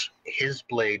puts his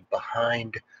blade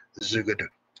behind the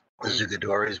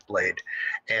Zugadori's blade,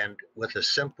 and with a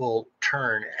simple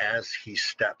turn as he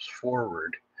steps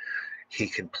forward, he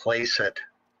can place it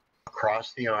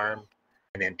across the arm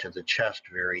and into the chest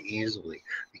very easily,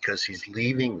 because he's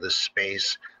leaving the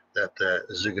space that the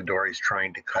Zugadori is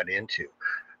trying to cut into.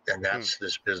 And that's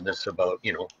this business about,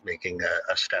 making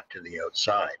a step to the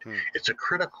outside. It's a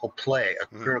critical play, a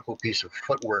critical piece of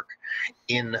footwork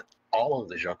in all of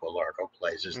the Gioco Largo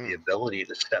plays, is the ability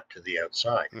to step to the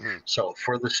outside. So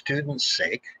for the students'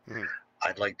 sake,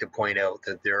 I'd like to point out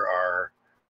that there are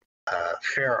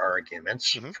fair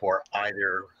arguments for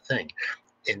either thing.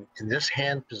 In this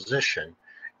hand position,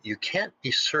 you can't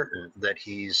be certain that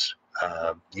he's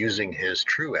using his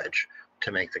true edge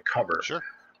to make the cover.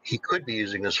 He could be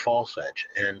using his false edge,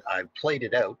 and I've played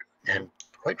it out, and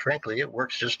quite frankly, it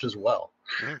works just as well,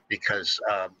 because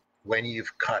when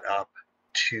you've cut up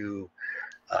to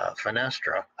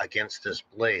fenestra against this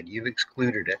blade, you've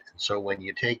excluded it, and so when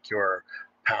you take your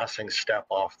passing step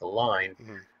off the line,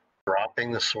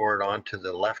 dropping the sword onto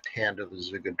the left hand of the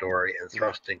Zugadori and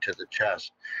thrusting to the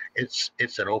chest, it's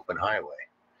an open highway.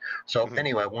 So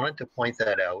anyway, I wanted to point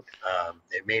that out.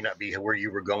 It may not be where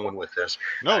you were going with this.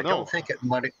 I don't think it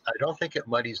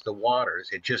muddies the waters.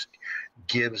 It just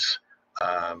gives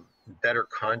better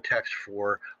context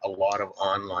for a lot of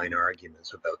online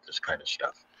arguments about this kind of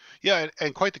stuff. Yeah,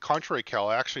 and quite the contrary, Cal.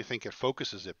 I actually think it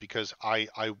focuses it, because I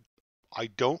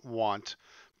don't want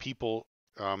people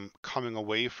coming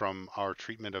away from our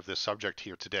treatment of this subject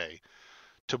here today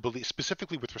to believe,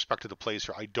 specifically with respect to the plays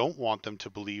here, I don't want them to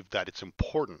believe that it's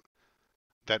important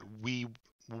that we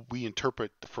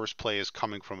interpret the first play as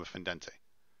coming from a fendente,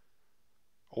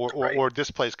 or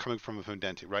this play is coming from a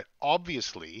fendente, right?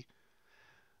 Obviously,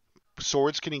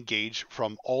 swords can engage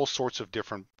from all sorts of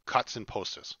different cuts and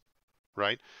postas,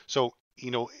 right? So,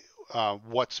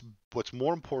 what's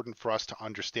more important for us to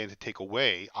understand, to take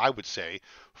away, I would say,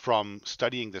 from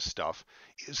studying this stuff,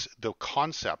 is the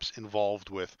concepts involved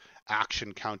with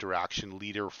action, counteraction,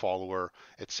 leader, follower,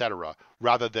 etc.,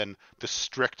 rather than the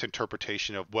strict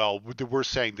interpretation of, well, we're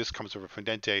saying this comes from a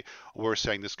fendente, we're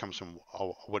saying this comes from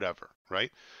whatever,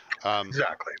 right?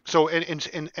 Exactly. So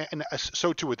and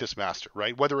so too with this master,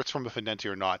 right? Whether it's from a fendente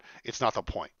or not, it's not the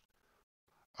point.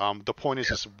 The point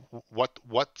is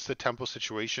what's the tempo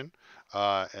situation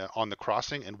on the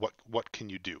crossing, and what can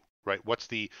you do, right? What's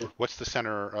the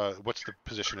center? What's the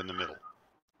position in the middle?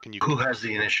 Who has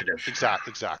the initiative?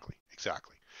 Exactly.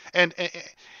 And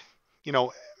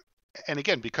and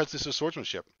again, because this is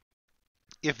swordsmanship,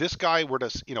 if this guy were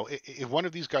to, if one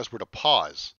of these guys were to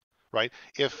pause, right?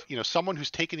 If someone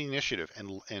who's taken the initiative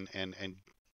and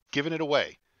given it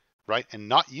away, right, and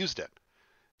not used it,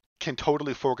 can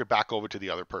totally fork it back over to the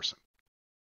other person,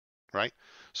 right?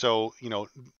 So,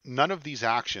 none of these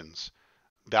actions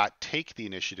that take the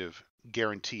initiative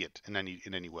guarantee it in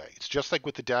any way. It's just like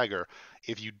with the dagger.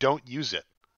 If you don't use it,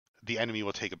 the enemy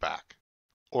will take it back,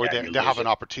 or they'll have an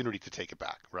opportunity to take it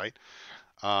back, right?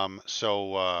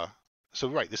 So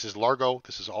right, this is Largo.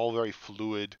 This is all very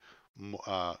fluid,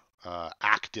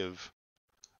 active,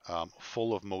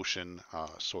 full of motion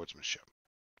swordsmanship.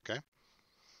 Okay.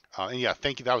 And yeah,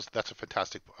 thank you. That's a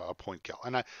fantastic point, Kel.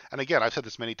 And again, I've said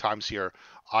this many times here.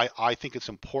 I think it's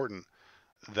important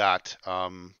that,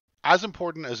 as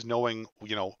important as knowing,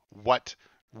 what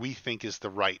we think is the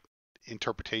right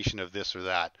interpretation of this or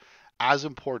that, as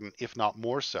important, if not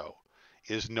more so,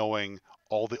 is knowing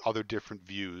all the other different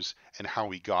views and how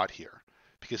we got here,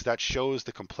 because that shows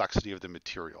the complexity of the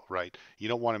material, right? You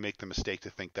don't want to make the mistake to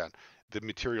think that the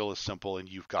material is simple and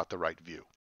you've got the right view,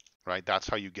 right? That's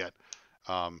how you get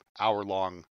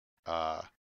hour-long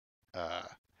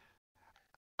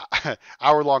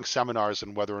seminars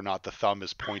on whether or not the thumb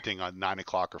is pointing on 9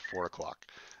 o'clock or 4 o'clock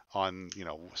on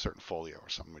a certain folio or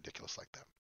something ridiculous like that.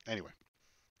 Anyway,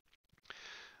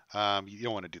 you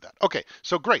don't want to do that. Okay,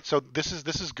 so great. So this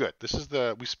is good.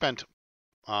 We spent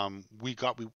we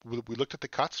looked at the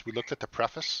cuts, we looked at the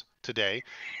preface today,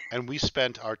 and we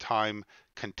spent our time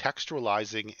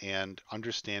contextualizing and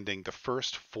understanding the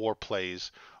first 4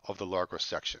 plays of the Largo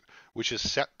section, which has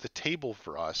set the table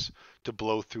for us to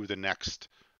blow through the next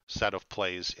set of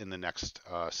plays in the next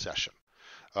session.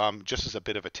 Just as a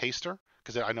bit of a taster,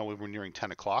 because I know we're nearing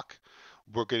 10 o'clock,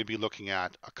 we're going to be looking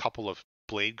at a couple of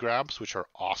blade grabs, which are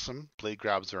awesome. Blade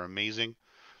grabs are amazing.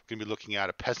 We're going to be looking at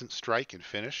a peasant strike and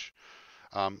finish,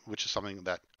 which is something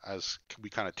that, as we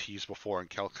kind of teased before and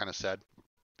Kel kind of said,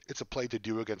 it's a play to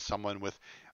do against someone with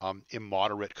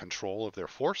immoderate control of their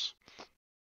force.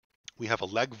 We have a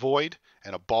leg void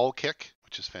and a ball kick,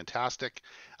 which is fantastic.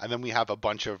 And then we have a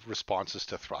bunch of responses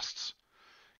to thrusts,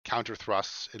 counter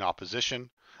thrusts in opposition,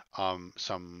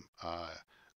 some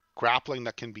grappling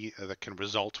that can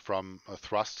result from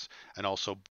thrusts, and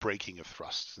also breaking of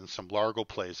thrusts, and some Largo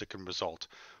plays that can result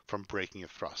from breaking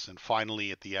of thrusts. And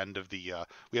finally, at the end of the,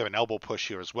 we have an elbow push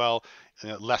here as well,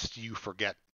 lest you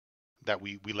forget that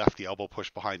we left the elbow push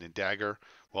behind in dagger.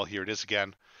 Well, here it is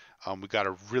again. We got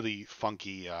a really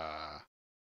funky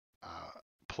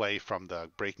play from the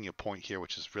breaking a point here,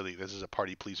 which is really, this is a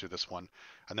party pleaser, this one.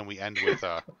 And then we end with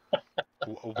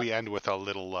a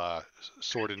little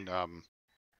sword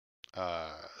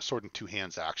and two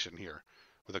hands action here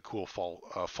with a cool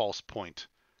false point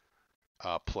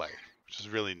play, which is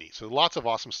really neat. So lots of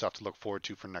awesome stuff to look forward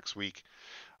to for next week.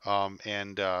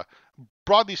 And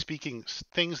broadly speaking,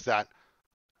 things that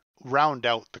round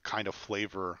out the kind of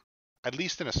flavor, at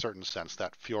least in a certain sense,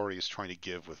 that Fiore is trying to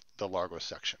give with the Largo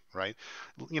section, right?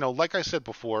 You know, like I said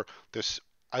before, there's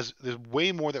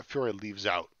way more that Fiore leaves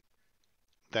out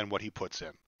than what he puts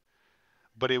in.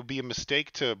 But it would be a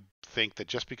mistake to think that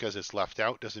just because it's left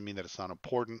out doesn't mean that it's not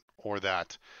important, or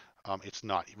that it's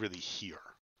not really here,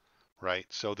 right?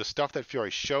 So the stuff that Fiore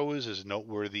shows is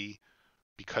noteworthy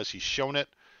because he's shown it,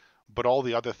 but all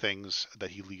the other things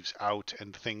that he leaves out,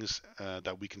 and things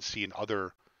that we can see in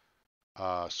other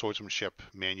swordsmanship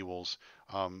manuals,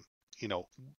 you know,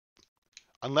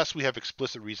 unless we have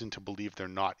explicit reason to believe they're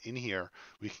not in here,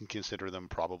 we can consider them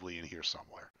probably in here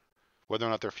somewhere. Whether or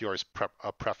not they're Fiore's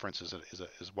preference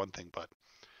is one thing, but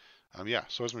yeah,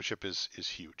 swordsmanship is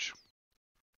huge.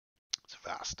 It's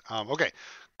vast. Okay,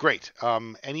 great.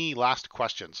 Any last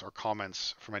questions or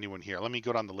comments from anyone here? Let me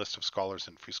go down the list of scholars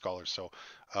and free scholars. So,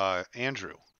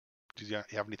 Andrew, do you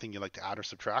have anything you'd like to add or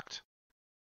subtract?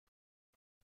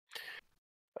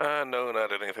 No,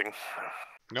 not anything.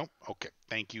 No? Okay.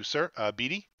 Thank you, sir.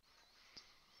 Beatty?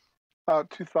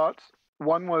 2 thoughts.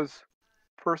 One was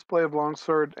first play of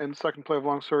longsword and second play of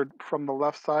longsword from the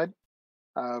left side.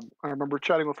 I remember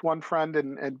chatting with one friend,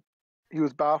 and he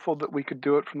was baffled that we could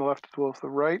do it from the left as well as the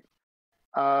right.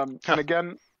 And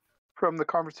again, from the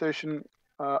conversation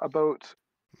about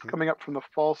coming up from the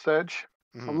false edge,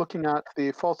 I'm looking at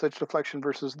the false edge deflection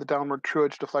versus the downward true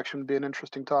edge deflection would be an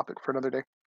interesting topic for another day.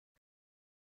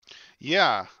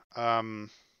 Yeah.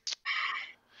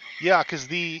 Yeah, because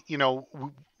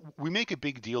we make a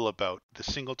big deal about the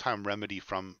single time remedy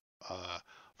from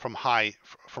high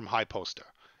posta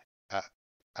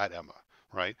at EMMA,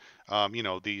 right? You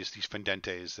know, these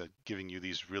fendentes that giving you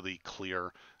these really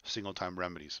clear single time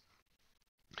remedies.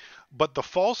 But the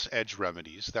false edge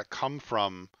remedies that come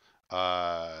from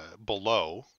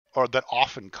below, or that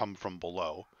often come from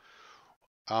below,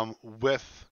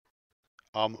 with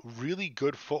really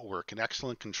good footwork and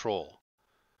excellent control,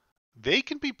 they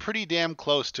can be pretty damn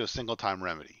close to a single time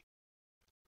remedy,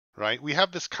 right? We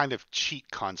have this kind of cheat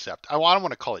concept. I don't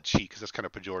want to call it cheat because that's kind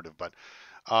of pejorative, but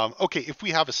okay, if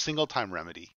we have a single time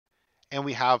remedy and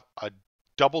we have a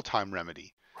double time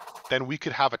remedy, then we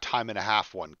could have a time and a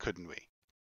half one, couldn't we?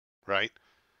 Right?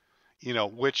 You know,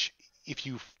 which if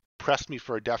you pressed me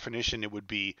for a definition, it would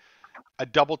be a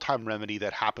double time remedy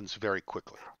that happens very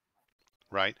quickly.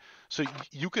 Right? So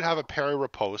you could have a parry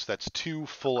riposte that's 2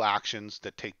 full actions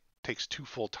that takes 2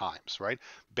 full times, right?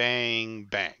 Bang,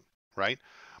 bang, right?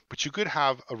 But you could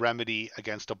have a remedy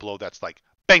against a blow that's like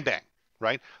bang, bang,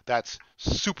 right? That's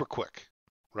super quick,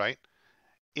 right?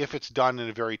 If it's done in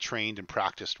a very trained and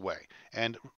practiced way.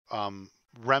 And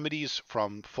remedies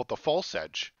from the false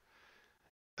edge,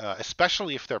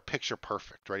 especially if they're picture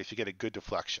perfect, right? If you get a good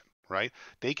deflection, right?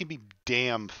 They can be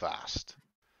damn fast.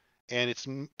 And it's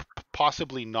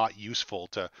possibly not useful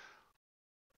to,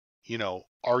 you know,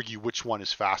 argue which one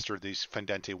is faster, these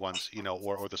fendente ones, you know,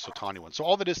 or the Sotani ones. So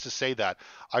all that is to say that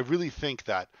I really think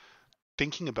that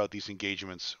thinking about these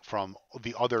engagements from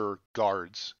the other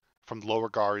guards, from lower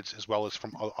guards, as well as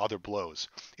from other blows,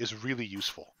 is really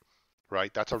useful,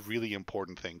 right? That's a really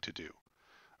important thing to do,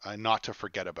 not to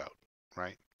forget about,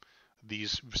 right?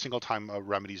 these single-time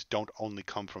remedies don't only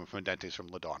come from Fendentes from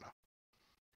Ladonna,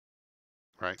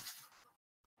 right?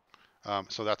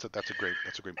 So that's a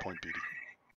great point, Beauty.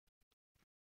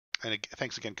 And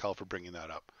thanks again, Kel, for bringing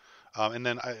that up. And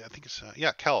then I think it's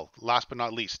Kel. Last but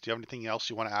not least, do you have anything else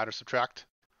you want to add or subtract?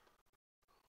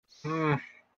 No.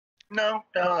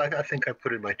 I think I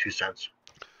put in my 2 cents.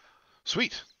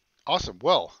 Sweet, awesome.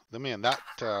 Well,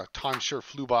 that time sure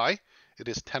flew by. It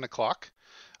is 10 o'clock.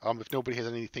 If nobody has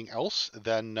anything else,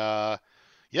 then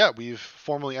we've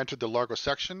formally entered the Largo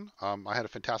section. I had a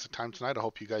fantastic time tonight. I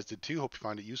hope you guys did too. Hope you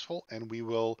find it useful, and we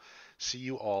will see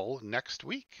you all next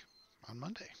week on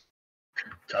Monday.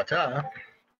 Ta-ta.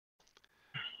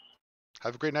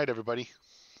 Have a great night, everybody.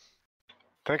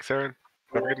 Thanks, Aaron.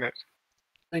 Have a good night.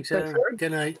 Thanks, Aaron.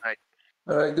 Good night.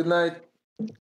 All right, good night.